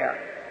one prayer.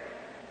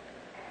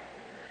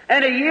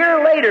 And a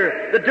year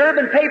later, the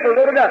Durban paper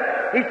wrote it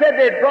up. He said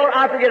they'd brought,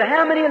 I forget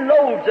how many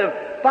loads of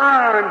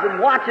firearms and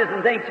watches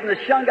and things from the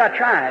Shunga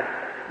tribe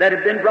that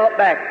had been brought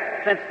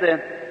back since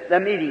the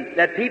meeting.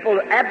 That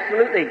people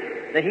absolutely,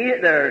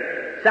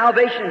 their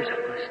salvation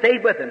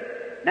stayed with them.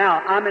 Now,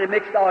 I'm in a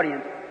mixed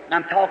audience.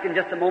 I'm talking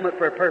just a moment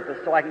for a purpose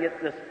so I can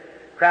get this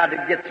crowd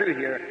to get through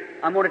here.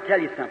 I'm going to tell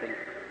you something.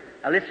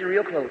 Now listen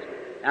real close.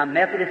 Now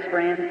Methodist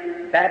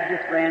friends,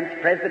 Baptist friends,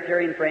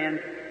 Presbyterian friends,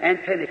 and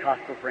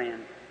Pentecostal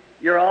friends.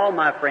 You're all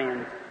my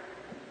friends.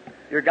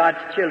 You're God's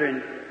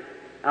children.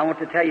 I want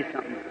to tell you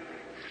something.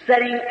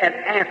 Sitting in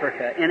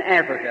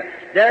Africa,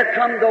 there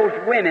come those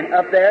women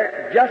up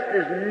there just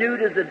as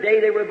nude as the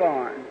day they were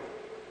born.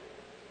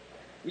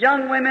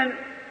 Young women,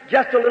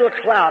 just a little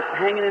clout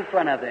hanging in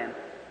front of them.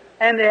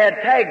 And they had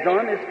tags on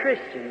them as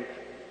Christians.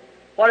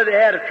 What if they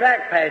had a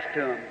tract passed to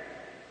them?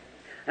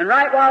 And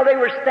right while they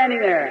were standing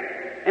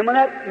there, and when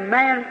that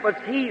man was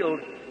healed,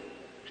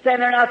 standing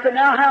there, and I said,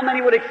 now how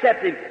many would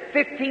accept him?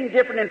 15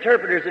 different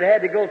interpreters that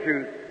had to go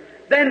through.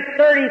 Then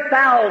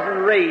 30,000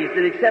 raised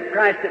and accept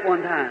Christ at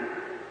one time.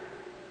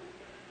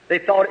 They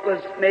thought it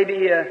was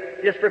maybe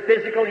just for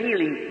physical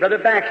healing. Brother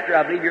Baxter,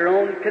 I believe, your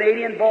own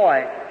Canadian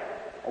boy,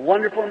 a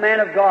wonderful man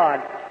of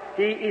God.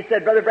 He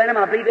said, Brother Branham,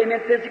 I believe they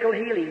meant physical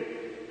healing.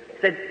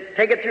 Said,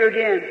 take it through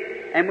again.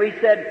 And we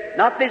said,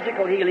 not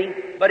physical healing,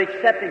 but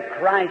accepting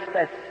Christ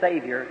as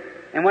Savior.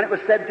 And when it was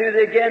said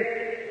through again,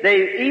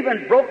 they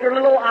even broke their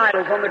little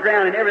idols on the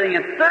ground and everything.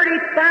 And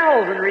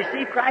 30,000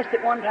 received Christ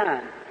at one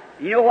time.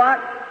 You know what?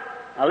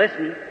 Now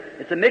listen,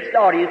 it's a mixed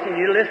audience and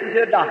you listen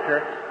to a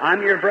doctor.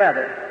 I'm your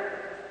brother.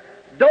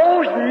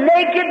 Those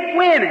naked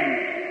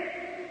women,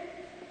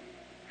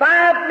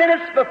 5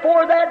 minutes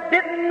before that,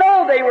 didn't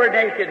know they were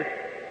naked.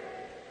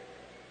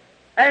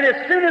 And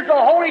as soon as the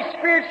Holy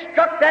Spirit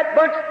struck that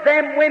bunch,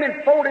 them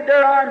women folded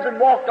their arms and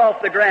walked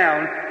off the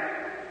ground.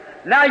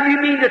 Now you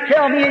mean to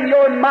tell me in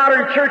your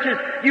modern churches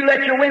you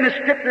let your women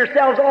strip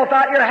themselves off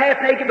out here half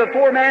naked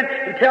before man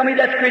and tell me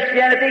that's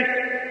Christianity?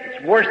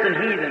 It's worse than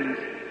heathens.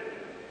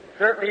 It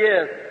certainly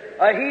is.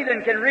 A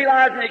heathen can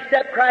realize and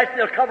accept Christ and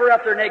they'll cover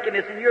up their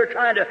nakedness and you're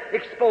trying to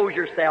expose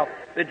yourself,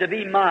 but to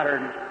be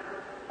modern.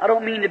 I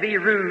don't mean to be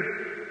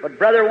rude. But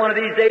brother, one of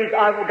these days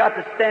I've got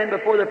to stand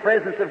before the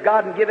presence of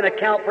God and give an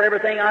account for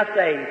everything I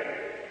say.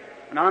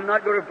 And I'm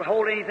not going to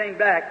hold anything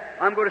back.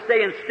 I'm going to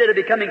say instead of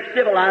becoming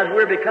civilized,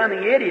 we're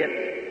becoming idiots.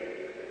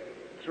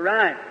 That's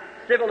right.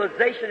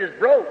 civilization is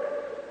broke.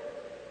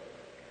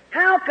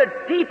 How could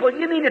people,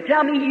 you mean to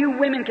tell me you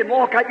women can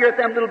walk out here with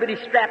them little bitty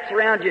straps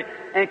around you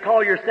and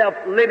call yourself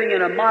living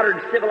in a modern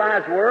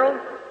civilized world?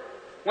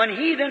 When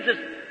heathens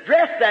just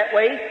dress that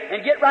way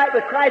and get right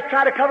with Christ,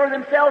 try to cover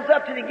themselves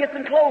up till they get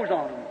some clothes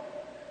on them.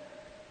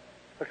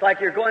 Looks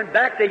like you're going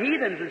back to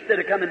heathens instead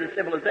of coming to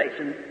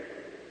civilization.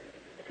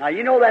 Now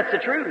you know that's the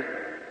truth.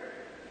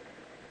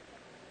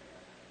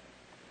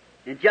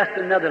 And just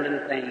another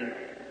little thing.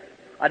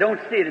 I don't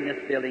see it in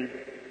this building,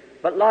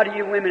 but a lot of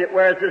you women that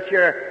wears this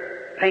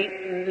here paint,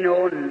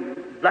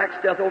 and black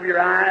stuff over your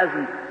eyes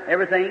and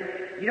everything,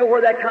 you know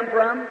where that come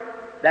from?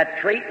 That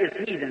trait is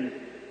heathens.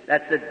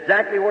 That's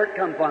exactly where it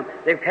comes from.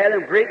 They've had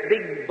them great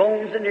big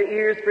bones in their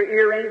ears for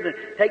earrings and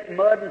take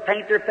mud and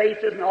paint their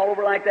faces and all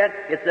over like that.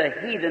 It's a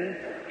heathen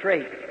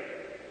trait.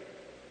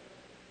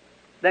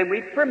 Then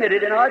we permit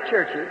it in our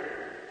churches.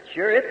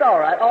 Sure, it's all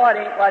right. Oh, it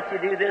ain't what you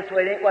do this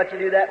way. It ain't what you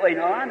do that way.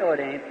 No, I know it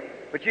ain't.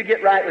 But you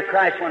get right with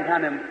Christ one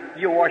time and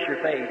you'll wash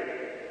your face.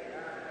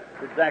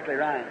 That's exactly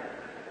right.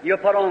 You'll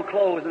put on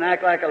clothes and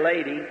act like a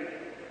lady.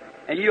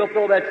 And you'll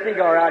throw that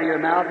cigar out of your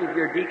mouth if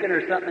you're a deacon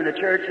or something in the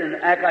church and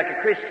act like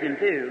a Christian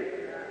too.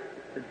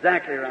 That's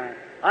exactly right.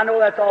 I know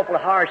that's awful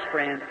harsh,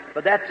 friend,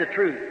 but that's the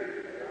truth.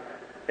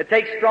 It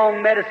takes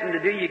strong medicine to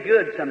do you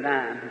good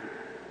sometimes.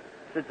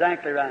 That's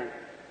exactly right.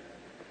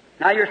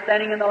 Now you're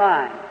standing in the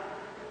line.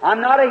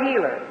 I'm not a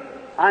healer.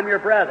 I'm your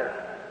brother.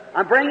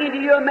 I'm bringing to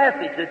you a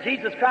message that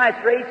Jesus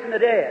Christ raised from the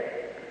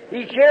dead.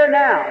 He's here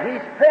now.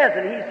 He's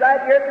present. He's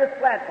right here at this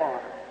platform.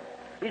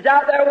 He's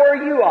out there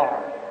where you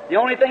are. The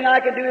only thing I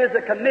can do is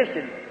a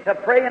commission to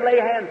pray and lay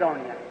hands on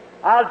you.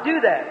 I'll do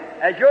that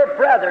as your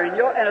brother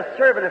and a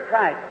servant of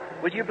Christ.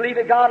 Will you believe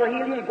that God will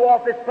heal you and go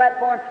off this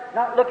platform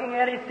not looking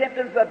at any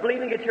symptoms but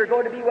believing that you're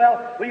going to be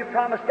well? Will you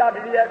promise God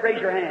to do that? Raise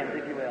your hands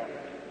if you will.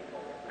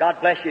 God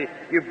bless you.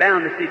 You're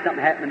bound to see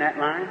something happen in that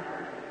line.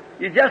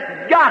 You just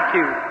got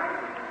to.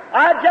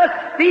 I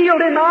just feel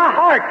in my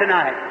heart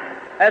tonight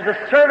as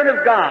a servant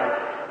of God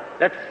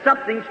that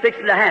something's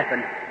fixing to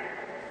happen.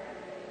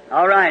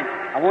 All right.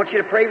 I want you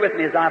to pray with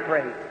me as I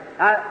pray.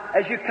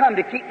 As you come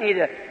to keep me,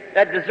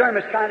 that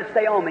discernment's trying to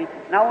stay on me,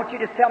 and I want you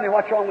to just tell me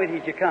what's wrong with you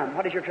as you come.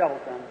 What is your trouble,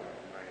 son?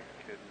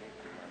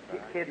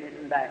 Kidneys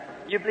and back.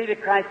 You believe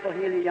that Christ will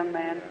heal you, young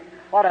man?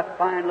 What a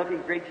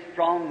fine-looking, great,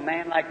 strong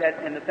man like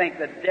that, and to think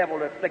the devil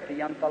to afflict a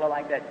young fellow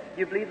like that.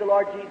 You believe the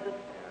Lord Jesus?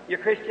 You're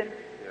Christian?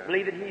 Yeah.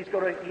 Believe that He's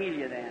going to heal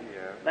you then.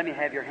 Yeah. Let me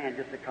have your hand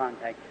just to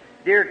contact.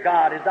 Dear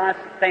God, as I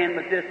stand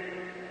with this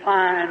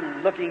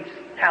fine-looking,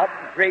 stout,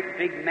 great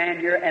big man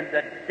here and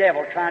the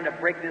devil trying to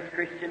break this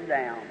Christian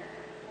down.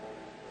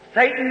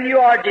 Satan, you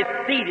are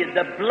defeated.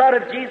 The blood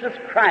of Jesus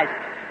Christ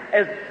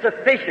is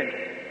sufficient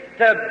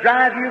to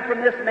drive you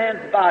from this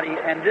man's body,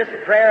 and this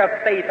prayer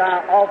of faith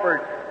I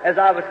offered as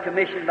I was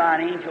commissioned by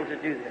an angel to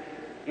do this.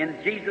 In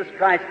Jesus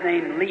Christ's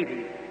name, leave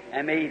him,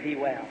 and may he be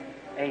well.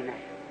 Amen.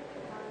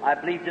 I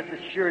believe just as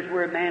sure as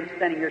we're a man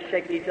standing here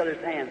shaking each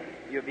other's hands,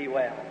 you'll be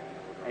well.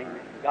 Amen.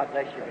 God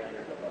bless you.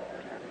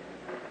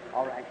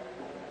 All right.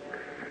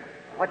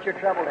 What's your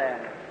trouble,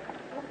 Dad?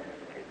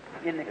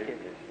 In the kidneys.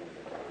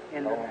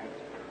 In the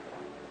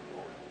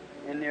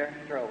in your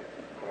throat.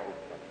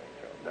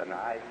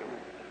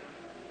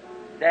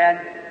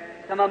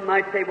 Dad, some of them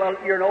might say, well,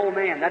 you're an old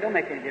man. That don't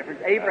make any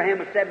difference. Abraham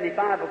was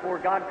 75 before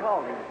God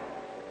called him.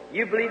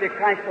 You believe that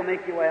Christ will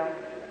make you well?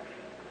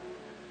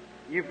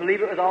 You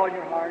believe it with all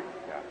your heart?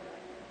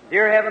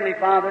 Dear Heavenly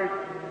Father,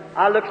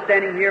 I look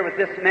standing here with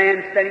this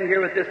man, standing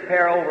here with this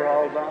pair of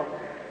overalls on.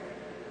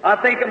 I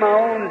think of my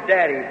own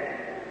daddy.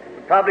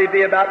 Would probably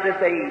be about this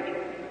age.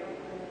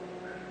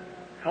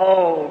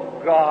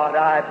 Oh, God,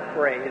 I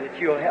pray that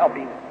you'll help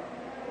him.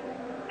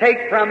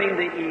 Take from him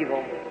the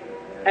evil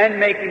and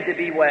make him to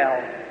be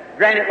well.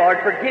 Grant it, Lord,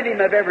 forgive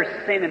him of every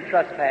sin and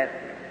trespass,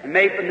 and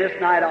may from this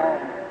night on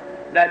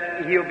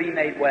that he'll be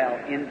made well.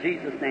 In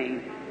Jesus'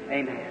 name,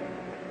 amen.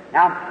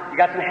 Now, you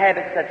got some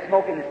habits, that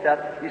smoking and stuff.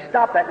 You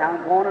stop that now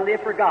and go on and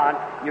live for God.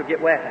 You'll get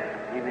well.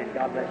 Amen.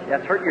 God bless you.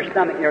 That's hurting your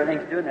stomach and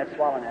everything's doing that,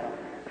 swallowing that.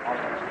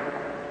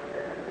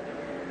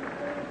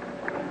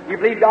 You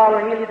believe God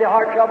will heal you the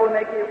heart trouble and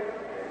make you?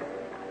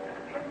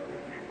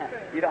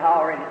 You know how I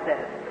already said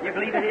it. You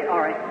believe it? All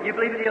right. You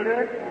believe it? He'll do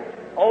it?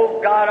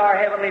 Oh, God, our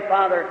Heavenly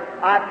Father,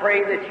 I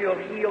pray that you'll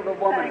heal the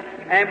woman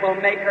and will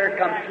make her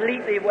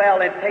completely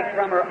well and take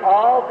from her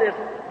all this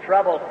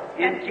trouble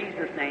in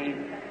Jesus'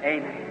 name.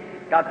 Amen.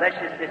 God bless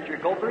you, sister.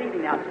 Go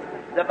believing now.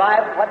 The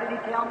Bible, what did he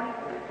tell me?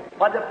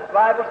 What the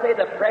Bible say?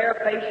 The prayer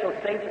of faith shall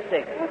save the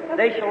sick.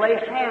 They shall lay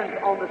hands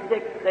on the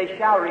sick. They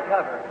shall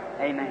recover.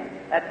 Amen.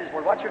 That's his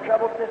word. What's your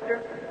trouble,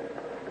 sister?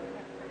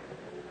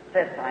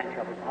 Intestine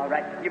trouble. All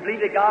right. You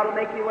believe that God will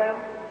make you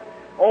well?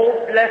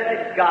 Oh,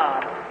 blessed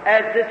God,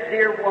 as this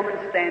dear woman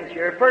stands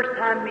here, first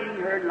time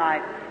meeting her in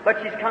life,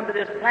 but she's come to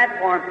this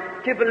platform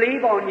to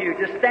believe on you,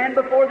 to stand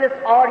before this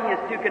audience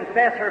to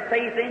confess her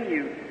faith in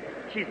you.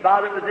 She's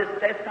bothered with this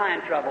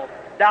intestine trouble.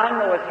 Thou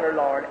knowest her,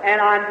 Lord, and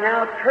I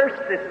now curse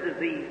this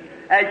disease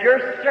as your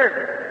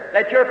servant,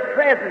 that your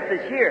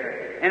presence is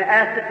here. and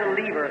asked it to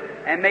leave her.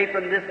 And may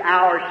from this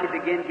hour she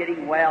begin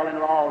getting well and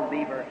it'll all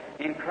leave her.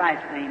 In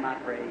Christ's name I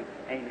pray.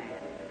 Amen.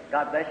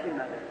 God bless you,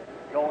 Mother.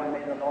 Go and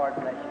may the Lord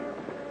bless you.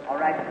 All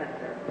right,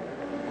 sister.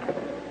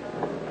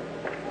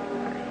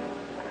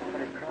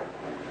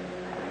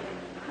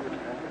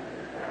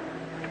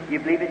 You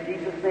believe that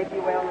Jesus make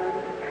you well?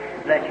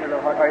 Bless your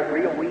little heart. Are you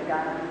real weak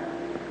eyes?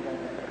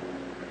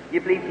 You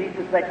believe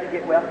Jesus let you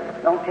get well?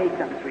 Don't take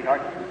something,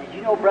 sweetheart. Did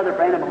you know Brother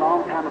Branham a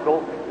long time ago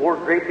wore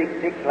great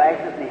big thick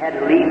glasses and he had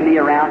to lead me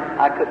around?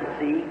 I couldn't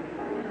see.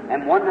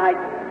 And one night,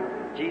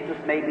 Jesus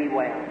made me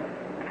well.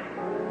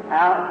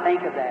 Now,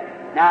 think of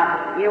that.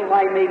 Now, you know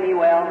why He made me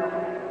well?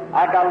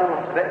 I got a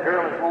little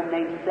girl at home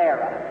named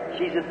Sarah.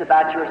 She's just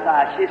about your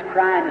size. She's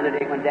crying the other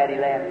day when Daddy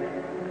left.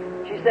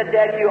 She said,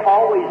 Daddy, you're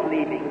always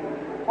leaving.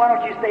 Why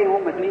don't you stay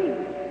home with me?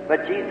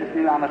 But Jesus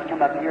knew I must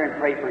come up here and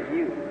pray for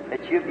you,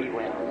 that you'll be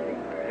well. See?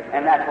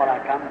 And that's what I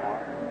come for.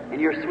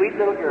 And you're a sweet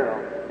little girl,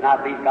 and I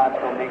believe God's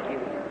going to make you.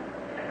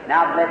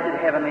 Now,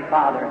 blessed Heavenly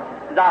Father,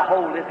 as I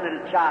hold this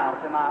little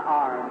child to my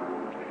arm,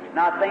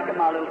 now think of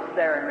my little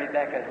Sarah and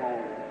Rebecca at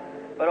home.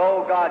 But,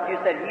 oh God, you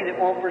said, he that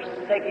won't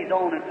forsake his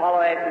own and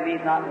follow after me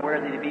is not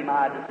worthy to be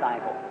my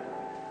disciple.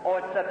 Oh,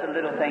 it's such a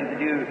little thing to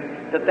do,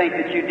 to think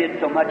that you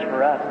did so much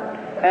for us.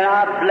 And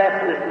I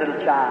bless this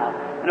little child.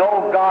 And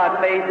oh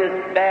God, may this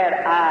bad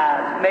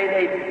eyes, may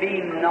they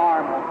be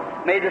normal.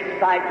 May the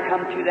sight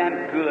come to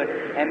them good.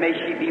 And may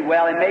she be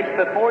well. And may,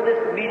 before this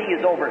meeting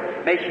is over,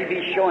 may she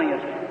be showing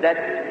us that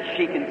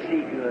she can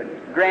see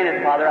good.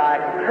 Granted, Father, I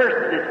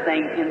curse this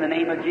thing in the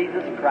name of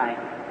Jesus Christ,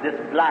 this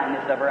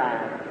blindness of her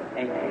eyes.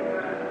 Amen.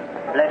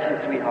 Bless you,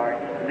 sweetheart.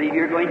 Believe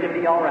you're going to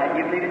be all right.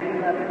 You believe it too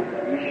much?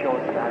 You show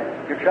us about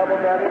it. Your trouble,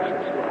 brother?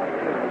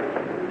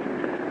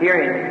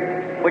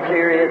 Hearing. Which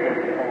ear is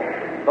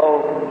it?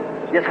 Oh,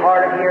 just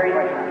hard of hearing?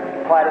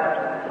 Quite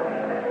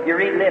a... You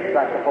read lips,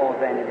 I suppose,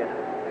 then it is.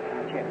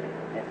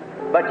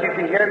 But you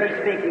can hear me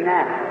speaking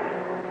now.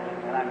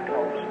 And I'm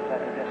close.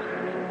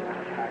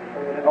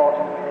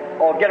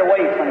 Oh, get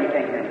away from you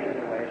can't hear me.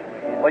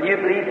 Well, you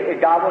believe that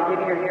God will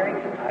give you your hearing?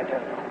 I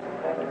just don't.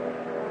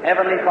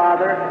 Heavenly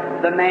Father,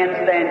 the man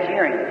stands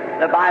hearing.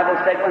 The Bible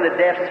said when the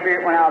deaf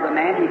spirit went out of the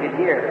man, he could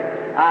hear.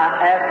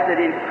 I ask that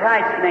in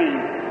Christ's name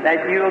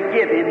that you will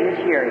give him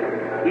his hearing.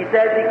 He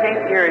says he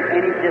can't hear it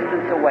any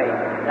distance away.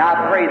 And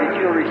I pray that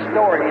you'll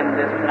restore him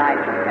this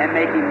night and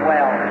make him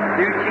well.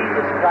 Through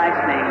Jesus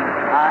Christ's name,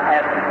 I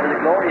ask it for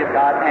the glory of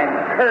God and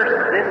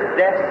curse this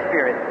deaf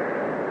spirit.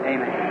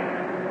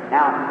 Amen.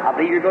 Now, I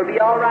believe you're going to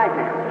be all right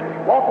now.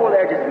 Walk over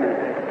there just a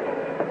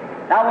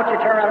minute. Now I want you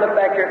to turn around and look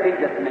back here at me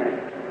just a minute.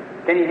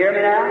 Can you hear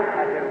me now?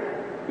 I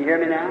do. You hear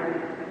me now?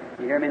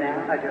 You hear me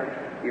now? I do.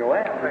 You're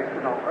well.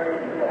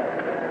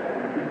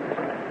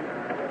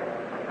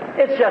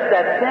 It's just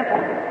that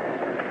simple.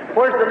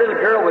 Where's the little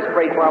girl was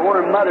prayed for? I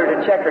want her mother to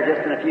check her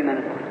just in a few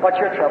minutes. What's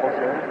your trouble,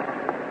 sir?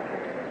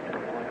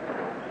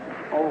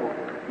 Oh,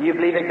 you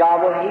believe that God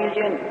will heal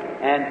you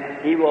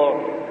and He will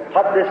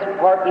put this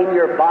part in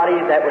your body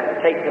that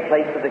would take the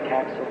place of the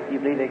capsule? You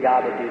believe that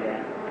God will do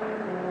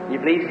that? You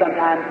believe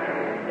sometimes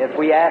if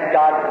we ask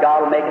God,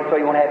 God will make it so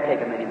you won't have to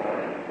take them anymore.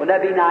 Wouldn't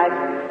that be nice?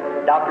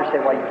 The doctor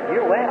said, well,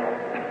 you're well.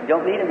 You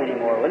don't need them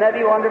anymore. Wouldn't that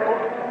be wonderful?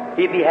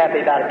 He'd be happy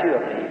about it too,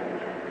 I believe.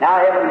 Now,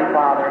 Heavenly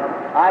Father,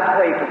 I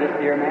pray for this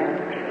dear man.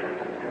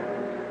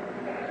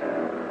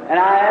 And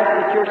I ask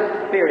that your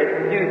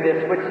Spirit do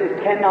this which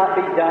cannot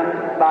be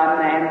done by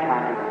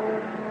mankind.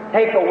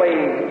 Take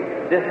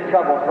away this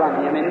trouble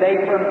from him, and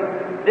may from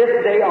this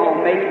day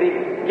on, may he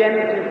begin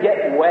to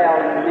get well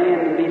and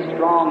mend and be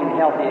strong and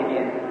healthy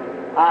again.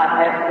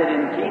 I ask it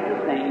in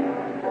Jesus' name.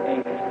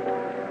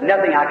 Amen.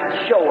 Nothing I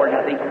can show or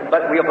nothing,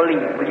 but we'll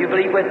believe. Will you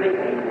believe with me?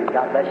 Amen.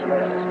 God bless you.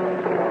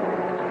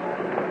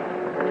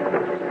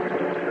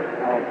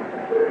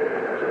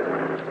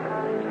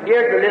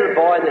 Here's the little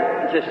boy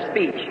that is a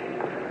speech.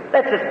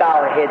 Let's just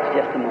bow our heads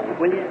just a moment,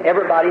 will you?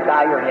 Everybody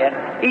bow your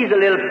head. He's a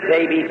little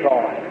baby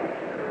boy.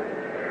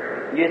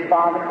 You his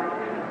father?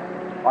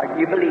 Or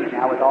you believe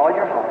now with all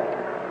your heart.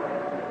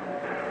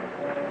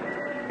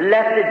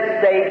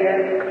 Blessed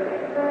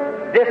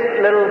Savior,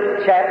 this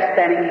little chap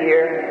standing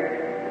here,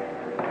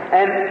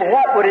 and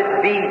what would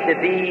it be to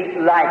be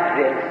like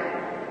this?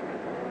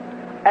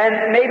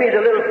 And maybe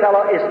the little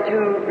fellow is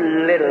too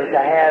little to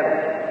have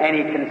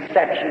any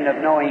conception of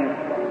knowing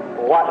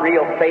what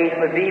real faith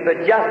would be,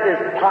 but just as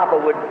Papa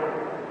would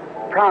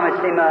promise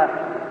him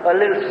a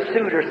little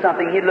suit or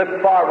something, he'd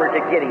look forward to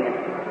getting it.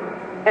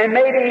 And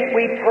maybe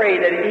we pray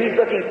that he's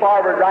looking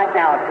forward right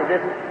now to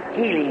this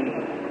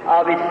healing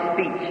of his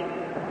speech.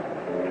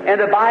 And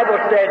the Bible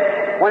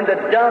said, when the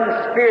dumb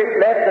spirit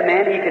left the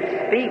man, he could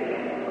speak.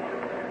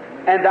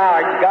 And thou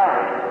art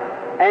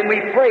God. And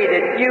we pray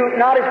that you,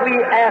 not as we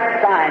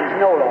ask signs,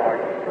 no,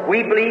 Lord.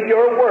 We believe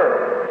your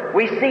word.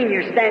 We've seen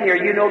you stand here.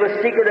 You know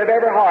the secret of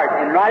every heart.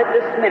 And right at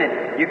this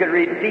minute, you can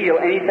reveal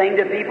anything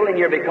to people in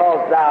here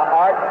because thou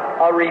art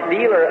a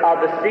revealer of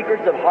the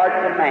secrets of hearts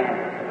of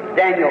man.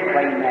 Daniel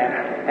claimed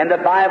that. And the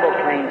Bible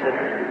claims it.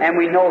 And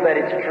we know that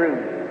it's true.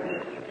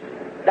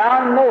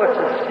 Thou knowest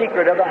the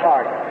secret of the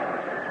heart.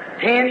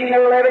 10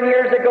 or 11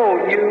 years ago,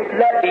 you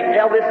let me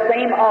tell this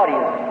same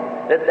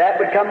audience that that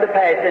would come to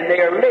pass, and they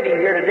are living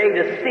here today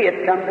to see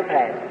it come to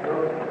pass.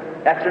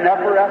 That's enough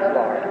for us,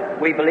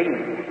 Lord. We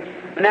believe.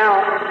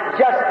 Now,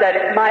 just that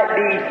it might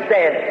be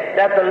said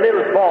that the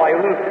little boy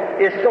who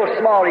is so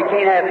small he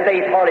can't have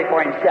faith hardly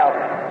for himself,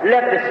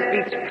 let the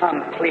speech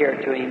come clear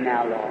to him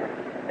now, Lord,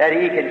 that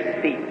he can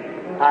speak.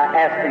 I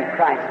ask in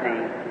Christ's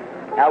name.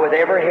 Now, with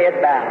every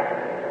head bowed,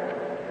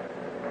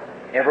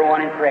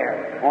 everyone in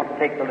prayer, I want to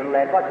take the little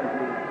lad. What's his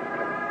name?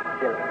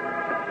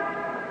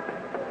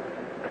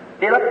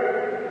 Philip.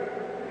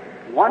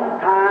 One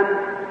time,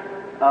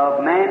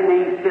 a man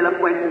named Philip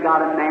went and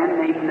got a man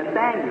named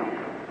Nathaniel.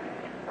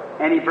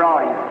 And he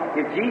brought him.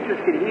 If Jesus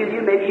could heal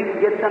you, maybe you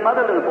could get some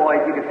other little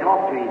boys you could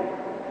talk to him.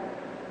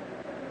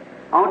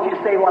 I want you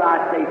to say what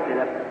I say,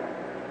 Philip.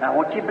 And I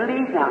want you to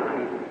believe now,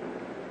 please.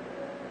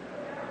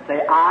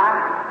 Say, I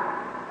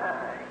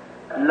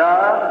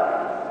love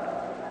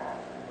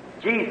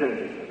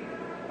Jesus.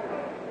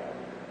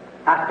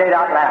 I say it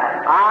out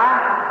loud. I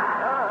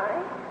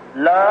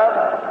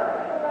love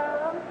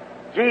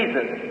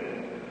Jesus.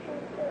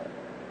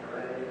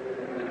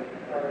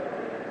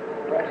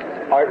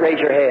 All right, raise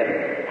your hand.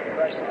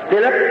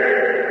 Philip,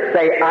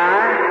 say, I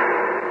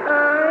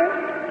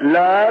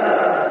love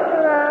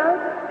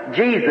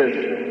Jesus.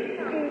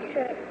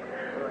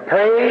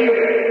 Praise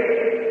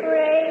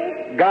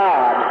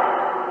God.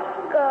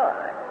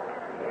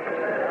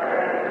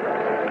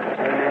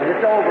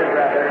 It's over,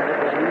 brother.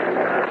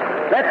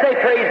 Let's say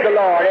praise the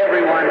Lord,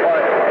 everyone, for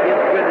His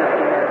goodness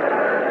to you.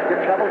 Your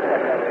troubles,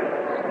 brother?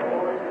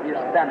 Your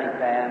stomach,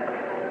 man.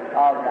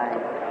 All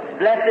right.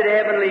 Blessed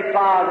Heavenly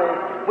Father,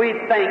 we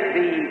thank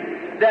Thee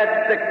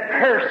that the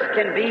curse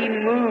can be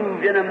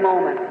moved in a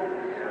moment.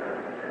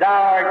 Thou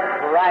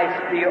art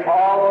Christ, the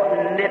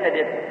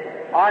all-omnipotent,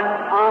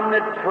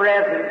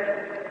 omnipresent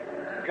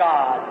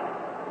God.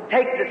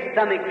 Take the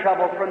stomach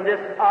trouble from this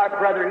our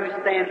brother who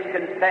stands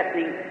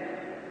confessing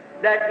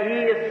that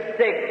he is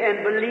sick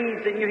and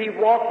believes in you. He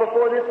walked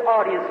before this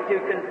audience to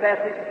confess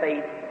his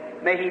faith.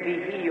 May he be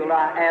healed,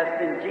 I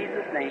ask in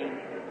Jesus' name.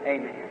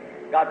 Amen.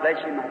 God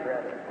bless you, my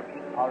brother.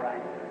 All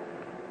right.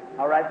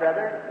 All right,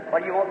 brother?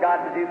 What do you want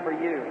God to do for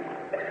you?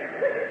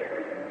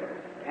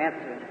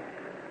 Answer.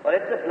 Well,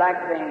 it's a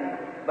black thing,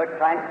 but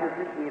Christ is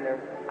the healer.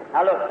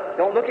 Now look,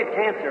 don't look at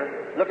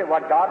cancer. Look at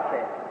what God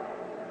said.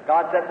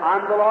 God said,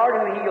 I'm the Lord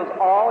who heals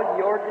all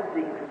your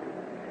diseases.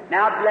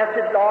 Now,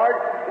 blessed Lord,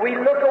 we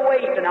look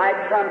away tonight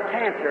from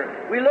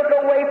cancer. We look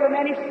away from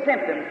any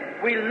symptoms.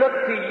 We look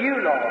to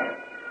you, Lord.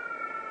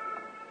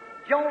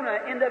 Jonah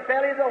in the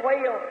belly of the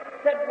whale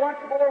said, once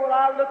more will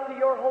I look to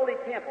your holy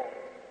temple.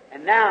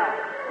 And now,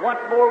 once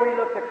more we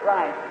look to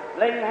Christ,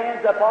 laying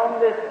hands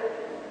upon this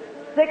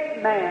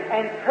sick man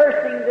and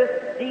cursing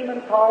this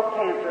demon called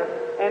cancer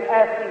and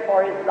asking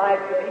for his life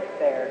to be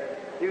spared.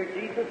 Through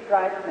Jesus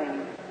Christ's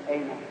name,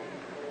 amen.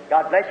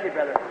 God bless you,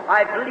 brother.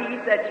 I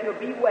believe that you'll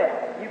be well.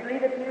 You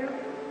believe it too?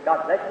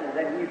 God bless you.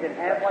 Then you can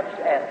have what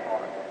you ask for.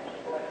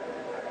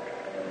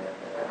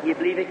 You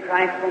believe that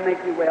Christ will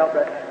make you well,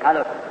 brother? Now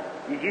look,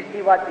 did you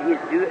see what He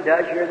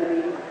does here in the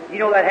meeting? You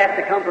know that has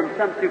to come from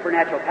some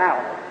supernatural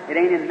power. It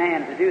ain't in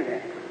man to do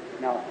that.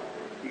 No.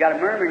 You got a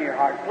murmur in your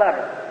heart.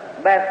 Clever.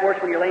 That's worse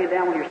when you're laying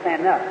down when you're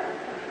standing up.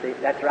 See,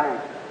 that's right.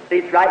 See,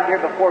 it's right here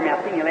before me.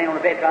 I've seen you laying on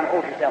the bed trying to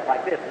hold yourself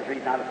like this. That's the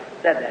reason I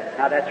said that.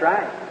 Now that's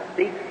right.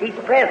 See, He's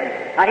present.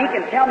 Now He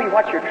can tell me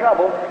what's your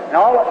trouble, and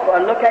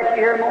I'll look at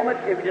you here a moment,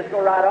 it would just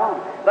go right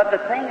on. But the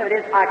thing of it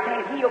is, I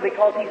can't heal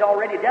because He's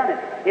already done it.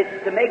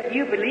 It's to make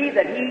you believe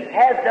that He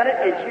has done it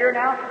and is here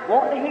now,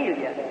 wanting to heal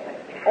you.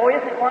 Oh,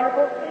 isn't it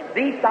wonderful?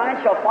 These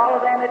signs shall follow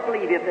them that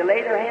believe. If they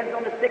lay their hands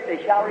on the sick,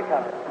 they shall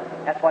recover.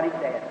 That's what He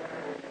said.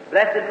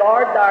 Blessed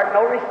Lord, Thou art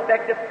no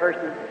respecter of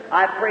persons.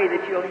 I pray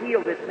that You'll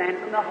heal this man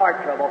from the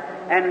heart trouble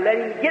and let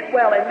him get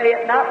well, and may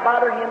it not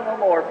bother him no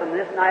more from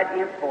this night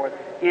henceforth.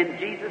 In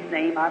Jesus'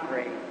 name I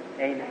pray.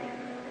 Amen.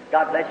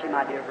 God bless you,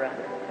 my dear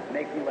brother.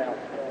 Make you well.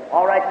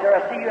 All right, sir,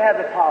 I see you have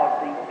the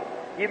policy.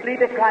 You believe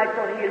that Christ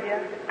will heal you?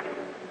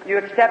 You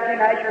accept Him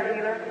as your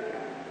healer?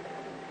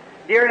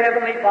 Dear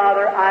Heavenly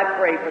Father, I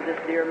pray for this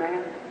dear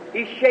man.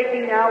 He's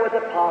shaking now with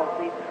the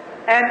palsy,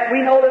 and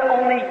we know that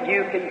only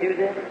You can do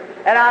this.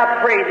 And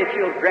I pray that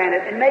You'll grant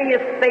it. And may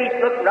his faith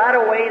look right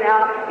away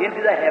now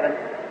into the heavens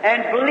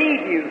and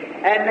believe You,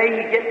 and may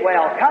he get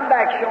well. Come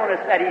back showing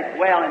us that he's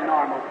well and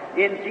normal.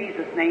 In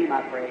Jesus' name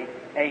I pray.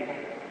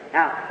 Amen.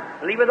 Now,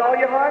 believe with all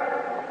your heart?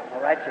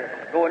 All right, sir.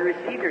 Go and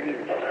receive your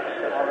healing.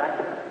 All right.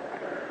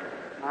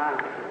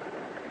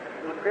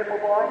 Little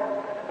cripple boy.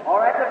 All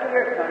right, look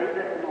here, son. He's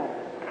just a moment.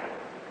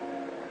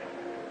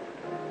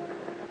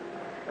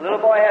 The little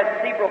boy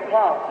has cerebral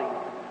palsy.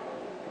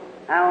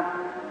 Now,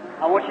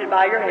 I want you to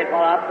bow your head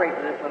while I pray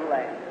for this little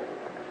lad.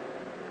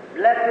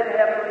 Blessed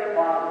Heavenly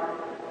Father,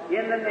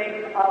 in the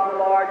name of the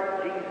Lord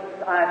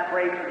Jesus, I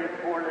pray for this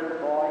poor little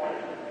boy.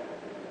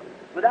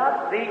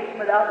 Without speaking,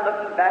 without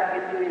looking back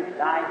into his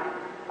life,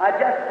 I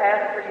just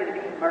ask for You to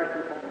be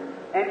merciful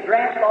and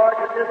grant, Lord,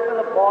 that this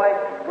little boy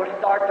will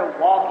start to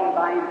walking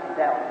by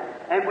himself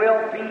and will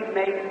be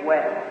made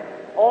well.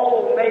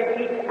 Oh, may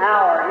each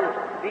hour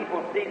His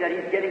people see that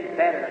He's getting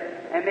better,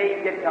 and may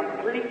He get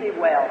completely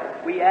well.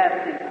 We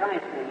ask in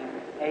Christ's name.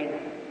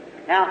 Amen.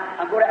 Now,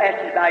 I'm going to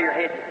ask you to bow your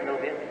head just a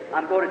little bit.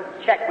 I'm going to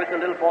check with the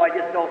little boy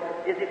just so,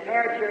 is his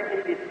parents here,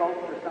 any of his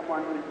folks, or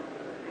someone who's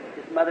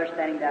his mother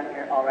standing down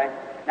here? All right.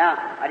 Now,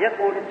 I just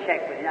want to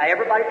check with you. Now,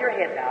 everybody with your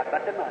head bowed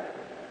but the mother.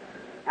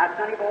 Now,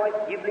 sonny boy,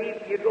 you believe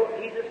Jesus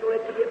will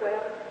let you get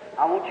well?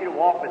 I want you to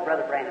walk with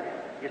Brother Brandon.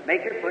 Just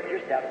make your foot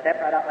yourself.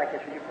 Step right out like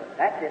this with your foot.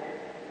 That's it.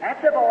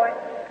 That's the boy.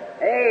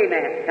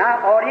 Amen.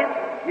 Now, audience,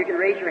 you can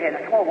raise your hand.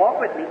 Now, come on, walk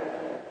with me.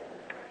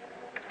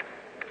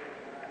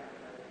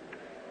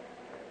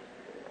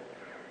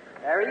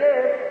 There he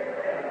is.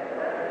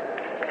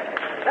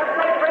 Let's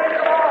say praise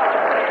the Lord.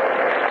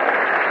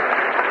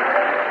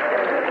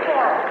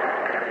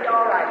 It'll be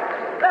all right.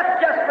 Let's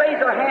just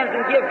raise our hands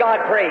and give God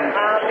praise.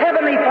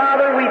 Heavenly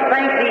Father, we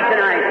thank Thee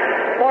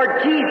tonight for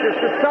Jesus,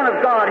 the Son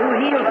of God,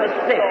 who heals the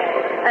sick.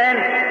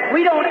 And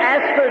we don't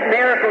ask for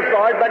miracles,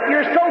 Lord, but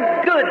You're so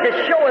good to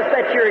show us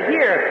that You're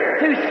here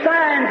through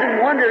signs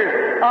and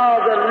wonders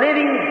of the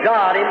living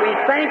God. And we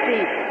thank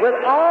Thee with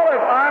all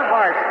of our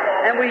hearts,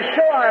 and we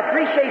show our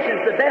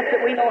appreciations the best that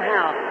we know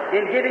how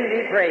in giving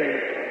Thee praise.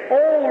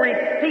 Oh,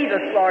 receive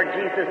us, Lord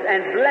Jesus,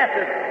 and bless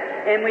us.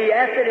 And we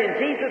ask it in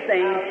Jesus'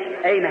 name.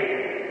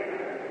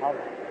 Amen. All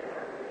right.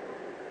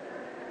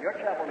 Your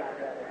trouble now,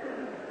 brother.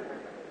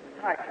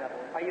 Heart trouble.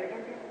 Are you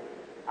Indian?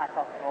 I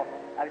thought so.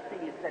 I was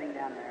seeing you sitting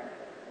down there.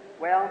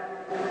 Well,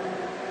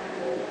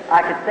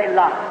 I could say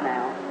lots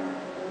now.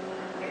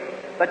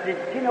 But did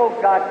you know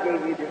God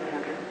gave you this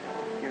country,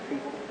 your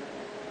people?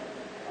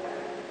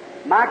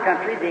 My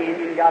country, the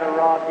Indian got a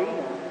raw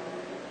deal.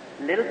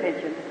 Little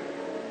pension.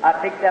 I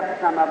picked up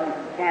some of them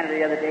from Canada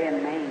the other day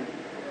in Maine.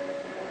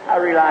 I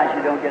realize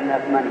you don't get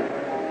enough money.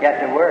 You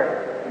have to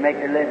work to make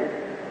your living.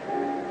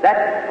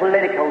 That's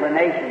political, the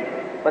nation.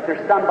 But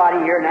there's somebody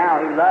here now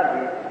who loves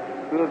you,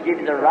 who will give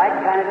you the right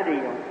kind of a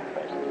deal.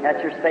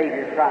 That's your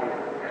Savior, Christ.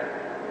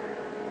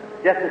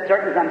 Just as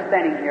certain as I'm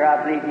standing here,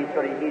 I believe He's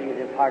going to heal you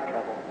this heart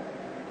trouble.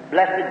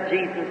 Blessed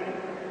Jesus,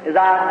 as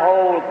I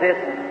hold this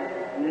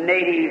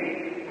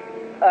native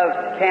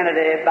of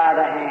Canada by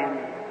the hand,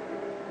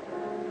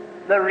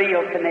 the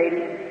real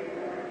Canadian,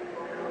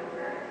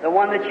 the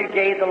one that You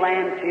gave the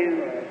land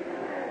to,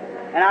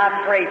 and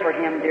I pray for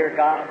him, dear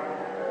God.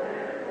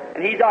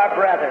 And he's our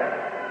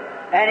brother.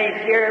 And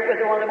he's here with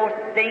one of the most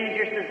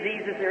dangerous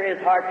diseases there is,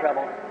 heart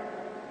trouble.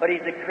 But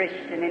he's a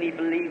Christian and he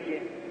believes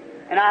You.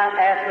 And I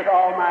ask with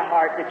all my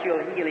heart that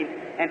You'll heal him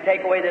and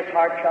take away this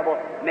heart trouble.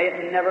 May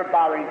it never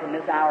bother him from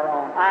this hour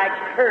on. I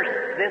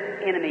curse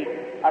this enemy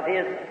of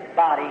his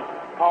body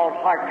called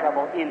heart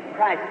trouble in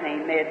Christ's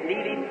name. May it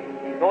leave him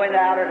and go into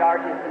outer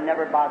darkness and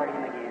never bother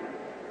him again.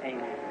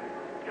 Amen.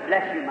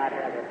 Bless you, my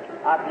brother.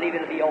 I believe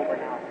it'll be over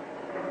now.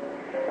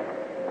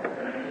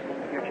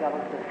 Your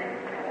trouble, sister.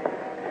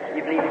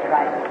 You believe in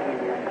Christ will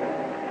heal you.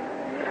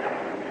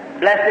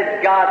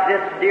 Blessed God,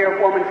 this dear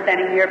woman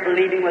standing here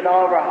believing with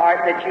all of her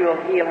heart that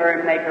You'll heal her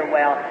and make her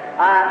well.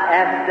 I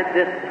ask that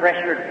this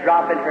pressure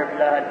drop in her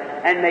blood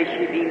and may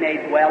she be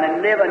made well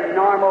and live a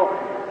normal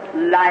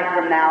life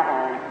from now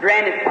on.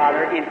 Grant it,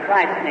 Father, in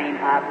Christ's name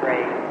I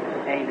pray.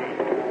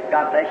 Amen.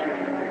 God bless you.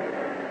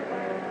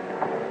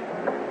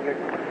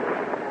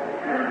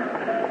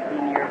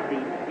 In your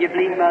feet. You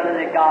believe, Mother,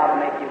 that God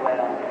will make you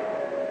well.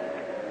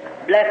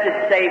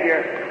 Blessed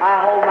Savior,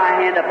 I hold my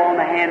hand upon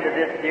the hand of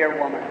this dear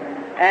woman,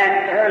 and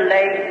her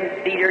legs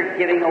and feet are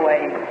giving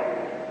away.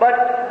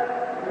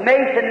 But may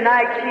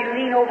tonight she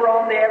lean over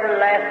on the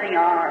everlasting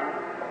arm,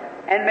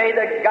 and may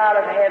the God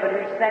of heaven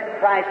who sent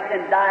Christ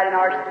and died in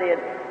our stead,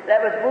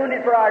 that was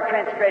wounded for our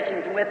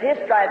transgressions, and with His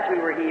stripes we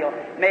were healed,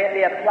 may it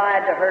be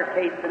applied to her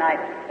case tonight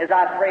as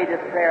I pray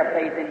this prayer of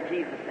faith in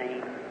Jesus'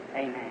 name.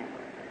 Amen.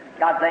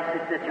 God bless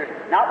you, sister.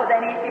 Not with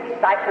any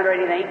excitement or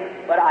anything,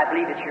 but I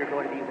believe that you're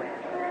going to be well.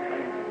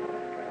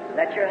 Is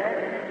that your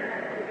husband?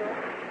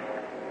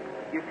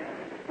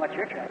 What's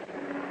your trouble?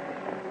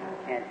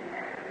 And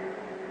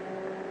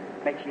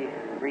makes you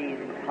breathe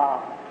and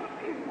cough.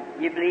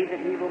 You believe that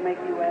He will make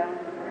you well?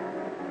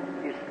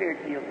 Your spirit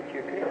feels that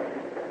you're Christian.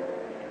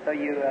 So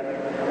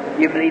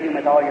you believe Him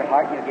with all your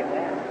heart, you'll get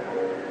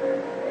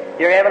well.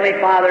 Dear Heavenly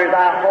Father, as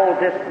I hold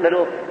this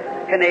little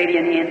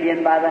Canadian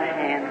Indian by the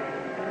hand,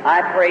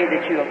 I pray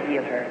that You'll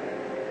heal her.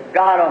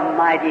 God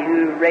Almighty,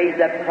 who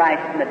raised up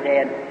Christ from the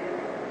dead,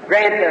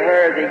 grant to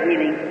her the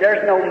healing.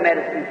 There's no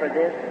medicine for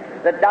this.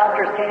 The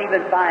doctors can't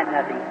even find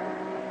nothing.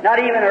 Not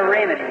even a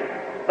remedy.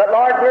 But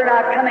Lord, we're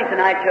not coming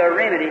tonight to a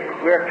remedy.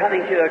 We're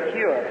coming to a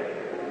cure.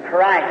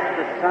 Christ,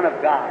 the Son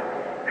of God.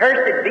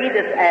 Cursed be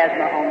this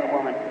asthma on the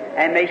woman,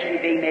 and may she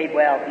be made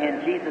well.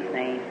 In Jesus'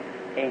 name,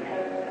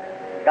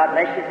 amen. God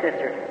bless you,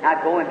 sister.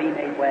 Now go and be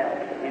made well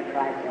in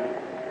Christ's name.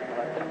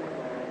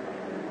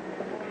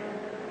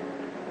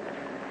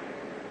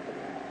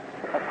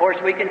 Of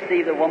course, we can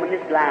see the woman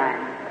is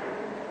blind.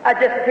 I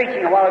was just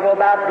preaching a while ago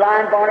about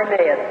blind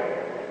Bartimaeus.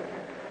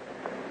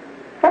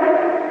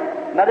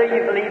 Mother,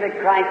 you believe that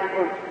Christ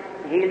will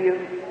heal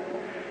you?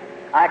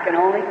 I can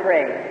only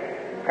pray.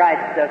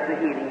 Christ does the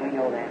healing, we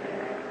know that.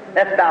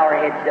 Let's bow our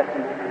heads just a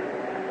minute.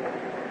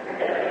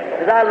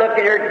 As I look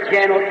at her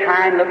gentle,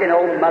 kind-looking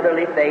old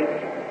motherly face,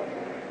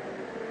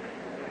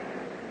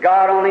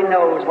 God only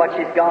knows what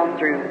she's gone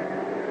through.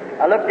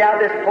 I look down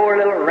this poor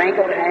little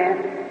wrinkled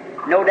hand,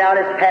 no doubt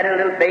has patted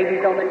little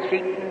babies on the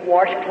cheek and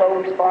washed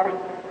clothes for her.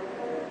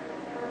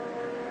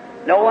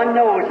 No one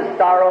knows the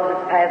sorrows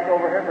that's passed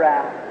over her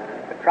brow,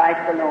 but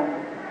Christ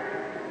alone.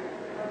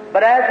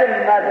 But as a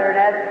mother and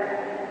as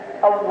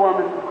a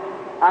woman,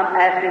 I'm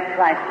asking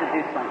Christ to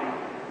do something.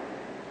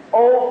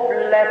 Oh,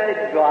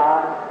 blessed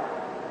God,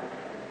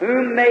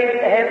 who made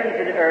the heavens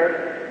and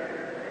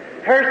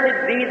earth,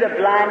 cursed be the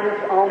blindness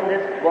on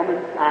this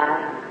woman's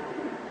eye,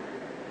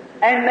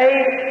 and may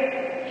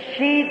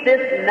she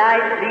this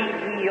night be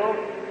healed,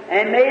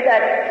 and may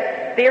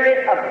that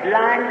spirit of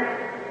blindness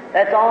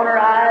that's on her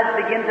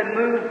eyes begin to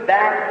move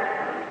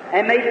back,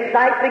 and may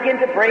sight begin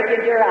to break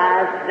into her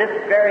eyes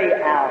this very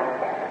hour.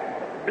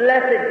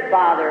 Blessed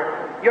Father,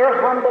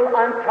 your humble,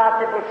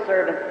 unprofitable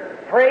servant,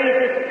 prays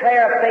this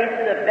prayer of faith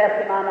to the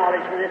best of my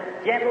knowledge for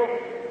this gentle,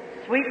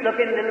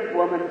 sweet-looking little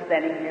woman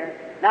standing here.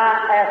 Now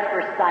I ask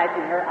for sight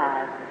in her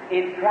eyes,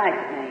 in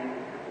Christ's name.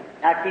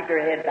 Now keep your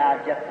head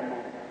bowed just a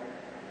moment.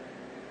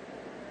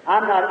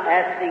 I'm not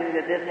asking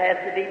that this has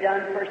to be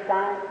done for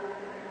sight,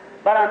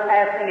 but I'm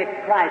asking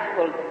if Christ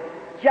will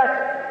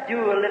just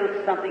do a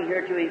little something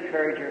here to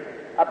encourage her.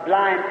 A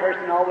blind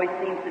person always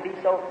seems to be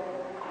so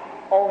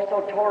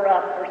tore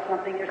up for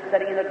something. You're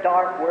sitting in a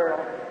dark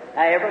world.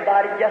 Now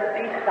everybody just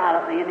be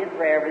silently and in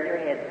prayer with your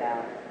heads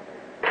bowed.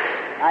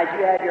 As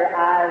you have your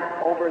eyes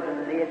over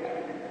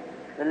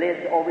the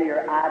lids over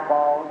your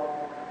eyeballs,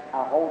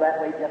 I'll hold that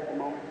way just a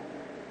moment.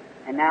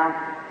 And now,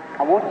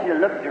 I want you to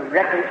look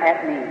directly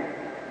at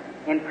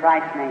me in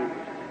Christ's name.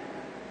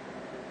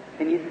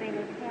 Can you see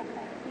me?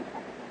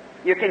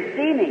 You can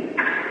see me.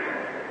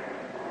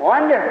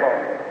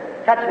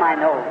 Wonderful. Touch my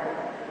nose.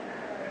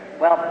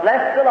 Well,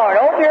 bless the Lord.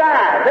 Open your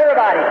eyes,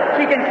 everybody.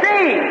 She can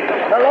see.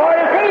 The Lord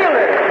has healed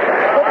her.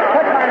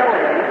 Touch my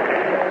nose.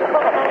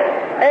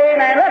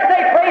 Amen. Let's say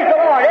praise the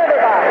Lord,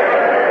 everybody.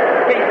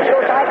 Can you show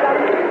us how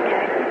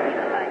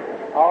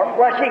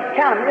well, she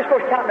count them. Just go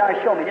count down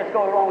and show me. Just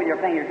go along with your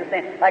fingers, just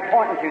saying, like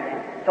pointing to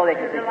them, so they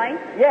can see. The light?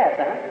 Yes,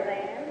 There.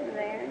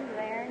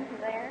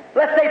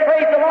 Let's say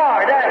praise the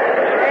Lord.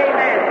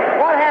 Amen.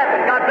 What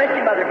happened? God bless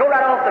you, Mother. Go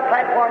right off the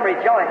platform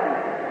rejoicing.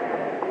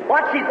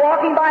 What? She's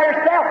walking by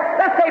herself.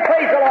 Let's say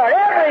praise the Lord,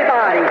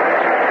 everybody.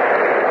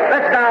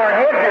 Let's bow our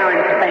heads now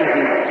and thank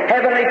you.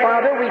 Heavenly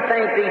Father, we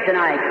thank Thee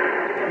tonight.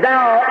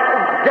 Thou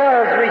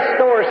does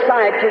restore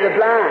sight to the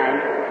blind.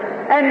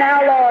 And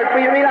now, Lord,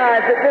 we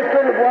realize that this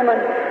little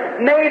woman,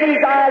 may these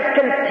eyes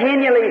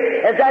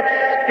continually, as that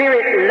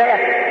spirit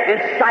left and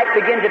sight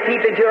began to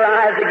peep into her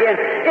eyes again,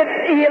 it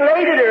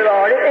elated her,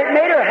 Lord. It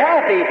made her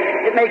happy.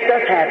 It makes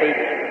us happy.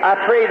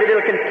 I pray that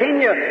it'll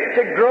continue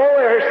to grow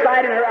her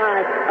sight in her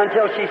eyes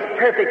until she's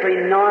perfectly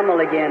normal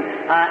again.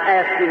 I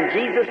ask in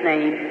Jesus'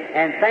 name,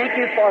 and thank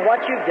you for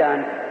what you've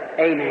done.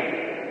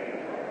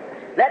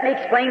 Amen. Let me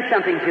explain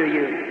something to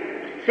you.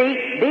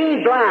 See,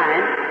 being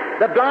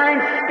blind, the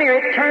blind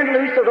spirit turned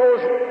loose of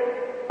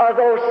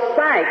those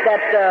sight,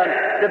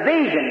 the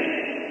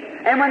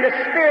vision. And when the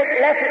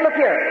spirit left it, look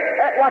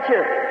here, watch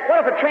here.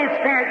 What if a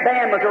transparent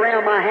band was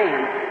around my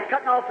hand,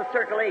 cutting off the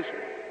circulation?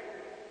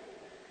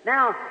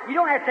 Now, you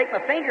don't have to take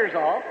my fingers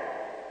off.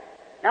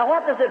 Now,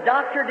 what does the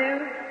doctor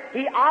do?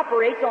 He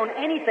operates on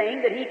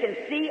anything that he can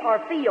see or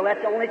feel.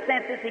 That's the only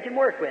senses he can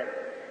work with.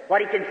 What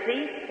he can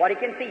see, what he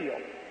can feel.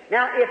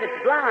 Now, if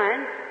it's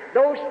blind,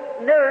 those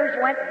nerves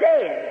went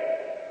dead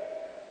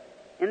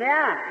in the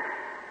eye.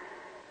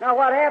 Now,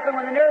 what happened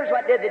when the nerves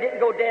went dead? They didn't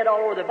go dead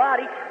all over the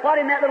body. What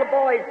in that little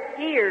boy's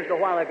ears a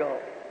while ago?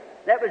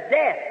 That was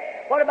death.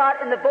 What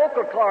about in the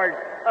vocal cords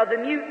of the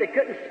mute that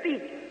couldn't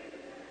speak?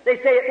 They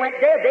say it went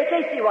dead. They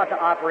can't see what to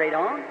operate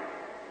on.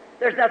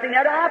 There's nothing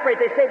there to operate.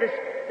 They say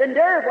the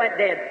nerve went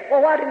dead.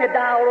 Well, why didn't it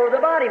die all over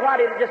the body? Why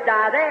didn't it just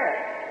die there?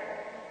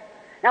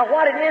 Now,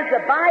 what it is,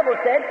 the Bible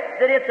said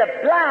that it's a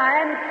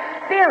blind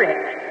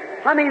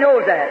spirit. How many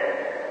knows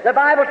that? The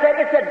Bible said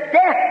it's a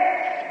deaf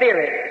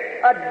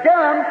spirit, a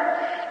dumb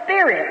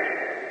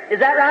spirit. Is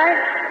that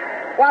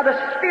right? While the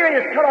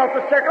spirit has cut off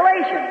the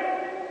circulation.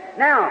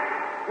 Now,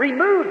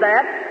 remove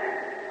that.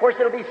 Of course,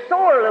 it'll be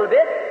sore a little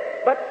bit,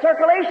 but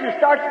circulation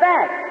starts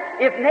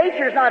back. If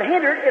nature's not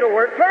hindered, it'll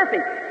work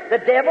perfect. The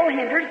devil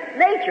hinders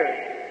nature.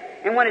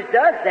 And when it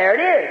does, there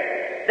it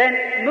is.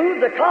 Then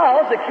move the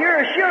cause, the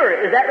cure is sure.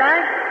 Is that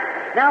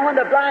right? Now, when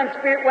the blind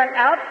spirit went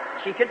out,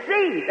 she could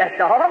see. That's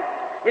all.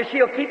 If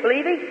she'll keep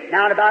believing,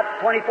 now in about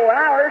 24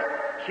 hours,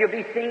 she'll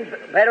be seeing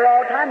better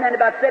all the time. Then in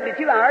about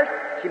 72 hours,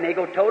 she may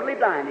go totally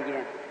blind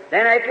again.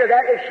 Then after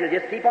that, if she'll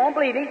just keep on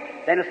believing,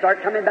 then it'll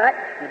start coming back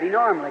and it'll be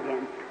normal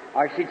again.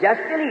 Or she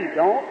just believe,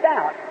 don't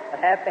doubt, but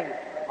have faith.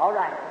 All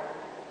right.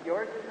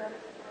 Yours is up.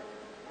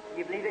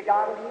 You believe that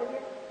God will heal you?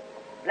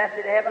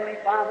 Blessed Heavenly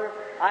Father,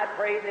 I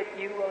pray that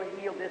you will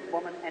heal this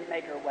woman and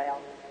make her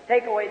well.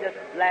 Take away this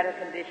bladder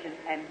condition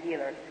and heal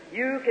her.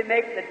 You can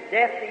make the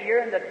deaf to hear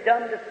and the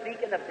dumb to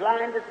speak and the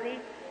blind to see.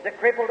 the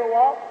cripple to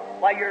walk?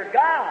 Why, you're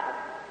God.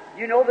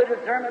 You know the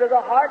discernment of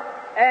the heart,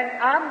 and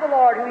I'm the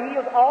Lord who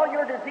heals all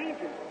your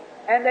diseases.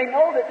 And they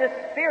know that this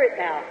spirit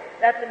now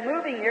that's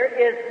moving here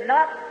is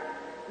not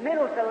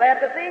mental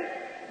telepathy,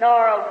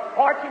 nor a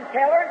fortune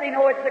teller. They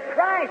know it's the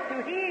Christ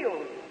who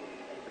heals.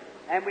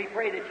 And we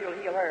pray that you'll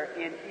heal her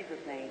in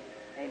Jesus' name.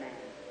 Amen.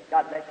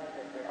 God bless you,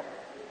 sister.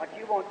 What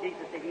you want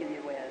Jesus to heal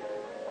you with?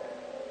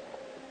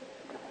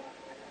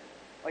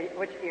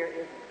 Which ear is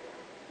it?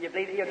 You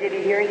believe that He'll give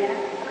you hearing in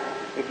it?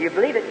 If you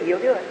believe it, He'll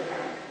do it.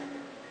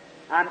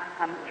 I'm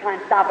trying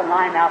to stop in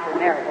line now for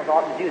miracles. I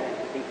ought to do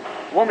that. See,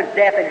 woman's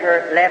deaf in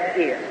her left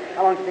ear.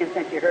 How long has it been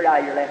since you heard out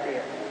of your left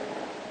ear?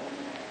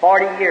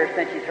 40 years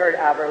since she's heard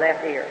out of her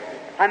left ear.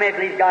 How many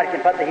believe God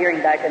can put the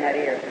hearing back in that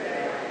ear?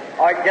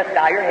 Or just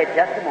bow your head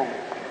just a moment.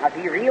 Now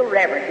be real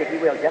reverent, if you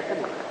will, just a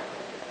moment.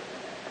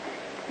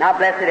 Now,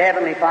 blessed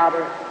Heavenly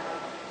Father,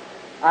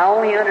 I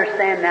only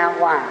understand now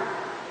why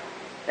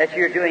that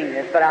you're doing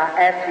this, but I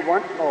ask you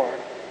once more.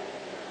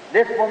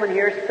 This woman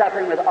here is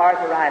suffering with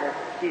arthritis.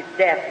 She's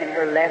deaf in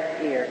her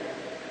left ear.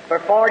 For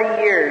 40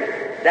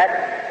 years,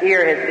 that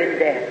ear has been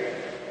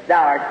deaf.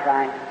 Thou art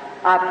Christ.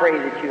 I pray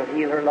that you'll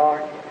heal her,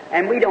 Lord.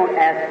 And we don't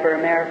ask for a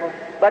miracle,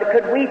 but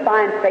could we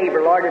find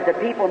favor, Lord, that the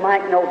people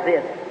might know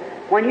this?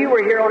 When you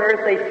were here on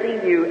earth, they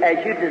seen you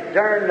as you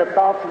discern the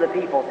thoughts of the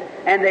people.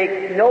 And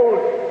they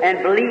know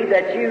and believe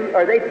that you,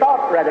 or they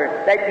thought rather,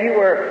 that you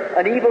were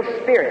an evil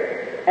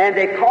spirit. And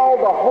they called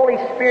the Holy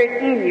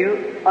Spirit in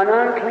you an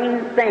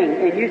unclean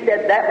thing. And you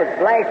said that was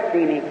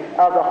blasphemy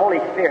of the Holy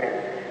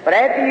Spirit. But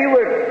after you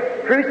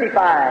were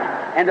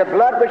crucified and the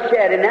blood was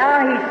shed, and now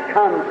He's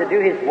come to do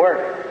His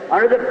work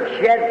under the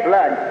shed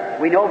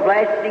blood, we know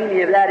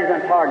blasphemy of that is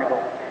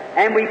unpardonable.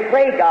 And we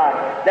pray,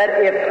 God,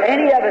 that if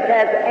any of us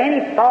has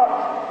any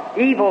thoughts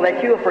evil,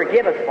 that you'll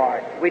forgive us for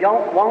it. We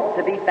don't want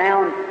to be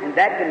found in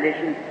that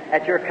condition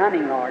at your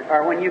coming, Lord,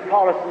 or when you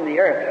call us from the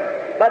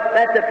earth. But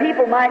that the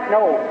people might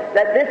know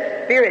that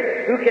this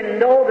Spirit, who can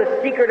know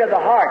the secret of the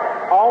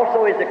heart,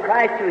 also is the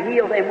Christ who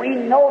heals. And we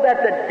know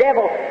that the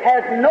devil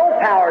has no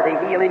power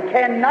to heal and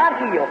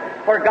cannot heal.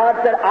 For God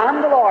said,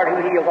 I'm the Lord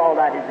who heals all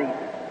thy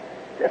diseases.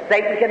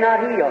 Satan cannot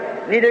heal.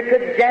 Neither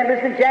could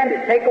Jambres and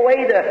Jambres take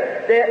away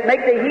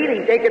make the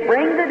healing. They could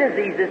bring the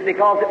diseases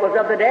because it was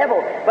of the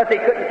devil, but they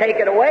couldn't take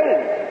it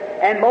away.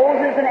 And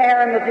Moses and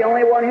Aaron was the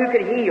only one who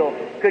could heal,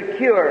 could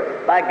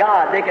cure by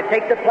God. They could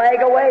take the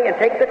plague away and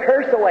take the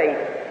curse away.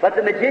 But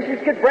the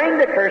magicians could bring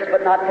the curse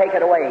but not take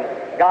it away.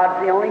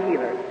 God's the only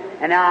healer.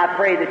 And now I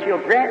pray that you'll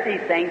grant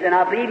these things, and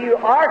I believe you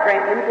are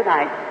granting them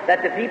tonight,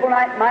 that the people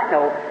might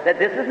know that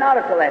this is not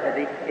a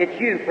telepathy. It's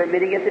you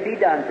permitting it to be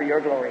done for your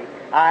glory.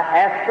 I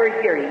ask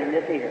for hearing in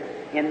this ear,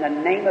 in the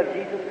name of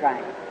Jesus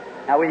Christ.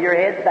 Now with your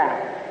heads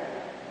bowed,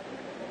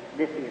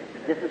 this ear.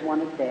 This is one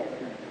that's dead.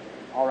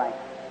 All right.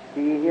 Do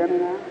you hear me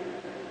now?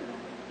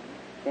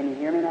 Can you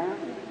hear me now?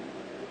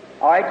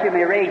 All right, you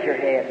may raise your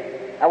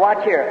head. Now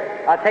watch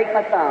here. I'll take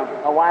my thumb,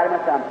 a wide of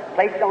my thumb,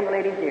 place it on the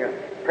lady's ear.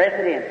 Press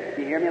it in.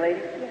 Do you hear me, lady?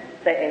 Yes.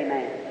 Say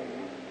amen.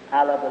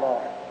 I love the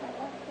Lord.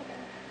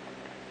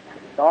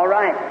 It's all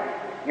right.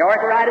 Your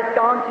arthritis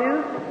gone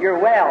too? You're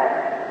well.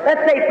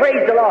 Let's say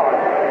praise the Lord.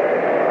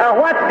 Now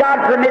what's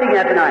God permitting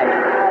that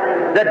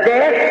tonight? The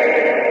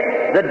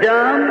deaf, the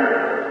dumb,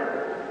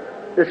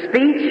 the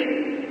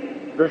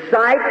speech, the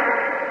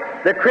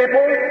sight, the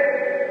crippled.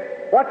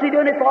 What's He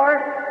doing it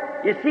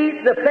for? You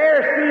see, the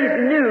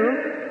Pharisees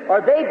knew,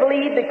 or they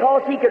believed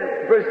because He could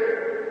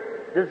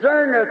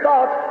discern their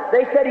thoughts,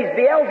 they said He's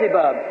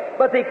Beelzebub.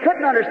 But they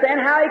couldn't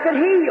understand how He could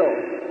heal.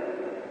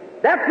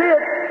 That's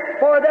it.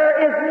 For there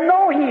is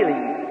no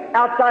healing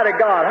outside of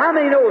God. How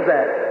many knows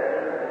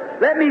that?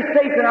 Let me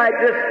say tonight,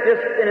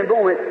 just in a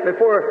moment,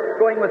 before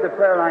going with the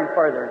prayer line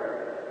further.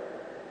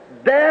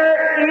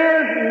 There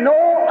is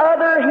no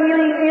other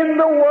healing in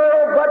the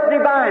world but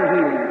divine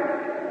healing.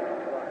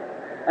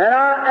 And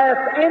I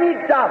ask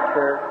any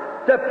doctor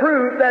to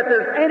prove that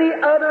there's any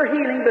other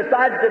healing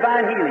besides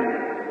divine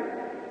healing.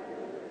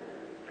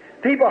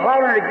 People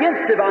hollering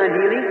against divine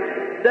healing,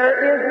 there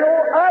is no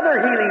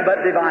other healing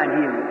but divine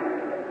healing.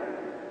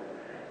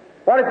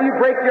 What if you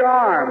break your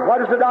arm? What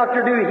does the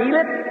doctor do? Heal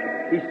it?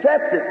 He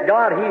sets it.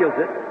 God heals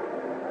it.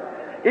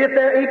 If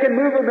He can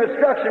move an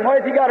obstruction,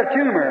 what if you got a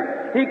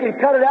tumor? He can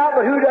cut it out,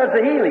 but who does the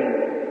healing?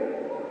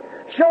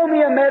 Show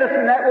me a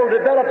medicine that will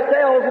develop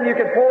cells and you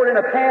can pour it in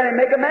a pan and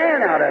make a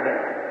man out of it.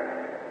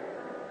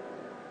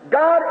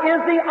 God is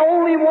the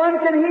only one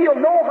can heal.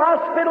 No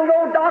hospital,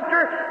 no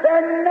doctor.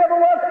 There never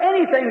was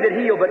anything that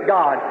healed but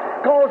God.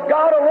 Because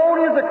God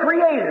alone is the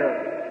creator.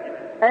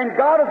 And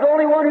God is the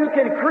only one who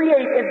can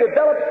create and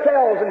develop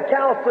cells and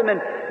calcium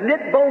and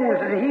knit bones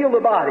and heal the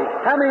body.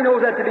 How many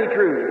knows that to be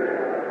true?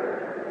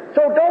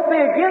 So don't be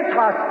against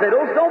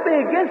hospitals. Don't be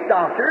against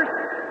doctors.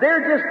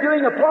 They're just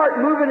doing a part,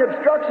 moving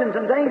obstructions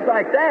and things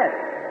like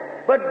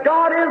that. But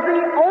God is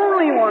the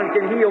only one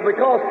can heal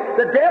because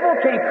the devil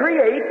can't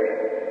create.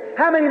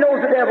 How many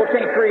knows the devil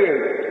can't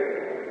create?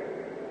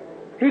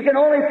 He can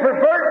only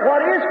pervert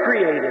what is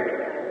created.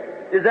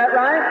 Is that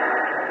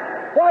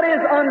right? What is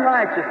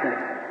unrighteousness?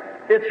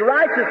 It's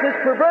righteousness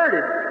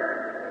perverted.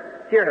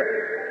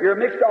 Here, you're a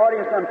mixed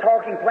audience. I'm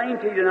talking plain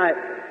to you tonight.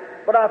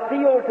 But I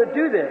feel to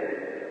do this.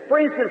 For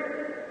instance,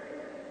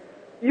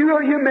 you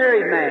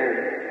married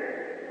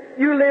man.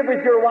 You live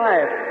with your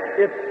wife.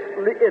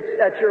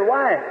 That's your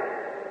wife.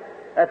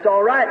 That's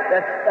all right.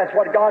 That's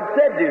what God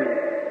said do.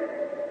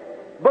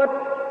 But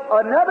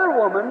another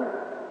woman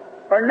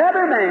or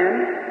another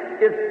man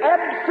is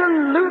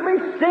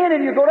absolutely sin,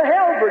 and you go to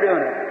hell for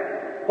doing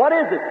it. What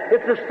is it?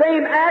 It's the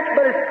same act,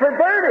 but it's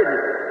perverted.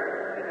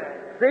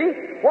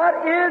 See? What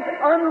is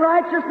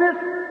unrighteousness?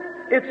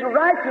 It's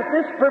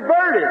righteousness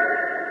perverted.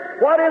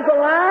 What is a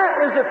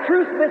lie? Is a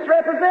truth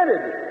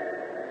misrepresented.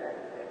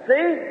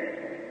 See?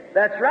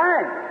 That's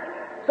right.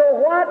 So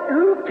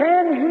who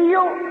can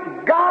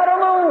heal? God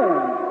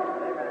alone.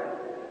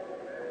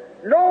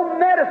 No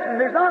medicine.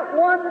 There's not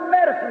one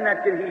medicine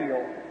that can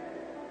heal.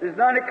 There's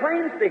none that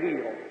claims to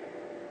heal.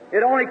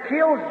 It only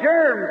kills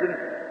germs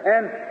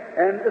and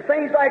the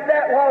things like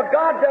that, while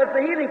God does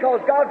the healing,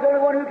 because God's the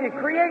only one who can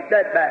create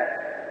that back.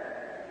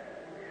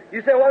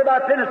 You say, what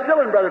about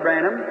penicillin, Brother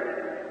Branham?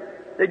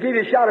 They give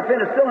you a shot of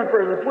penicillin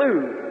for the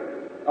flu.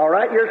 All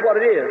right, here's what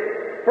it is.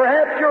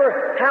 Perhaps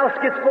your house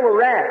gets full of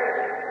rats,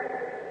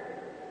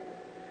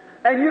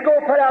 and you go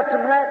put out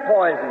some rat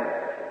poison,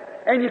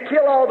 and you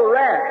kill all the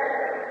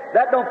rats.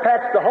 That don't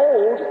patch the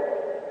holes.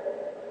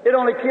 It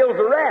only kills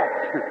the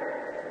rats.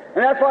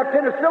 And that's what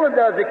penicillin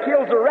does. It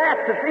kills the rats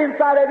that's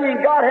inside of you,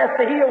 and God has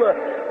to heal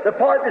the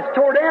part that's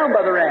tore down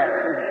by the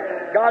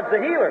rats. God's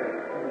the healer.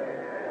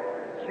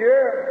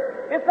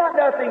 Sure. It's not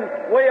nothing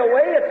way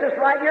away. It's just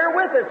right here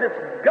with us.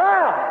 It's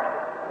God.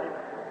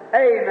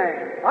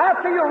 Amen. I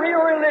feel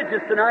real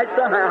religious tonight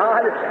somehow.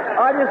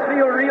 I just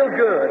feel real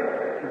good.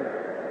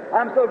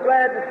 I'm so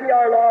glad to see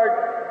our Lord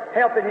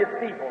helping His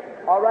people.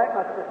 All right,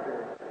 my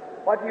sister.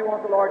 What do you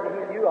want the Lord to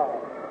heal you of?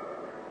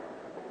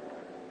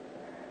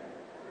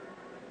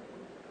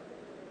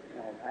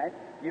 All right.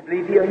 You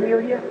believe He'll heal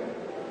you?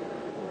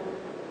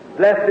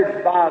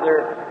 Blessed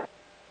Father,